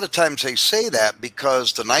 A lot of times they say that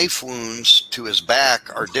because the knife wounds to his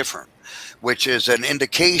back are different, which is an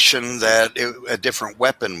indication that a different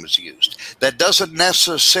weapon was used. That doesn't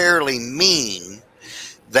necessarily mean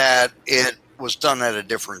that it was done at a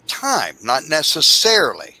different time. Not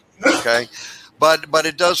necessarily, okay? But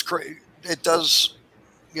it does create,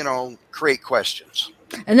 create questions.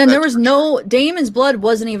 And then there was Damon's blood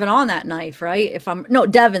wasn't even on that knife, right?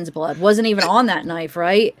 Devin's blood wasn't even on that knife,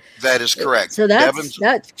 right? That is correct. So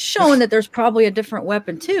that's showing that there's probably a different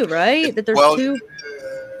weapon too, right? That there's two.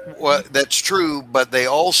 Well, that's true, but they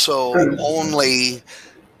also only,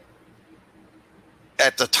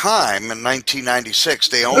 at the time in 1996,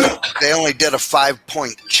 they only did a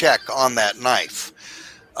 5-point check on that knife.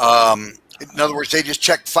 In other words, they just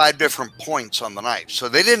checked 5 different points on the knife, so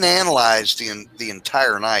they didn't analyze the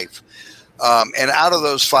entire knife. And out of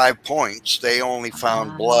those 5 points, they only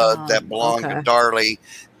found blood that belonged to Darlie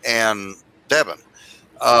and Devin.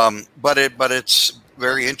 But it's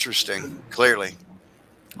very interesting, clearly.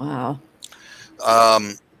 Wow.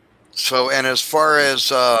 So, and as far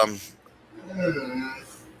as I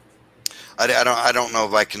don't know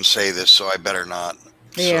if I can say this, so I better not.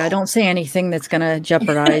 Yeah, don't say anything that's going to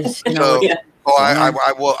jeopardize.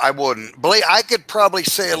 I wouldn't. Believe I could probably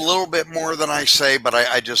say a little bit more than I say, but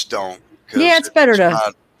I just don't. Yeah, it's better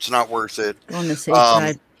to. It's not worth it. On the safe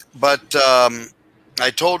side. But I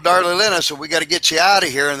told Darlie Lynn, I said, we got to get you out of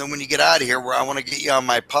here. And then when you get out of here, I want to get you on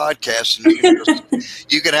my podcast. And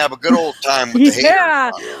you can have a good old time with the haters.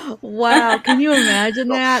 Yeah. Wow. Can you imagine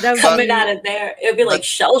that? That would coming out of there. It would be like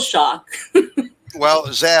shell shock.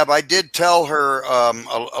 Well, Zab, I did tell her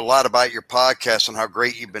a lot about your podcast and how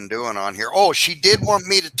great you've been doing on here. Oh, she did want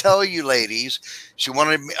me to tell you, ladies. She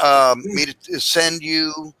wanted me to send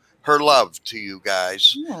you her love to you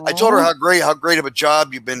guys. Aww. I told her how great of a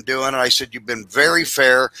job you've been doing. And I said, you've been very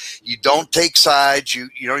fair. You don't take sides.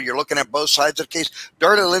 You're looking at both sides of the case.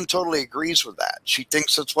 Darlie Lynn totally agrees with that. She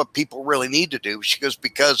thinks that's what people really need to do. She goes,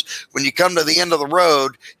 because when you come to the end of the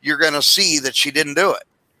road, you're going to see that she didn't do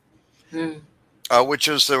it. Which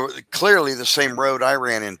is clearly the same road I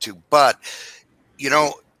ran into. But,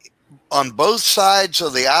 on both sides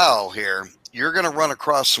of the aisle here, you're going to run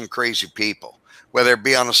across some crazy people, whether it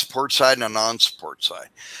be on a support side and a non-support side.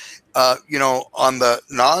 On the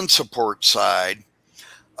non-support side,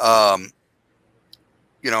 Joe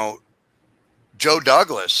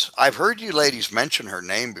Douglas, I've heard you ladies mention her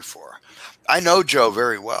name before. I know Joe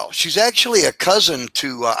very well. She's actually a cousin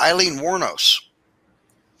to Eileen Wuornos.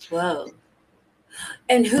 Whoa.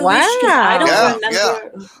 And who is she? I don't remember.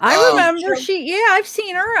 Yeah. I remember I've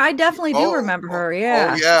seen her. I definitely do remember her.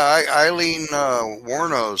 Yeah. Oh, yeah. Eileen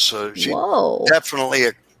Wuornos. She's definitely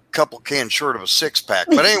a couple cans short of a 6-pack.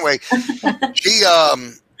 But anyway, she,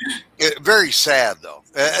 very sad though.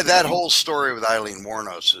 That whole story with Eileen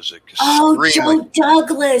Wuornos is extremely. Joe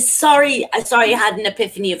Douglas. Sorry, I had an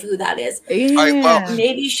epiphany of who that is. Yeah.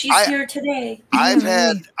 Maybe she's here today.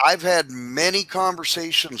 I've had many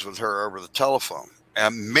conversations with her over the telephone.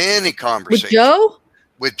 Many conversations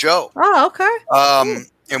with Joe. Oh, okay.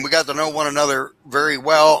 And we got to know one another very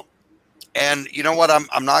well. And you know what?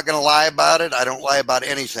 I'm not going to lie about it. I don't lie about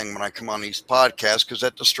anything when I come on these podcasts because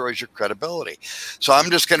that destroys your credibility. So I'm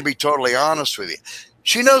just going to be totally honest with you.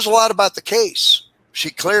 She knows a lot about the case.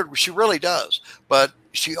 She really does. But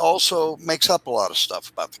she also makes up a lot of stuff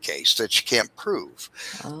about the case that she can't prove.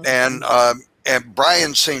 Okay. And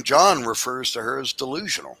Brian St. John refers to her as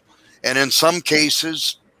delusional. And in some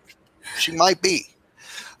cases, she might be.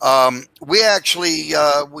 We actually,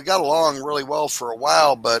 we got along really well for a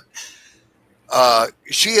while, but I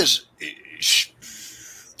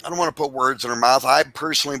don't want to put words in her mouth. I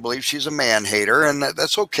personally believe she's a man hater, and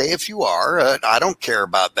that's okay if you are. I don't care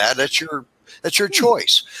about that. That's your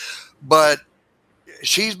choice. But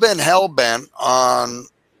she's been hell bent on,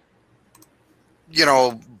 you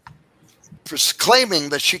know, claiming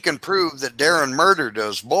that she can prove that Darren murdered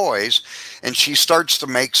those boys, and she starts to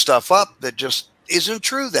make stuff up that just isn't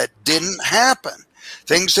true. That didn't happen.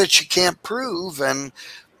 Things that she can't prove, and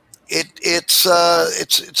it's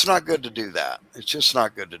not good to do that. It's just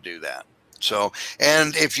not good to do that. So,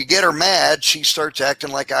 and if you get her mad, she starts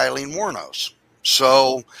acting like Eileen Wuornos.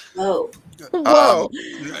 So, whoa,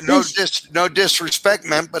 no disrespect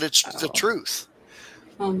meant, but it's the truth.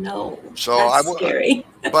 Oh no! So that's scary.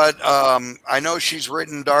 But I know she's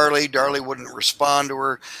written Darlie. Darlie wouldn't respond to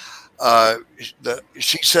her.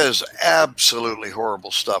 She says absolutely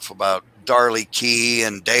horrible stuff about Darlie Key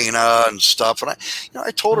and Dana and stuff. And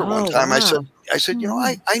I told her one time, wow. I said, you know,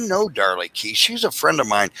 I know Darlie Key. She's a friend of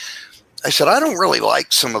mine. I said, I don't really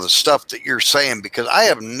like some of the stuff that you're saying because I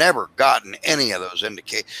have never gotten any of those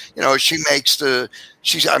indicate. You know, she says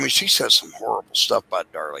some horrible stuff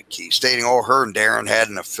about Darlie Key, stating, oh, her and Darren had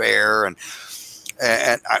an affair. And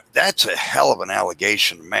that's a hell of an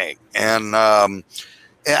allegation to make. And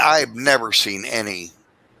I've never seen any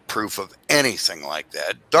proof of anything like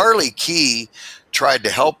that. Darlie Key tried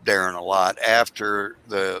to help Darren a lot after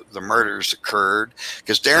the murders occurred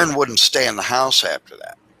because Darren wouldn't stay in the house after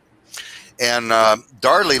that. And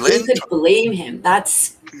Darlie Lynn, you could blame him. That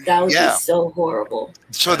would be so horrible.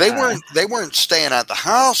 So they weren't staying at the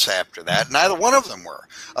house after that. Neither one of them were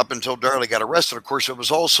up until Darlie got arrested. Of course, it was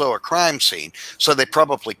also a crime scene, so they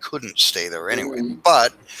probably couldn't stay there anyway. Mm-hmm.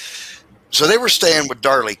 But so they were staying with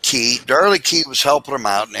Darlie Key. Darlie Key was helping them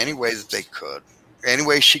out in any way that they could, any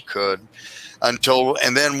way she could, and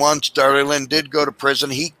then once Darlie Lynn did go to prison,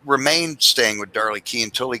 he remained staying with Darlie Key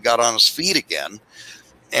until he got on his feet again,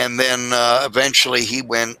 and then eventually he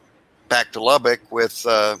went back to Lubbock with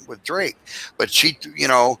Drake. But she, you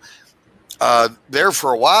know, there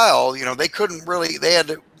for a while, you know, they couldn't really. They had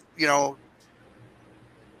to, you know,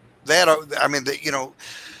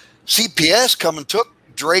 CPS come and took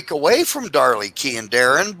Drake away from Darlie Key and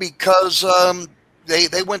Darren because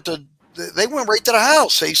they went right to the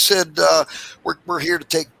house. They said we're here to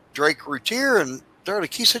take Drake Routier, and Darlie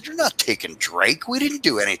Key said, you're not taking Drake. We didn't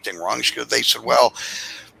do anything wrong. They said, well,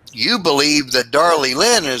 you believe that Darlie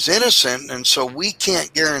Lynn is innocent, and so we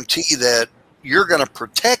can't guarantee that you're going to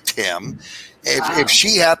protect him if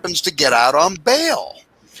she happens to get out on bail.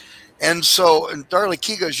 And Darlie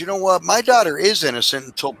Key goes, you know what? My daughter is innocent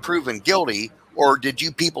until proven guilty. Or did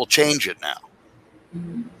you people change it now?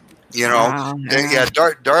 You know,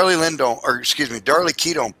 Darlie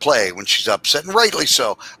Key don't play when she's upset, and rightly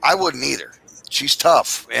so. I wouldn't either. She's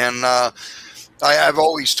tough, and I've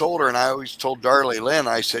always told her, and I always told Darlie Lynn,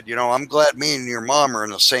 I said, you know, I'm glad me and your mom are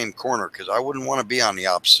in the same corner because I wouldn't want to be on the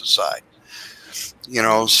opposite side. You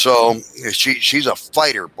know, so she's a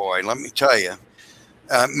fighter, boy. Let me tell you,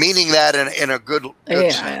 meaning that in a good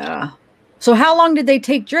sense. Yeah. So how long did they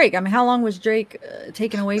take Drake? I mean, how long was Drake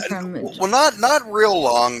taken away from? Well, not real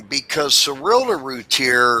long, because Darlie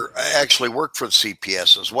Routier actually worked for the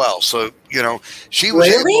CPS as well. So, you know, she was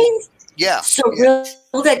really? Yeah.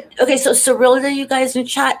 Cyrilda, you guys in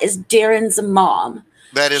chat, is Darren's mom.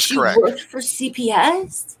 That is correct. She worked for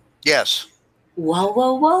CPS? Yes.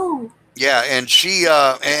 Whoa. Yeah, and she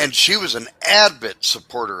was an avid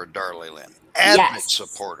supporter of Darlie Lynn. Avid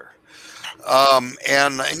supporter.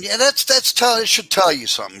 And it should tell you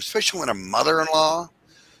something, especially when a mother-in-law,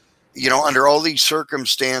 you know, under all these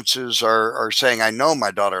circumstances are saying, I know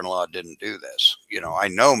my daughter-in-law didn't do this. You know, I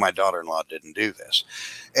know my daughter-in-law didn't do this.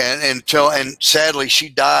 And sadly she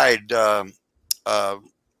died, I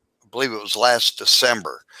believe it was last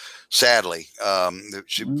December. Sadly,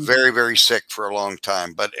 she was very, very sick for a long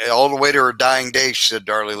time, but all the way to her dying day, she said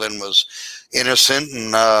Darlie Lynn was innocent.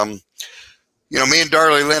 And, you know, me and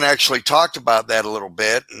Darlie Lynn actually talked about that a little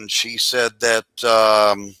bit, and she said that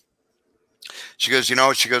she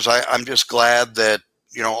goes, I'm just glad that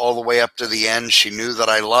you know, all the way up to the end. She knew that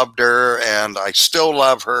I loved her, and I still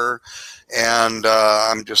love her. And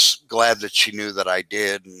I'm just glad that she knew that I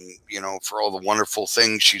did, and, you know, for all the wonderful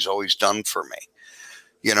things she's always done for me.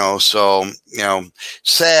 You know, so, you know,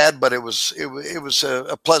 sad, but it was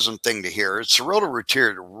a pleasant thing to hear. It's Darlie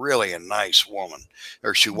Routier, really a nice woman,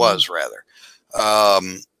 or she was rather,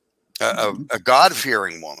 a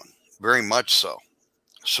God-fearing woman, very much so.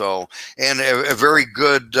 So, and a very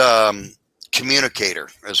good communicator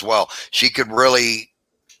as well. She could really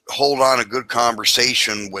hold on a good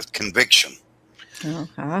conversation with conviction. Okay.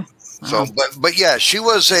 Wow. So, but yeah, she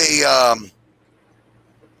was a,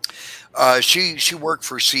 she worked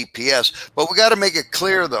for CPS, but we got to make it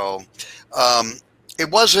clear though.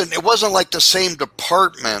 It wasn't like the same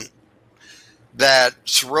department that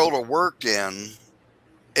Sirota worked in.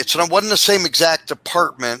 Wasn't the same exact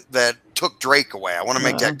department that took Drake away. I want to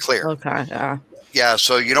make that clear. Okay. Yeah. Yeah.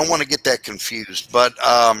 So you don't want to get that confused, but,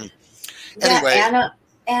 anyway. Yeah,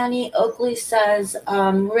 Annie Oakley says,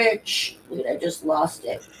 Rich, wait, I just lost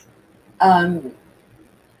it.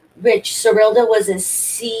 Rich, Cirilda was a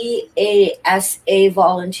CASA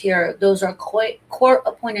volunteer. Those are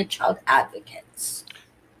court-appointed child advocates.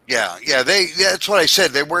 Yeah, that's what I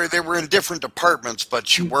said. They were in different departments, but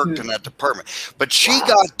she worked in that department. But she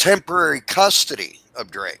got temporary custody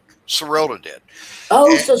of Drake. Cirilda did.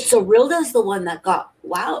 Oh, so Cirilda's the one that got,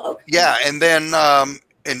 wow. Okay. Yeah, and then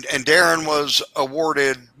and Darren was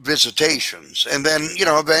awarded visitations. And then, you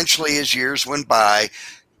know, eventually as years went by,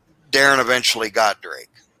 Darren eventually got Drake.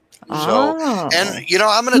 So, and, you know,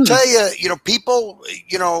 I'm going to tell you, you know, people,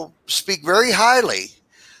 you know, speak very highly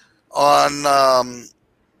on,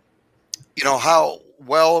 you know, how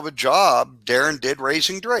well of a job Darren did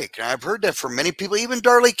raising Drake. And I've heard that from many people. Even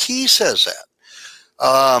Darlie Key says that.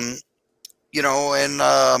 You know, and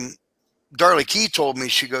Darlie Key told me,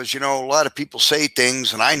 she goes, you know, a lot of people say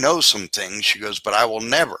things, and I know some things. She goes, but I will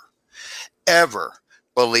never, ever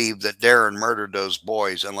believe that Darren murdered those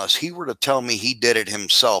boys unless he were to tell me he did it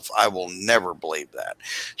himself. I will never believe that.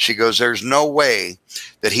 She goes, there's no way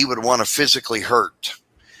that he would want to physically hurt,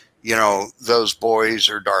 you know, those boys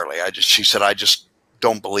or Darlie. She said, I just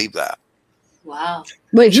don't believe that. Wow.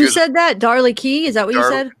 Wait, who said that? Darlie Key? Is that what you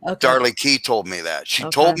said? Okay. Darlie Key told me that. She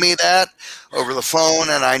told me that over the phone,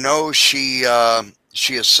 and I know she has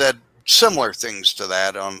said similar things to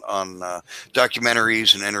that on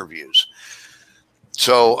documentaries and interviews.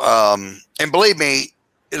 So, and believe me,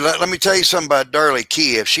 let me tell you something about Darlie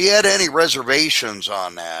Key. If she had any reservations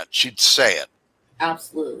on that, she'd say it.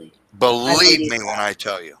 Absolutely. Believe me when I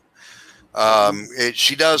tell you.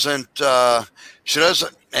 She doesn't,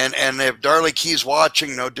 and if Darlie Key's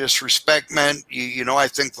watching, no disrespect meant, you know, I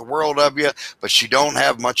think the world of you, but she don't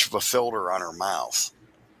have much of a filter on her mouth.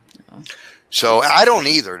 So I don't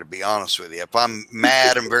either, to be honest with you. If I'm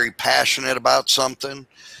mad and very passionate about something,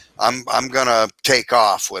 I'm going to take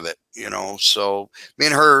off with it, you know? So me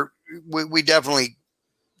and her, we definitely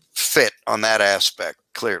fit on that aspect,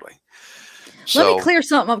 clearly. Let me clear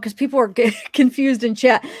something up because people are confused in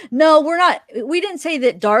chat. No, we're not. We didn't say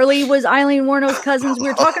that Darlie was Eileen Warno's cousins. We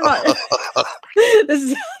were talking about this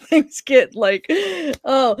is how things get like.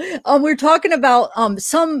 We're talking about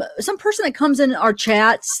some person that comes in our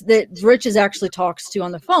chats that Rich actually talks to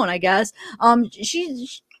on the phone. I guess she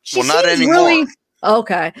well, not anymore. Really,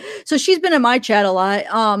 okay, so she's been in my chat a lot.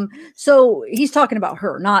 So he's talking about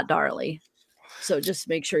her, not Darlie. So just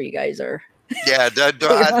make sure you guys are. Yeah,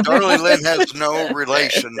 Darlie Lynn has no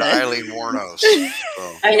relation to Eileen Warnos.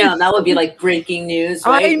 So. I know, that would be like breaking news,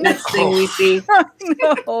 right? Next thing we see. If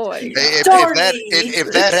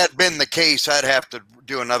that had been the case, I'd have to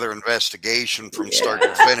do another investigation from start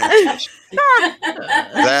to finish.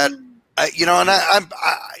 You know, and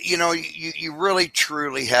you know, you really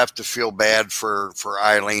truly have to feel bad for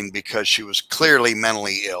Eileen because she was clearly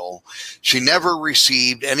mentally ill. She never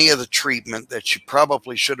received any of the treatment that she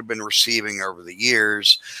probably should have been receiving over the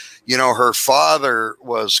years. You know, her father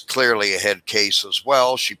was clearly a head case as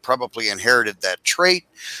well. She probably inherited that trait.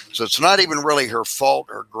 So it's not even really her fault.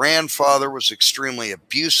 Her grandfather was extremely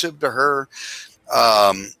abusive to her.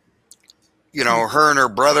 You know, her and her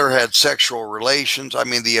brother had sexual relations. I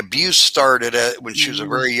mean, the abuse started when she was a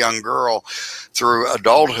very young girl through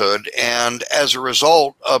adulthood. And as a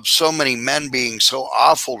result of so many men being so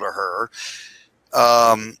awful to her,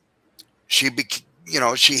 she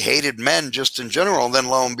hated men just in general. And then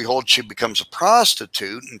lo and behold, she becomes a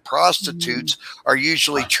prostitute, and prostitutes are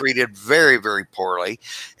usually treated very, very poorly.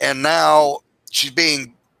 And now she's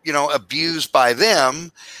being, you know, abused by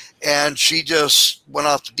them. And she just went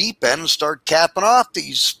off the deep end and started capping off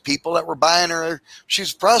these people that were buying her.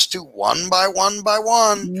 She's a prostitute one by one by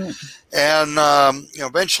one. Yeah. And, you know,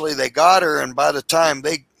 eventually they got her. And by the time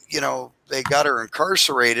they, you know, they got her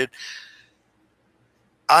incarcerated,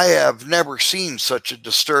 I have never seen such a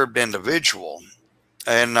disturbed individual.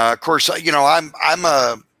 And of course, you know,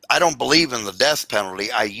 I don't believe in the death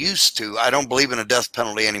penalty. I used to. I don't believe in a death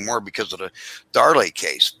penalty anymore because of the Darlie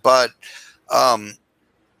case. But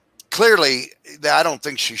clearly, I don't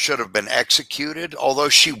think she should have been executed, although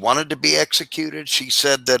she wanted to be executed. She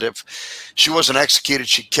said that if she wasn't executed,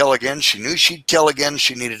 she'd kill again. She knew she'd kill again.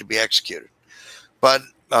 She needed to be executed. But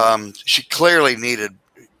she clearly needed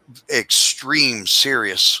extreme,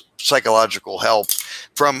 serious psychological help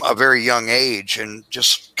from a very young age and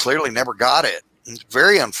just clearly never got it. It's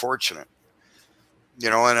very unfortunate. You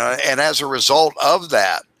know, and as a result of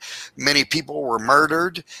that, many people were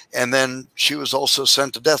murdered, and then she was also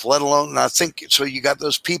sent to death, let alone, and I think, so you got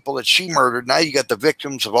those people that she murdered, now you got the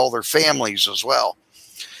victims of all their families as well.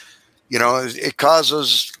 You know, it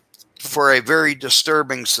causes for a very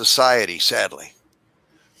disturbing society, sadly.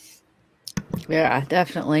 Yeah,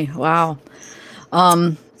 definitely. Wow.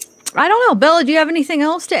 I don't know, Bella, do you have anything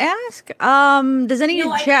else to ask? Does any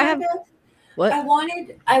chat have... What?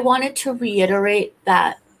 I wanted to reiterate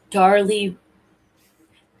that Darlie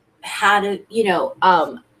had a, you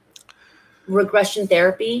know, regression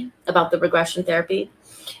therapy, about the regression therapy.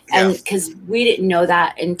 And because we didn't know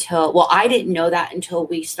that until, well, I didn't know that until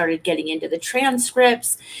we started getting into the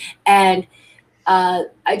transcripts. And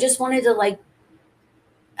I just wanted to like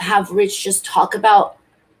have Rich just talk about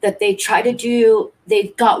that they try to do, they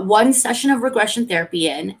got one session of regression therapy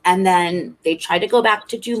in, and then they tried to go back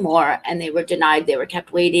to do more, and they were denied. They were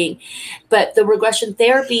kept waiting. But the regression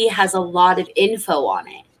therapy has a lot of info on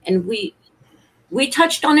it. And we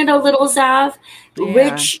touched on it a little, Zav. Yeah.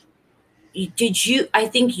 Rich, did you, I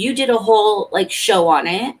think you did a whole like show on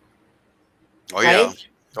it. Oh, right? Yeah.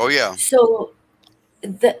 Oh, yeah. So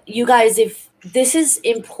you guys, if this is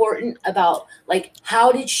important about like,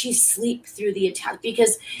 how did she sleep through the attack?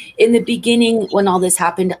 Because in the beginning, when all this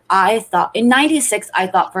happened, I thought in 96, I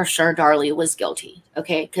thought for sure Darlie was guilty.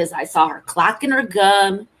 Okay. Cause I saw her clacking her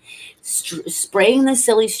gum, spraying the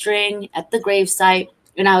silly string at the gravesite.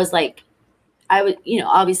 And I was like, I would, you know,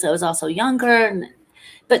 obviously I was also younger,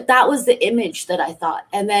 but that was the image that I thought.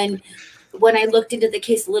 And then when I looked into the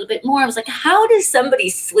case a little bit more, I was like, how does somebody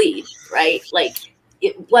sleep? Right. Like,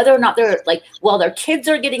 whether or not they're like, well, their kids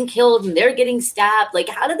are getting killed and they're getting stabbed. Like,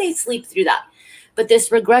 how do they sleep through that? But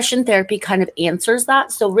this regression therapy kind of answers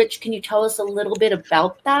that. So, Rich, can you tell us a little bit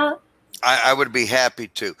about that? I would be happy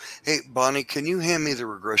to. Hey, Bonnie, can you hand me the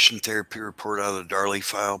regression therapy report out of the Darlie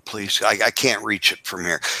file, please? I can't reach it from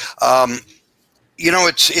here. You know,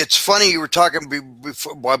 it's funny you were talking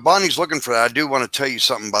before. While Bonnie's looking for that, I do want to tell you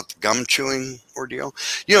something about the gum chewing ordeal.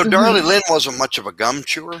 You know, Darlie Lynn wasn't much of a gum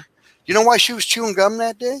chewer. You know why she was chewing gum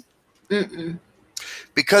that day?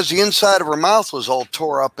 Because the inside of her mouth was all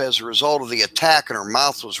tore up as a result of the attack, and her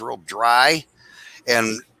mouth was real dry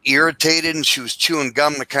and irritated, and she was chewing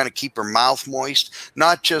gum to kind of keep her mouth moist.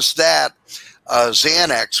 Not just that,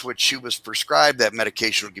 Xanax, which she was prescribed, that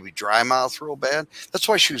medication would give you dry mouth real bad. That's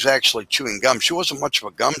why she was actually chewing gum. She wasn't much of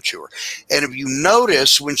a gum chewer. And if you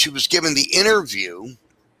notice, when she was giving the interview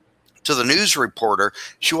to the news reporter,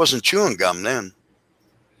 she wasn't chewing gum then.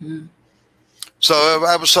 So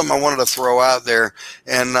that was something I wanted to throw out there.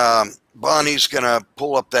 And Bonnie's going to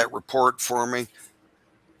pull up that report for me.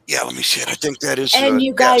 Yeah, let me see it. I think that is. And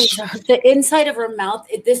you guys, yes. The inside of her mouth,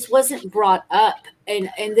 this wasn't brought up. And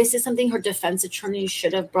this is something her defense attorney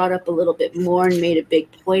should have brought up a little bit more and made a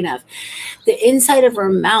big point of. The inside of her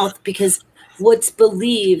mouth, because what's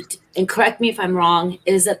believed, and correct me if I'm wrong,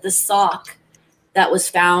 is that the sock that was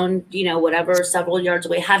found, you know, whatever, several yards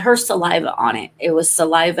away, had her saliva on it. It was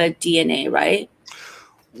saliva DNA, right?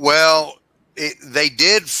 Well, they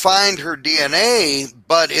did find her DNA,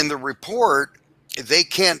 but in the report, they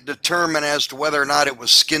can't determine as to whether or not it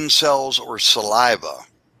was skin cells or saliva.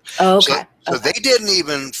 Oh, okay. So they didn't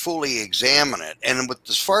even fully examine it. And with,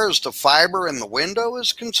 as far as the fiber in the window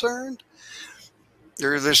is concerned,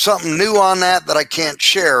 there's something new on that I can't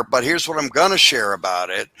share, but here's what I'm going to share about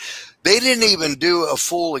it. They didn't even do a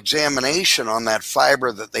full examination on that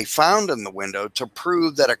fiber that they found in the window to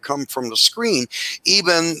prove that it come from the screen.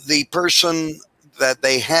 Even the person that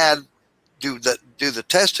they had do the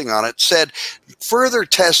testing on it said further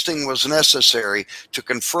testing was necessary to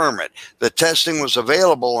confirm it. The testing was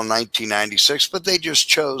available in 1996, but they just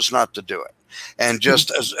chose not to do it. and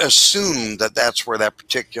just assume that that's where that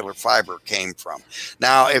particular fiber came from.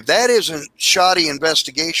 Now, if that isn't shoddy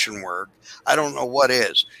investigation work, I don't know what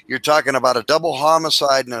is. You're talking about a double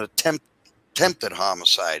homicide and an attempted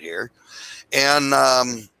homicide here. And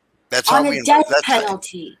that's on how a death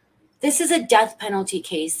penalty. This is a death penalty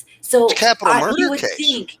case. So it's a capital murder you would case.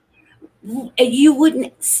 think you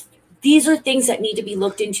wouldn't. These are things that need to be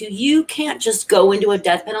looked into. You can't just go into a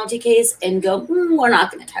death penalty case and go, we're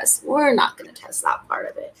not going to test. We're not going to test that part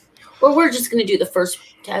of it. Or we're just going to do the first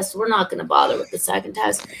test. We're not going to bother with the second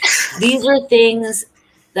test. These are things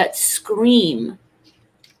that scream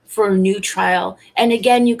for a new trial. And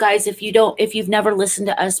again, you guys, if you've never listened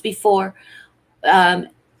to us before, Zav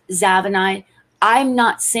and I'm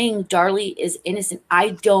not saying Darlie is innocent.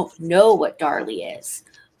 I don't know what Darlie is.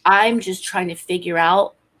 I'm just trying to figure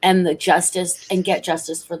out and get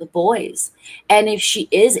justice for the boys. And if she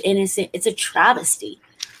is innocent, it's a travesty.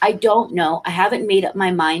 I don't know. I haven't made up my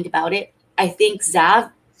mind about it. I think, Zav,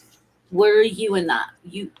 where are you in that?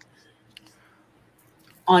 You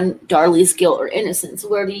on Darlie's guilt or innocence?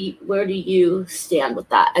 Where do you stand with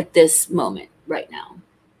that at this moment right now?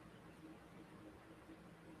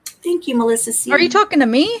 Thank you, Melissa C. Are you talking to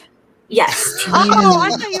me? Yes. Oh, I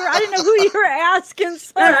didn't know who you were asking.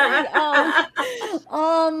 Sorry.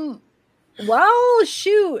 Well,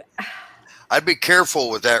 shoot. I'd be careful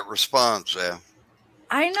with that response,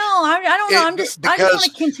 I know. I don't know. I just want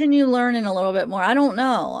to continue learning a little bit more. I don't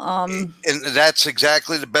know. And that's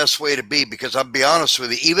exactly the best way to be, because I'll be honest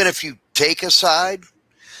with you, even if you take a side,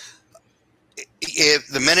 if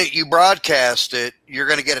the minute you broadcast it, you're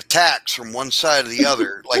going to get attacks from one side or the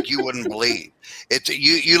other like you wouldn't believe.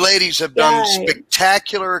 You ladies have done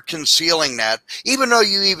spectacular concealing that, even though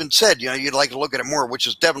you even said, you'd like to look at it more, which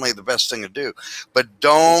is definitely the best thing to do. But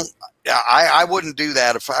I wouldn't do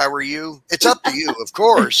that if I were you. It's up to you, of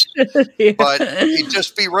course, yeah. But you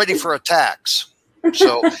just be ready for attacks.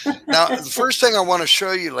 So now the first thing I want to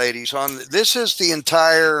show you, ladies, this is the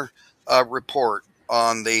entire report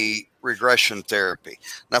on the regression therapy.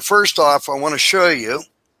 Now, first off, I want to show you.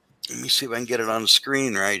 Let me see if I can get it on the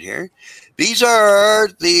screen right here. These are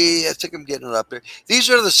I think I'm getting it up there. These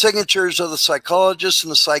are the signatures of the psychologists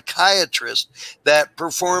and the psychiatrists that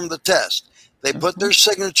perform the test. They put their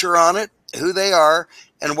signature on it, who they are,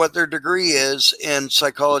 and what their degree is in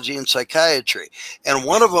psychology and psychiatry. And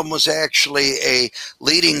one of them was actually a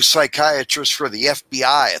leading psychiatrist for the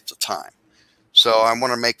FBI at the time. So I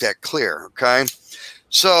want to make that clear, okay?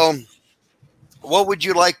 So what would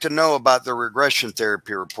you like to know about the regression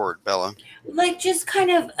therapy report, Bella? Like just kind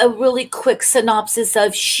of a really quick synopsis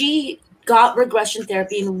of she got regression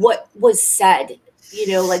therapy and what was said,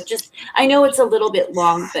 I know it's a little bit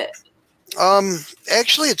long, but.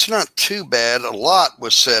 Actually, it's not too bad. A lot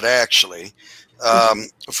was said, actually.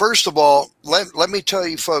 First of all, let me tell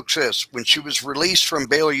you folks this. When she was released from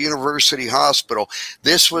Baylor University Hospital,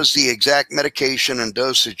 this was the exact medication and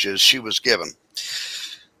dosages she was given.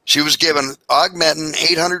 She was given Augmentin,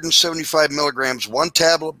 875 milligrams, 1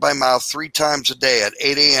 tablet by mouth 3 times a day at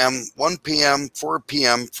 8 a.m., 1 p.m., 4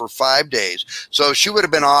 p.m. for 5 days. So she would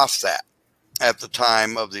have been off that at the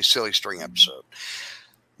time of the Silly String episode.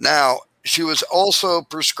 Now, she was also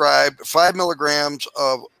prescribed 5 milligrams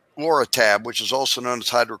of Loratab, which is also known as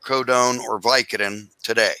hydrocodone or Vicodin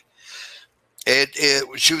today.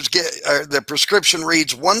 The prescription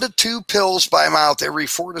reads 1 to 2 pills by mouth every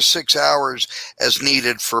 4 to 6 hours as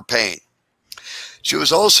needed for pain. She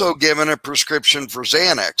was also given a prescription for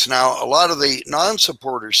Xanax. Now, a lot of the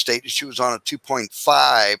non-supporters stated she was on a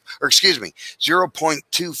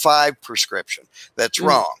 0.25 prescription. That's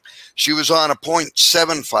wrong. She was on a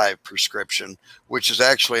 0.75 prescription, which is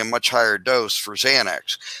actually a much higher dose for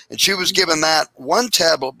Xanax. And she was given that 1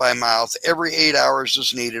 tablet by mouth every 8 hours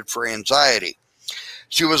as needed for anxiety.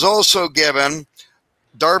 She was also given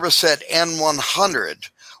Darvocet N100,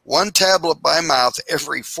 1 tablet by mouth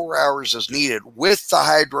every 4 hours as needed with the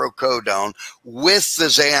hydrocodone, with the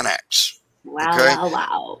Xanax. Wow, okay?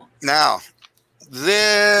 wow. Now,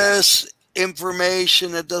 this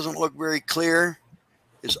information that doesn't look very clear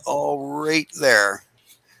is all right there.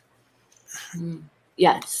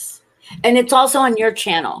 Yes. And it's also on your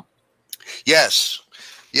channel. Yes.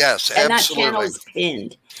 Yes, and absolutely. And that channel is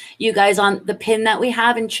pinned. You guys, on the pin that we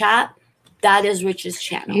have in chat, that is Rich's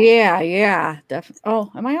channel. Yeah, definitely.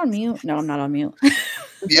 Oh, am I on mute? No, I'm not on mute.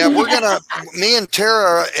 Yeah, we're going to, me and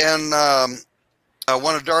Tara and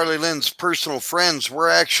one of Darlie Lynn's personal friends, we're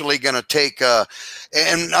actually going to take, I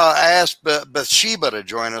asked Bathsheba to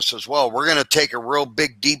join us as well. We're going to take a real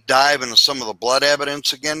big deep dive into some of the blood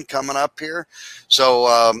evidence again coming up here.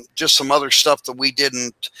 So just some other stuff that we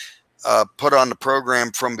didn't put on the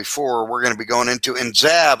program from before, we're going to be going into. And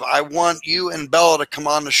Zav, I want you and Bella to come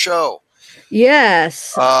on the show.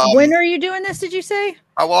 Yes. When are you doing this, did you say?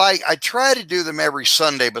 Well, I try to do them every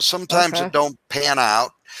Sunday, but sometimes it don't pan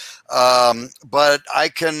out. But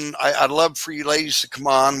I'd love for you ladies to come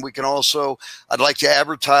on. We can also, I'd like to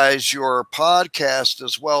advertise your podcast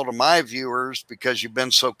as well to my viewers, because you've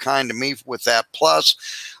been so kind to me with that. Plus,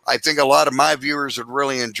 I think a lot of my viewers would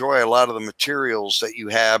really enjoy a lot of the materials that you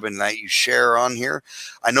have and that you share on here.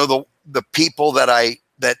 I know the people that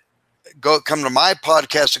come to my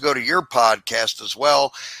podcast to go to your podcast as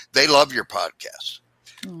well, they love your podcast.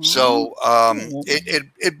 So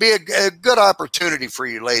it'd be a good opportunity for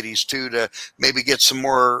you ladies too, to maybe get some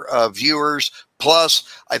more viewers. Plus,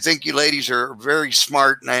 I think you ladies are very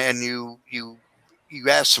smart, and you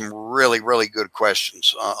ask some really, really good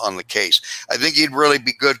questions on the case. I think you'd really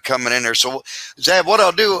be good coming in there. So, Zav, what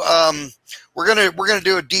I'll do, we're gonna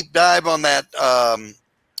do a deep dive on that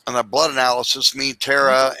blood analysis. Me,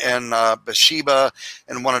 Tara, and Bathsheba,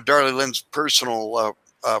 and one of Darlie Lynn's personal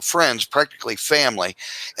friends, practically family.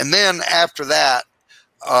 And then after that,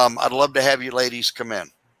 I'd love to have you ladies come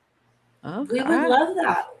in. Okay. We would love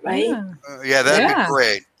that, right? Yeah, that'd be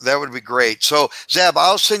great. That would be great. So, Zab,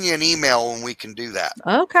 I'll send you an email when we can do that.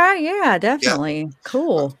 Okay, yeah, definitely. Yeah.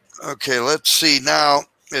 Cool. Okay, let's see. Now,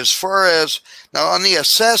 as far as on the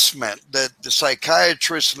assessment that the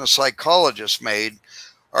psychiatrist and the psychologist made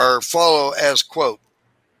follow as quote,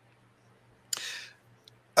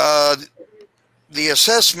 the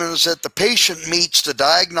assessment is that the patient meets the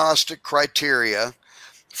diagnostic criteria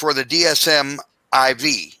for the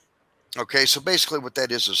DSM-IV. Okay, so basically what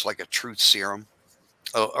that is like a truth serum,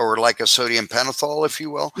 or like a sodium pentothal, if you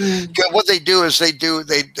will. What they do is they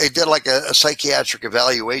did like a psychiatric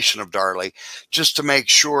evaluation of Darlie, just to make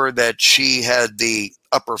sure that she had the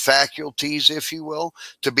upper faculties, if you will,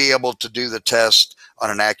 to be able to do the test on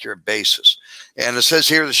an accurate basis. And it says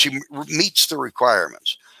here that she meets the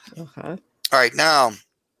requirements. Okay. All right, now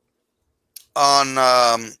on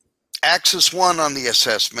Axis 1 on the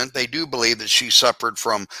assessment, they do believe that she suffered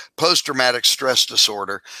from post-traumatic stress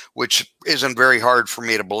disorder, which isn't very hard for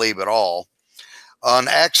me to believe at all. On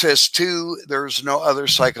Axis 2, there's no other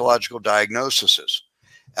psychological diagnoses.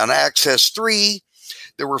 On Axis 3,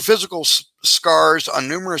 there were physical scars on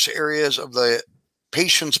numerous areas of the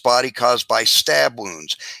patient's body caused by stab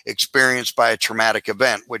wounds experienced by a traumatic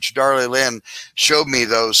event, which Darlie Lynn showed me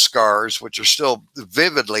those scars, which are still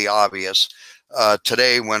vividly obvious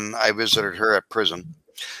today when I visited her at prison.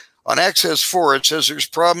 On Access 4, it says there's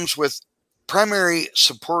problems with primary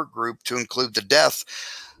support group to include the death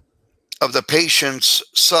of the patient's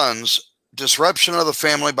sons, disruption of the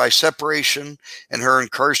family by separation and her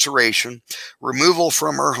incarceration, removal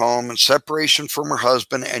from her home, and separation from her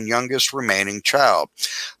husband and youngest remaining child.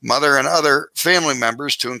 Mother and other family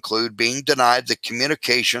members to include being denied the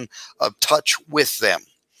communication of touch with them.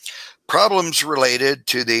 Problems related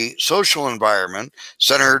to the social environment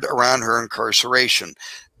centered around her incarceration.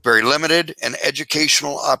 Very limited and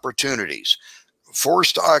educational opportunities.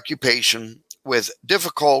 Forced occupation with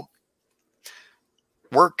difficult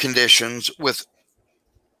work conditions with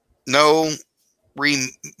no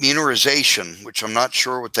remuneration, which I'm not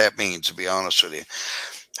sure what that means, to be honest with you.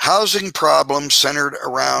 Housing problems centered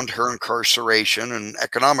around her incarceration, and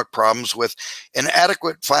economic problems with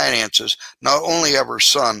inadequate finances, not only of her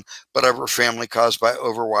son, but of her family, caused by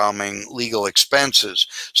overwhelming legal expenses.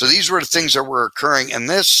 So these were the things that were occurring. And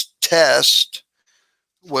this test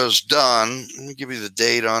was done. Let me give you the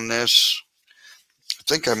date on this. I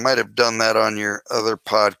think I might have done that on your other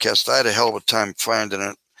podcast. I had a hell of a time finding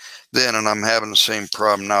it then, and I'm having the same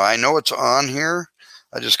problem now. I know it's on here.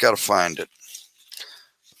 I just got to find it.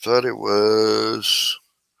 Thought it was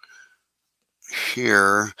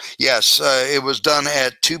here. Yes, it was done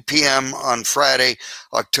at 2 p.m. on Friday,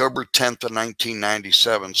 October 10th of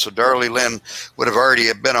 1997. So Darlie Lynn would have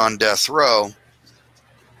already been on death row.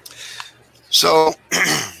 So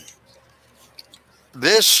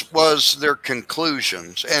this was their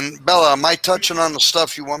conclusions. And Bella, am I touching on the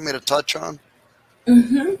stuff you want me to touch on?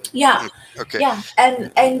 Mm-hmm. Yeah. Okay. Yeah.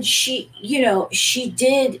 And she, she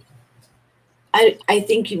did, I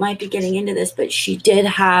think you might be getting into this, but she did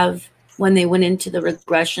have, when they went into the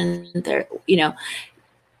regression there,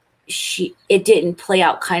 it didn't play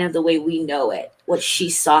out kind of the way we know it, what she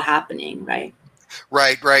saw happening, right?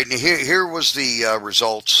 Right. And here was the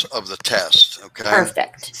results of the test. Okay.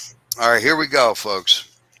 Perfect. All right, here we go, folks.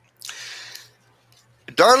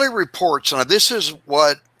 Darlie reports, and this is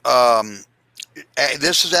what,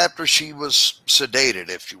 this is after she was sedated,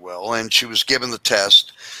 if you will, and she was given the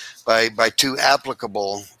test by two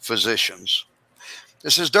applicable physicians.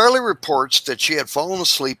 It says Darlie reports that she had fallen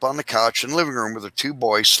asleep on the couch in the living room with her 2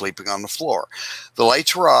 boys sleeping on the floor. The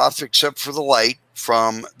lights were off except for the light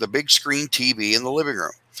from the big screen TV in the living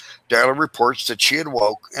room. Darlie reports that she had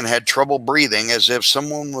woke and had trouble breathing as if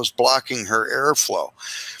someone was blocking her airflow.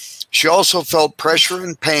 She also felt pressure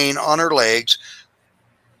and pain on her legs.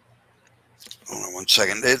 Hold on one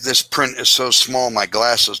second. This print is so small, my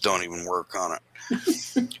glasses don't even work on it.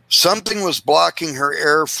 Something was blocking her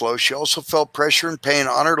airflow. She also felt pressure and pain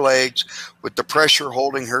on her legs with the pressure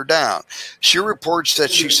holding her down. She reports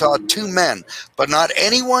that she saw 2 men, but not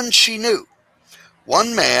anyone she knew.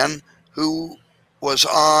 One man who was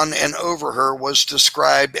on and over her was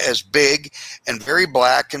described as big and very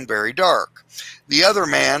black and very dark. The other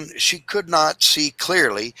man she could not see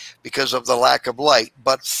clearly because of the lack of light,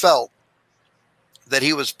 but felt that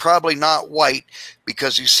he was probably not white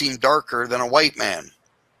because he seemed darker than a white man.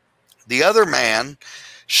 The other man,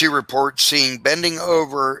 she reports seeing bending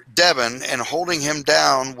over Devin and holding him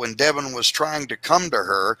down when Devin was trying to come to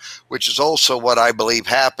her, which is also what I believe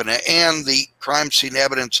happened. And the crime scene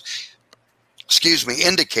evidence,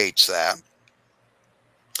 indicates that.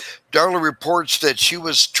 Darlie reports that she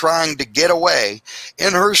was trying to get away.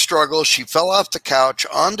 In her struggle, she fell off the couch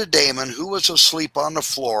onto Damon, who was asleep on the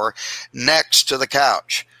floor next to the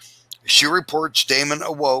couch. She reports Damon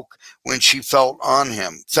awoke when she fell on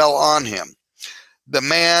him. The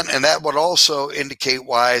man, and that would also indicate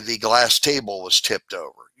why the glass table was tipped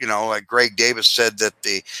over. You know, like Greg Davis said that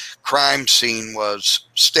the crime scene was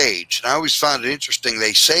staged. And I always found it interesting.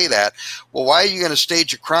 They say that. Well, why are you going to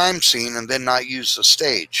stage a crime scene and then not use the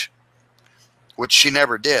stage? Which she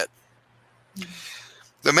never did.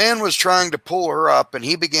 The man was trying to pull her up, and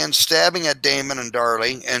he began stabbing at Damon and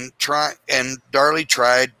Darlie, and Darlie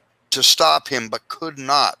tried to stop him but could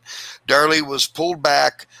not. Darlie was pulled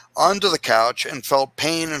back onto the couch and felt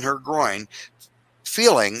pain in her groin,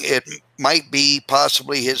 feeling it might be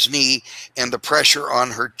possibly his knee and the pressure on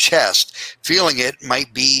her chest, feeling it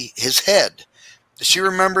might be his head. She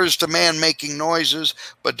remembers the man making noises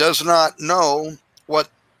but does not know what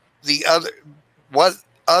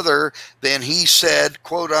other than he said,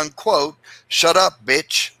 quote unquote, "Shut up,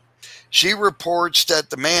 bitch." She reports that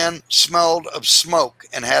the man smelled of smoke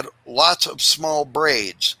and had lots of small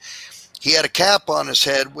braids. He had a cap on his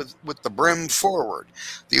head with the brim forward.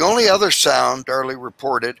 The only other sound, Darlie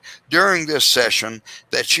reported, during this session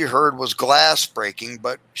that she heard was glass breaking,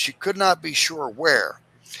 but she could not be sure where.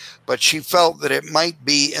 But she felt that it might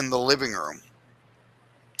be in the living room.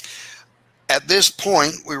 At this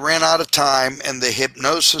point, we ran out of time and the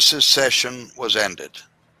hypnosis session was ended.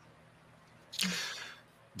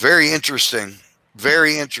 Very interesting.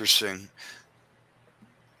 Very interesting.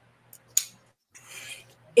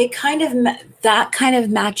 It that kind of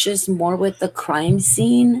matches more with the crime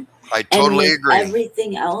scene. I totally agree.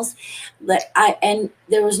 Everything else, and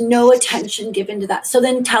there was no attention given to that. So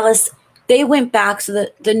then tell us, they went back. So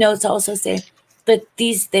the notes also say that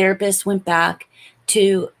these therapists went back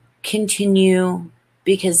to continue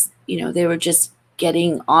because, you know, they were just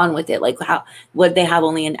getting on with it. Like, how would they have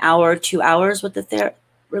only an hour, 2 hours with the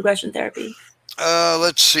regression therapy?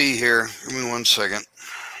 Let's see here. Give me 1 second.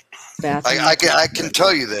 I can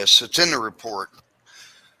tell you this. It's in the report.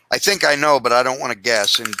 I think I know, but I don't want to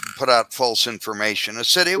guess and put out false information. It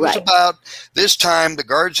said it was about this time the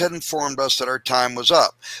guards had informed us that our time was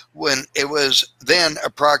up. When it was then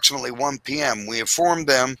approximately 1 p.m., we informed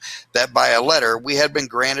them that by a letter we had been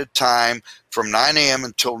granted time from 9 a.m.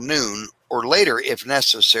 until noon or later if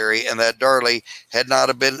necessary, and that Darlie had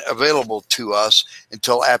not been available to us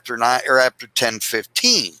until after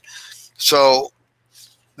 10:15. So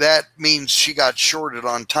that means she got shorted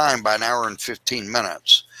on time by an hour and 15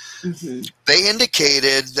 minutes. Mm-hmm. They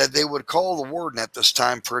indicated that they would call the warden at this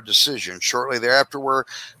time for a decision. Shortly thereafter,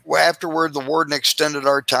 the warden extended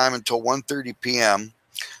our time until 1:30 p.m.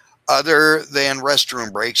 Other than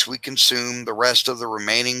restroom breaks, we consumed the rest of the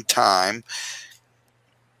remaining time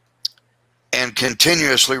and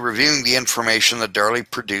continuously reviewing the information that Darlie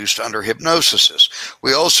produced under hypnosis.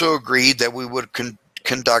 We also agreed that we would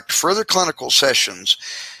conduct further clinical sessions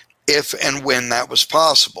if and when that was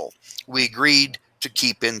possible. We agreed to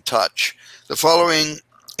keep in touch. The following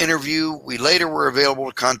interview, we later were available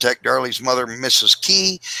to contact Darlie's mother, Mrs.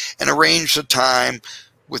 Key, and arrange a time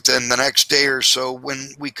within the next day or so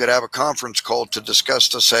when we could have a conference call to discuss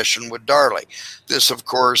the session with Darlie. This, of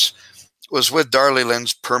course, was with Darlie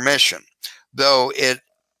Lynn's permission, though it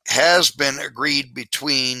has been agreed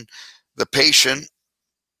between the patient,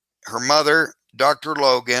 her mother, Dr.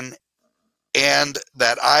 Logan, and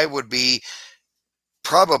that I would be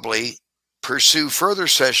probably pursue further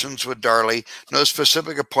sessions with Darlie. No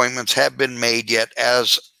specific appointments have been made yet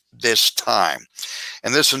as this time.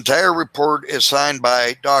 And this entire report is signed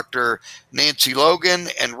by Dr. Nancy Logan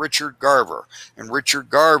and Richard Garver. And Richard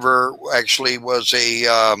Garver actually was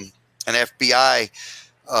an FBI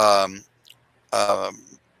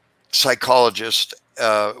psychologist,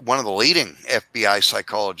 one of the leading FBI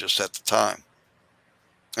psychologists at the time.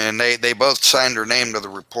 And they both signed their name to the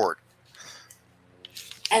report.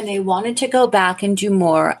 And they wanted to go back and do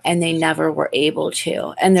more, and they never were able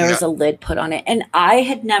to. And there was a lid put on it. And I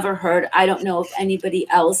had never heard, I don't know if anybody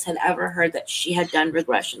else had ever heard that she had done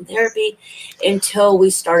regression therapy until we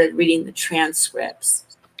started reading the transcripts.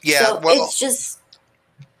 Yeah, so well, it's just...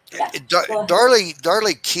 Yeah,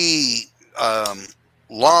 Darlie Key,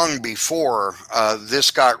 long before this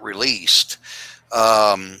got released,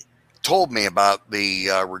 told me about the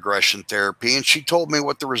regression therapy, and she told me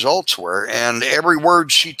what the results were, and every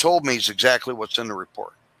word she told me is exactly what's in the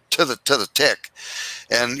report, to the tick.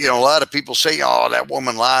 And you know, a lot of people say, "Oh, that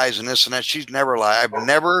woman lies," and this and that. She's never lied. I've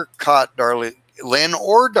never caught Darlie Lynn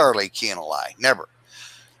or Darlie Key in a lie, never.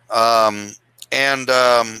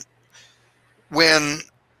 When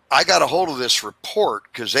I got a hold of this report,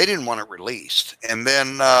 because they didn't want it released, and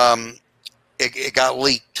then it got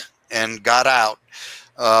leaked and got out.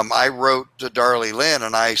 I wrote to Darlie Lynn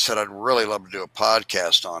and I said, I'd really love to do a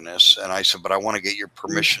podcast on this. And I said, but I want to get your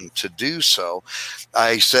permission to do so.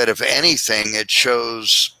 I said, if anything, it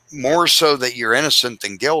shows more so that you're innocent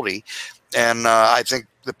than guilty. And I think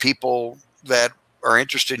the people that are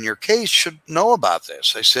interested in your case should know about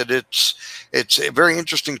this. I said, it's a very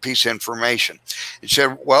interesting piece of information. He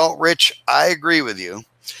said, well, Rich, I agree with you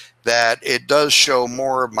that it does show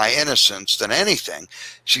more of my innocence than anything.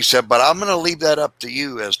 She said, but I'm going to leave that up to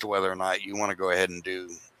you as to whether or not you want to go ahead and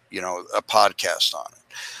do, you know, a podcast on it.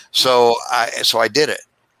 So I did it,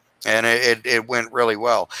 and it went really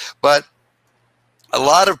well. But a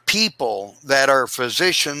lot of people that are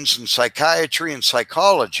physicians in psychiatry and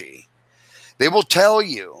psychology, they will tell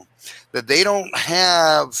you that they don't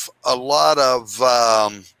have a lot of,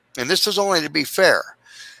 and this is only to be fair,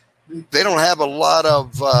 they don't have a lot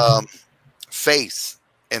of faith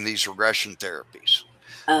in these regression therapies.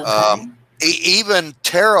 Okay. Even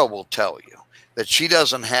Tara will tell you that she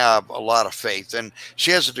doesn't have a lot of faith, and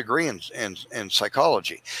she has a degree in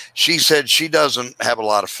psychology. She said she doesn't have a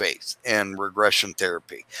lot of faith in regression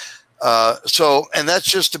therapy. And that's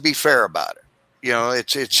just to be fair about it. You know,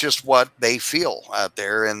 it's just what they feel out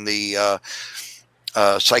there in the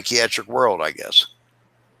psychiatric world, I guess.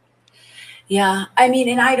 Yeah, I mean,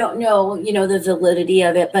 and I don't know, you know, the validity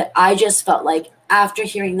of it, but I just felt like after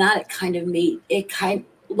hearing that, a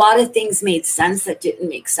lot of things made sense that didn't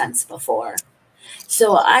make sense before.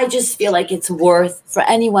 So I just feel like it's worth, for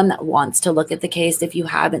anyone that wants to look at the case, if you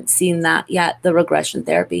haven't seen that yet, the regression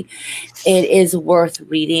therapy, it is worth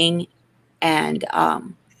reading and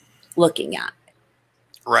looking at,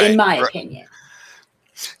 right, in my opinion.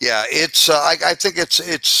 Yeah, it's I think it's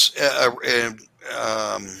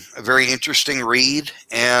a very interesting read,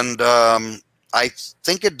 and I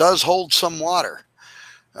think it does hold some water,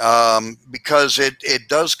 because it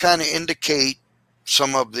does kind of indicate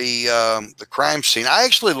some of the crime scene. I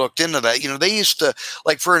actually looked into that. You know, they used to,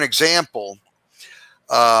 like, for an example,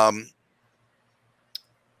 not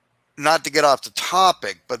to get off the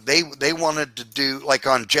topic, but they wanted to do, like,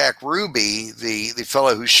 on Jack Ruby, the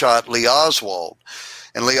fellow who shot Lee Oswald.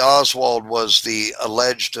 And Lee Oswald was the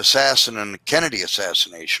alleged assassin in the Kennedy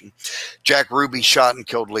assassination. Jack Ruby shot and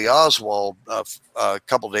killed Lee Oswald a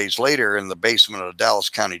couple days later in the basement of the Dallas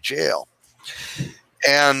County Jail.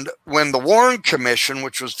 And when the Warren Commission,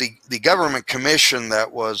 which was the government commission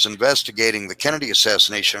that was investigating the Kennedy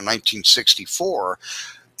assassination in 1964,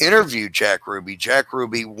 interviewed Jack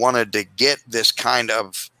Ruby wanted to get this kind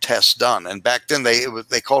of test done. And back then they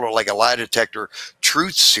called it like a lie detector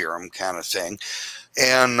truth serum kind of thing.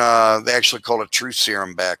 And they actually called it truth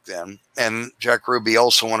serum back then. And Jack Ruby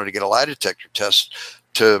also wanted to get a lie detector test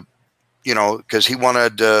to, you know, because he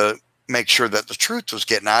wanted to make sure that the truth was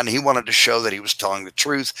getting out, and he wanted to show that he was telling the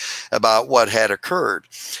truth about what had occurred.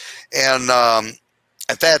 And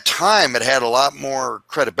at that time, it had a lot more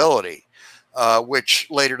credibility, which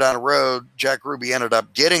later down the road, Jack Ruby ended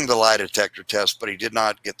up getting the lie detector test, but he did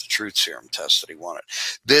not get the truth serum test that he wanted.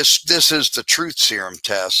 This is the truth serum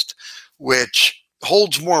test, which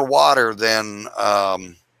holds more water than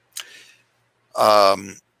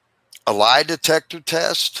a lie detector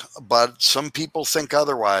test, but some people think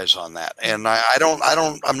otherwise on that. And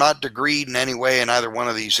I'm not degreed in any way in either one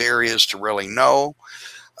of these areas to really know.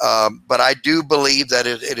 But I do believe that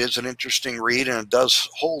it is an interesting read, and it does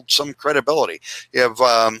hold some credibility. You have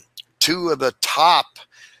two of the top,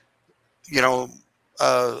 you know,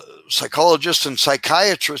 psychologists and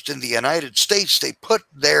psychiatrists in the United States. They put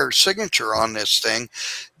their signature on this thing.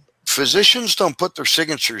 Physicians don't put their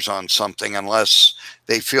signatures on something unless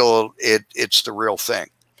they feel it's the real thing.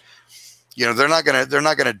 You know, they're not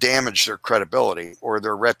gonna damage their credibility or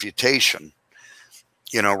their reputation,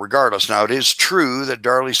 you know, regardless. Now, it is true that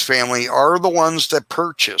Darlie's family are the ones that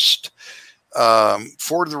purchased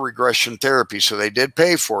for the regression therapy, so they did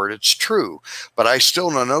pay for it. It's true, but I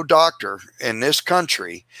still know no doctor in this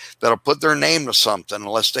country that'll put their name to something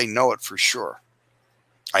unless they know it for sure.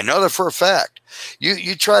 I know that for a fact.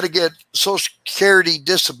 You try to get Social Security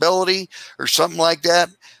disability or something like that.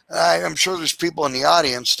 I'm sure there's people in the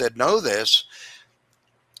audience that know this.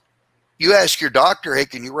 You ask your doctor, hey,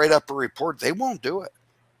 can you write up a report? They won't do it.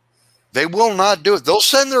 They will not do it. They'll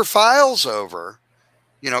send their files over,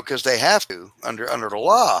 you know, because they have to under the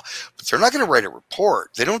law, but they're not going to write a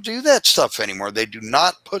report. They don't do that stuff anymore. They do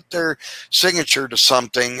not put their signature to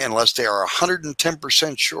something unless they are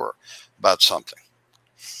 110% sure about something.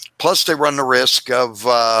 Plus, they run the risk of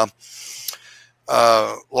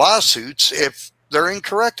lawsuits if they're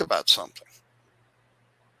incorrect about something.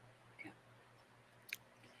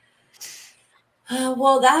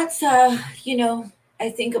 Well, that's, you know,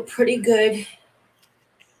 I think a pretty good,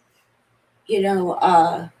 you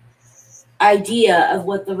know, idea of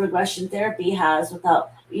what the regression therapy has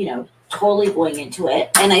without, you know, totally going into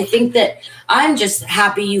it. And I think that I'm just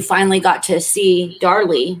happy you finally got to see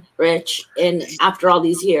Darlie, Rich, and after all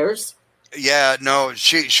these years. Yeah, no,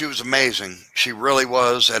 she was amazing. She really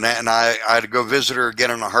was. And I had to go visit her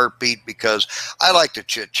again in a heartbeat because I like to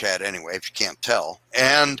chit chat anyway, if you can't tell.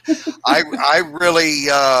 And I really,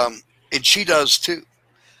 and she does too.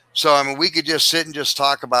 So, I mean, we could just sit and just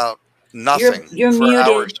talk about nothing you're for muted.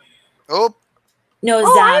 hours. Oh, no,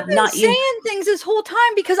 Oh, Zab, I've been not saying you. things this whole time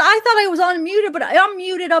because I thought I was unmuted, but I'm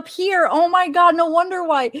muted up here. Oh my God, no wonder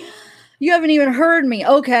why. You haven't even heard me.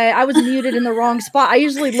 Okay, I was muted in the wrong spot. I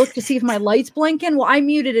usually look to see if my light's blinking. Well, I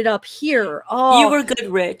muted it up here. Oh, You were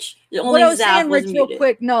good, Rich. Only what I was Zab saying, was Rich, muted. real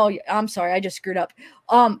quick. No, I'm sorry. I just screwed up.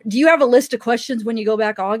 Do you have a list of questions when you go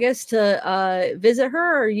back August to visit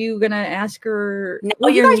her? Or are you going to ask her? No,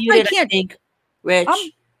 Well, you you're guys probably muted, I can't. think, Rich.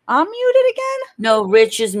 I'm muted again? No,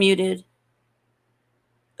 Rich is muted.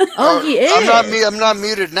 Oh, he is. I'm not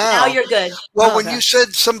muted now. Now you're good. Well, when you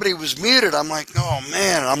said somebody was muted, I'm like, oh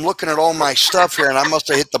man, I'm looking at all my stuff here, and I must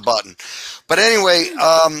have hit the button. But anyway,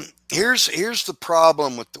 here's the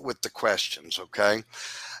problem with the questions. Okay,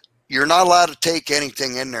 you're not allowed to take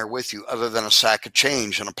anything in there with you other than a sack of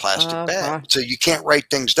change and a plastic bag. So you can't write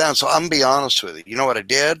things down. So I'm gonna be honest with you. You know what I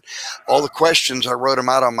did? All the questions, I wrote them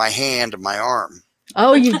out on my hand and my arm.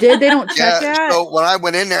 Oh, you did? They don't check that? So when I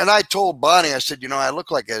went in there, and I told Bonnie, I said, you know, I look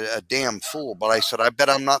like a damn fool, but I said, I bet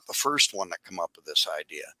I'm not the first one that come up with this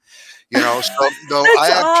idea. You know, so no,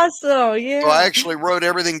 awesome. Yeah. So I actually wrote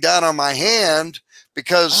everything down on my hand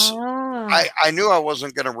because I knew I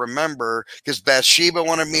wasn't going to remember, because Bathsheba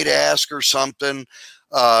wanted me to ask her something.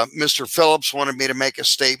 Mr. Phillips wanted me to make a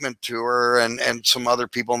statement to her, and some other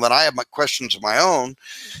people. And then I had my questions of my own.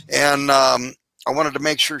 And, I wanted to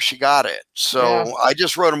make sure she got it. So I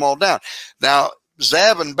just wrote them all down. Now,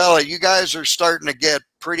 Zab and Bella, you guys are starting to get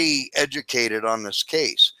pretty educated on this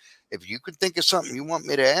case. If you could think of something you want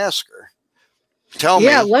me to ask her, tell me.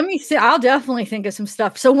 Yeah, let me see. I'll definitely think of some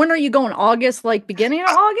stuff. So when are you going? August, like beginning of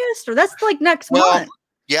August? Or that's like next month?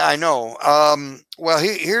 Yeah, I know. Well,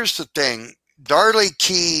 here's the thing. Darlie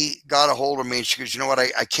Key got a hold of me. She goes, you know what?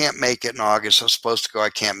 I can't make it in August. I was supposed to go. I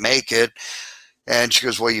can't make it. And she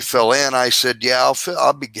goes, well, you fill in? I said, yeah,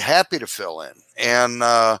 I'll be happy to fill in. And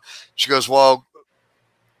she goes, well,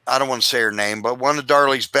 I don't want to say her name, but one of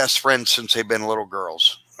Darlie's best friends since they've been little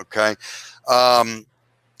girls. Okay.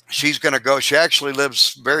 She's going to go. She actually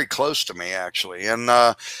lives very close to me, actually. And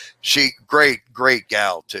great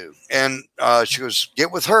gal too. And she goes,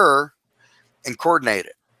 get with her and coordinate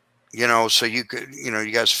it, you know, so you could, you know,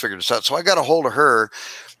 you guys figure this out. So I got a hold of her.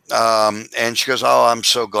 And she goes, oh, I'm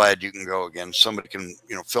so glad you can go again. Somebody can,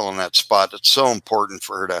 you know, fill in that spot. It's so important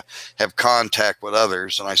for her to have contact with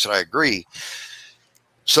others. And I said, I agree.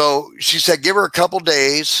 So she said, give her a couple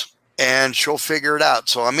days and she'll figure it out.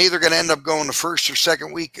 So I'm either going to end up going the first or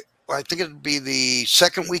second week. I think it'd be the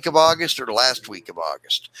second week of August or the last week of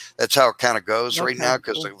August. That's how it kind of goes right now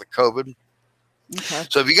because of the COVID. Okay.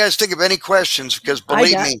 So if you guys think of any questions, because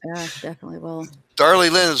believe me, yeah, definitely will.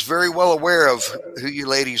 Darlie Lynn is very well aware of who you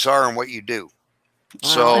ladies are and what you do. Wow.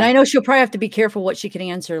 So, and I know she'll probably have to be careful what she can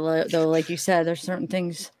answer, though. Like you said, there's certain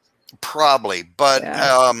things. Probably, but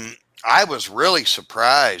I was really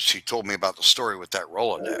surprised she told me about the story with that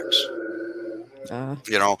Rolodex.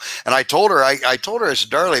 You know, and I told her, I told her, I said,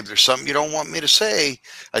 Darlie, if there's something you don't want me to say,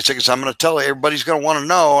 I said, because I'm going to tell everybody's going to want to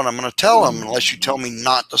know, and I'm going to tell them unless you tell me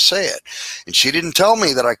not to say it. And she didn't tell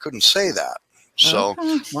me that I couldn't say that. So,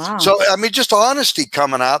 wow. So I mean, just honesty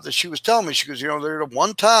coming out that she was telling me. She goes, you know, there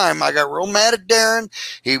one time I got real mad at Darren.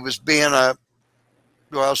 He was being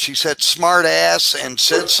well, she said smart ass and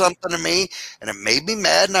said something to me, and it made me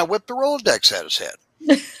mad, and I whipped the Rolodex at his head.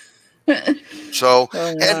 So,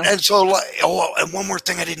 and so, and one more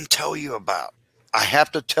thing I didn't tell you about. I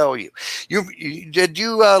have to tell you. Did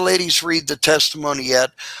you ladies read the testimony yet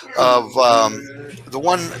of the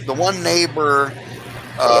one neighbor,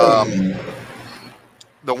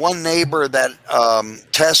 the one neighbor that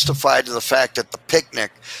testified to the fact at the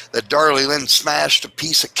picnic that Darlie Lynn smashed a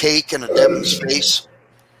piece of cake in a Devin's face?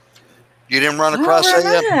 You didn't run across that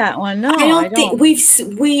yet? That one, no. I don't think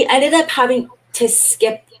we ended up having to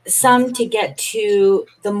skip some to get to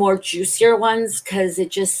the more juicier ones because it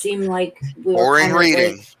just seemed like we boring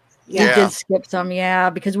reading. We did skip some,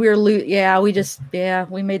 because we were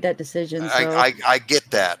we made that decision. So. I get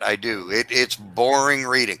that. I do. It's boring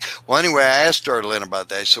reading. Well, anyway, I asked Darlene about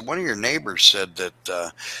that. I said, one of your neighbors said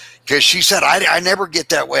that, because she said, I never get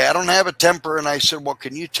that way. I don't have a temper. And I said, well,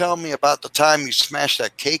 can you tell me about the time you smashed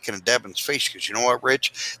that cake in a Devin's face? Because you know what,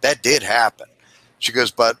 Rich? That did happen. She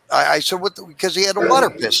goes, but I said, what? Because he had a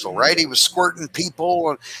water pistol, right? He was squirting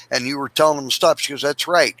people and you were telling him to stop. She goes, that's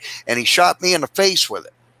right. And he shot me in the face with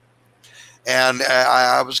it. And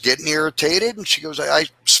I was getting irritated. And she goes, I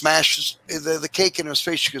smashed the cake in his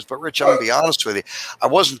face. She goes, but Rich, I'm going to be honest with you. I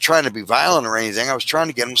wasn't trying to be violent or anything. I was trying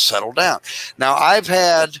to get him settled down. Now, I've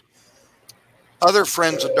had other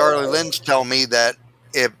friends of Darlie Lynn's tell me that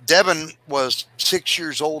if Devin was 6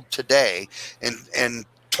 years old today in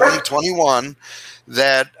 2021,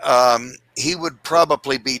 that he would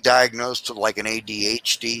probably be diagnosed with like an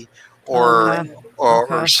ADHD or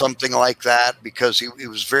something like that, because he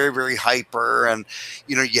was very, very hyper, and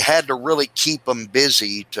you know, you had to really keep him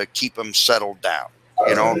busy to keep him settled down,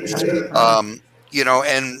 you know. You know,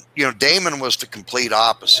 and you know, Damon was the complete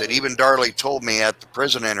opposite. Even Darlie told me at the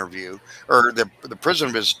prison interview or the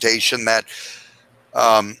prison visitation that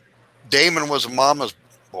Damon was a mama's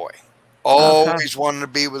boy. Always wanted to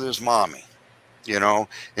be with his mommy, you know.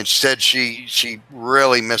 Instead, she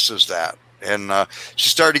really misses that, and she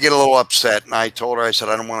started to get a little upset. And I told her, I said,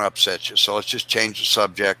 I don't want to upset you, so let's just change the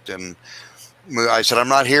subject. And I said, I'm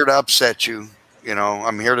not here to upset you, you know.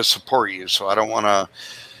 I'm here to support you, so I don't want to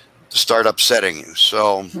start upsetting you.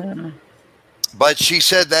 So, but she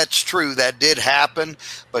said that's true. That did happen.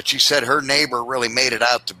 But she said her neighbor really made it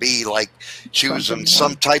out to be like she was in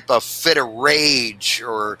some type of fit of rage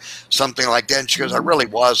or something like that. And she goes, I really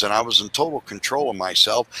wasn't. I was in total control of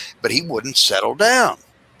myself, but he wouldn't settle down.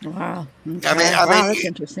 Wow. Okay. I mean, that's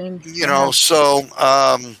interesting. You know, so,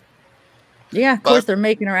 yeah, of course they're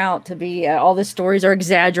making her out to be, all the stories are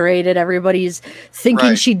exaggerated. Everybody's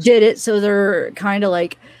thinking she did it. So they're kind of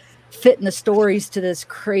like fitting the stories to this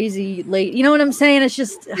crazy late, you know what I'm saying? It's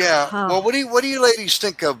just Well, what do you ladies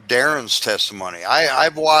think of Darren's testimony?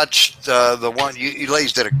 I've watched the one you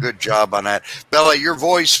ladies did a good job on that. Bella, your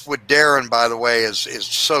voice with Darren, by the way, is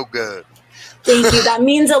so good. Thank you. That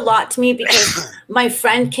means a lot to me because my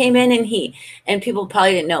friend came in and people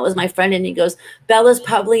probably didn't know it was my friend. And he goes, Bella's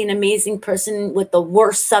probably an amazing person with the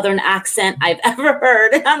worst Southern accent I've ever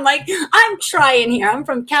heard. And I'm like, I'm trying here. I'm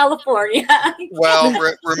from California. Well,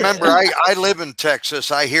 remember, I live in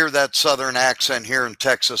Texas. I hear that Southern accent here in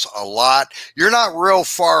Texas a lot. You're not real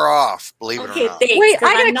far off, believe it or not. Thanks, wait,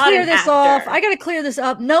 I got to clear this off. I got to clear this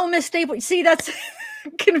up. No mistake. See, that's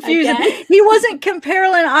confusing. Okay. He wasn't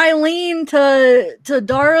comparing Eileen to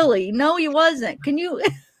Darlie. No, he wasn't. Can you?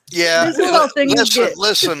 Yeah.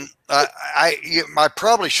 Listen. I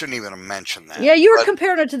probably shouldn't even have mentioned that. Yeah, you were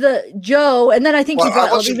comparing it to the Joe, and then I think you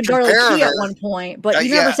brought even Darlie Key at one point, but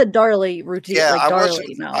you never said Darlie Routier. Yeah, like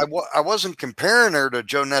Darlie. No, I wasn't comparing her to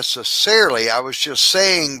Joe necessarily. I was just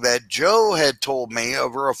saying that Joe had told me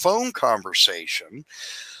over a phone conversation.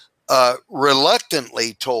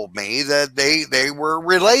 Reluctantly told me that they were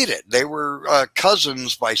related. They were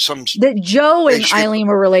cousins by some. That Joe and Eileen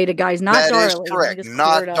were related, guys, not Darlie. That is correct.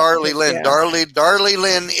 Not Darlie Lynn. Yeah. Darlie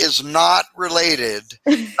Lynn is not related.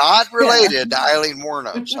 Not related to Eileen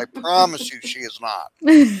Warnos. I promise you, she is not.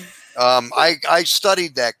 I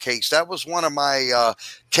studied that case. That was one of my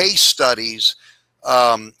case studies.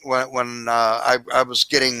 When I was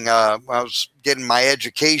getting my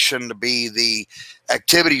education to be the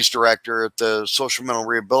activities director at the Social Mental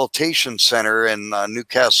Rehabilitation Center in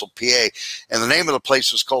Newcastle, PA, and the name of the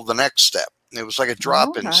place was called The Next Step. It was like a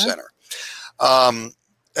drop-in center, and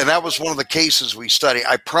that was one of the cases we studied.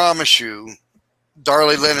 I promise you,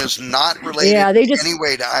 Darlie Lynn is not related in any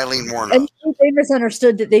way to Eileen Wuornos. And they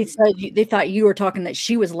misunderstood that they said they thought you were talking that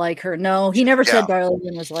she was like her. No, he never said Darlie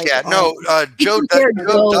Lynn was like her. No, Joe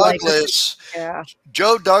Douglas. Like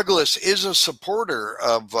Joe Douglas is a supporter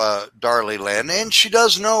of Darlie Lynn, and she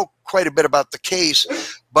does know quite a bit about the case,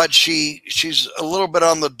 but she's a little bit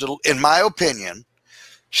on the, in my opinion,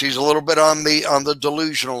 she's a little bit on the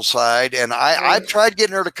delusional side, and I've tried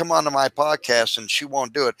getting her to come onto my podcast, and she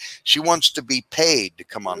won't do it. She wants to be paid to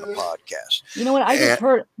come on the podcast. You know what? I just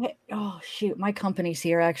heard. Oh shoot, my company's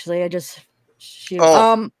here. Actually, I just shoot.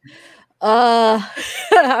 Oh.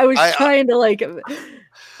 I was trying to like.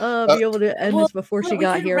 Be able to end this before she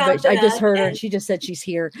got here, but I just heard her. She just said she's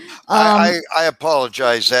here. I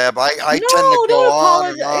apologize, Zab. I tend to go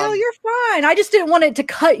on and on. No, you're fine. I just didn't want it to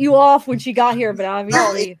cut you off when she got here, but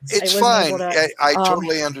obviously it's fine. I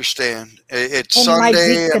totally understand. It's Sunday. My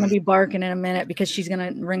Zeke's going to be barking in a minute because she's going to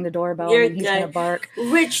ring the doorbell and he's going to bark.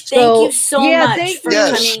 Rich, thank you so much for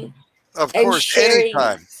coming. Of course,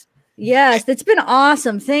 anytime. Yes, it's been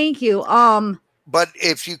awesome. Thank you. But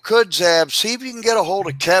if you could, Zab, see if you can get a hold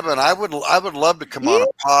of Kevin. I would love to come on a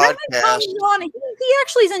podcast. He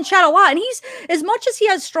actually is in chat a lot, and he's, as much as he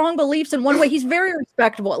has strong beliefs in one way, he's very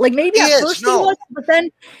respectable. Like maybe at first he was, but then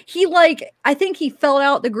he I think he felt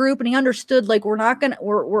out the group and he understood like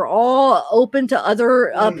we're all open to other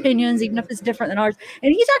opinions, even if it's different than ours.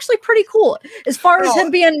 And he's actually pretty cool as far as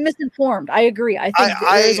him being misinformed. I agree. I think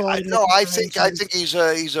he's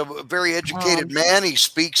a very educated man. He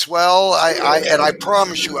speaks well. And I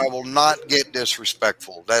promise you, I will not get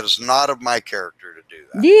disrespectful. That is not of my character to do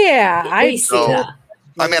that. Yeah, I see that.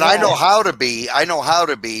 I mean, I know how to be.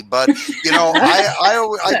 But you know,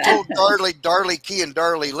 I told Darlie Key and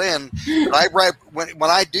Darlie Lynn that when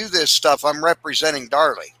I do this stuff, I'm representing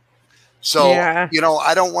Darlie. So you know,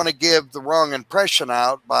 I don't want to give the wrong impression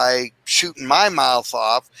out by shooting my mouth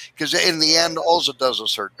off, because in the end, all it does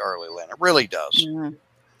is hurt Darlie Lynn. It really does. Yeah.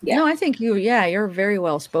 Yeah. No, I think you're very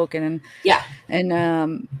well spoken, and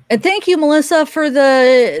thank you, Melissa, for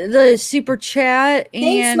the super chat.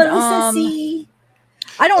 Thanks, Melissa C.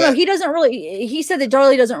 I don't know. He said that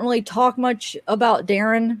Darlie doesn't really talk much about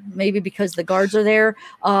Darren, maybe because the guards are there.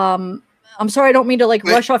 I'm sorry, I don't mean to like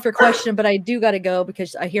rush off your question, but I do got to go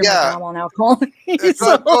because I hear my grandma now calling me. Go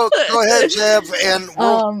ahead, Zev, and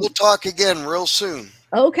we'll talk again real soon.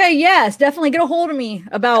 Okay, yes, definitely get a hold of me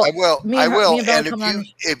about. I will. And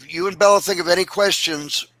if you and Bella think of any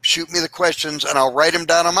questions, shoot me the questions, and I'll write them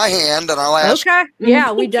down on my hand, and I'll ask. Okay.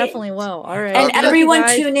 Yeah, we definitely will. All right. And everyone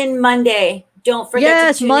tune in Monday. Don't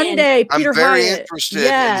forget to tune Monday. in. Peter I'm very interested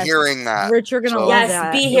in hearing that. Rich, you're going to love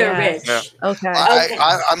that. Be here, Rich. Yeah. Okay.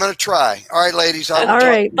 I'm going to try. All right, ladies. All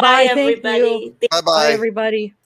right. Bye, everybody. Bye-bye. Bye, everybody.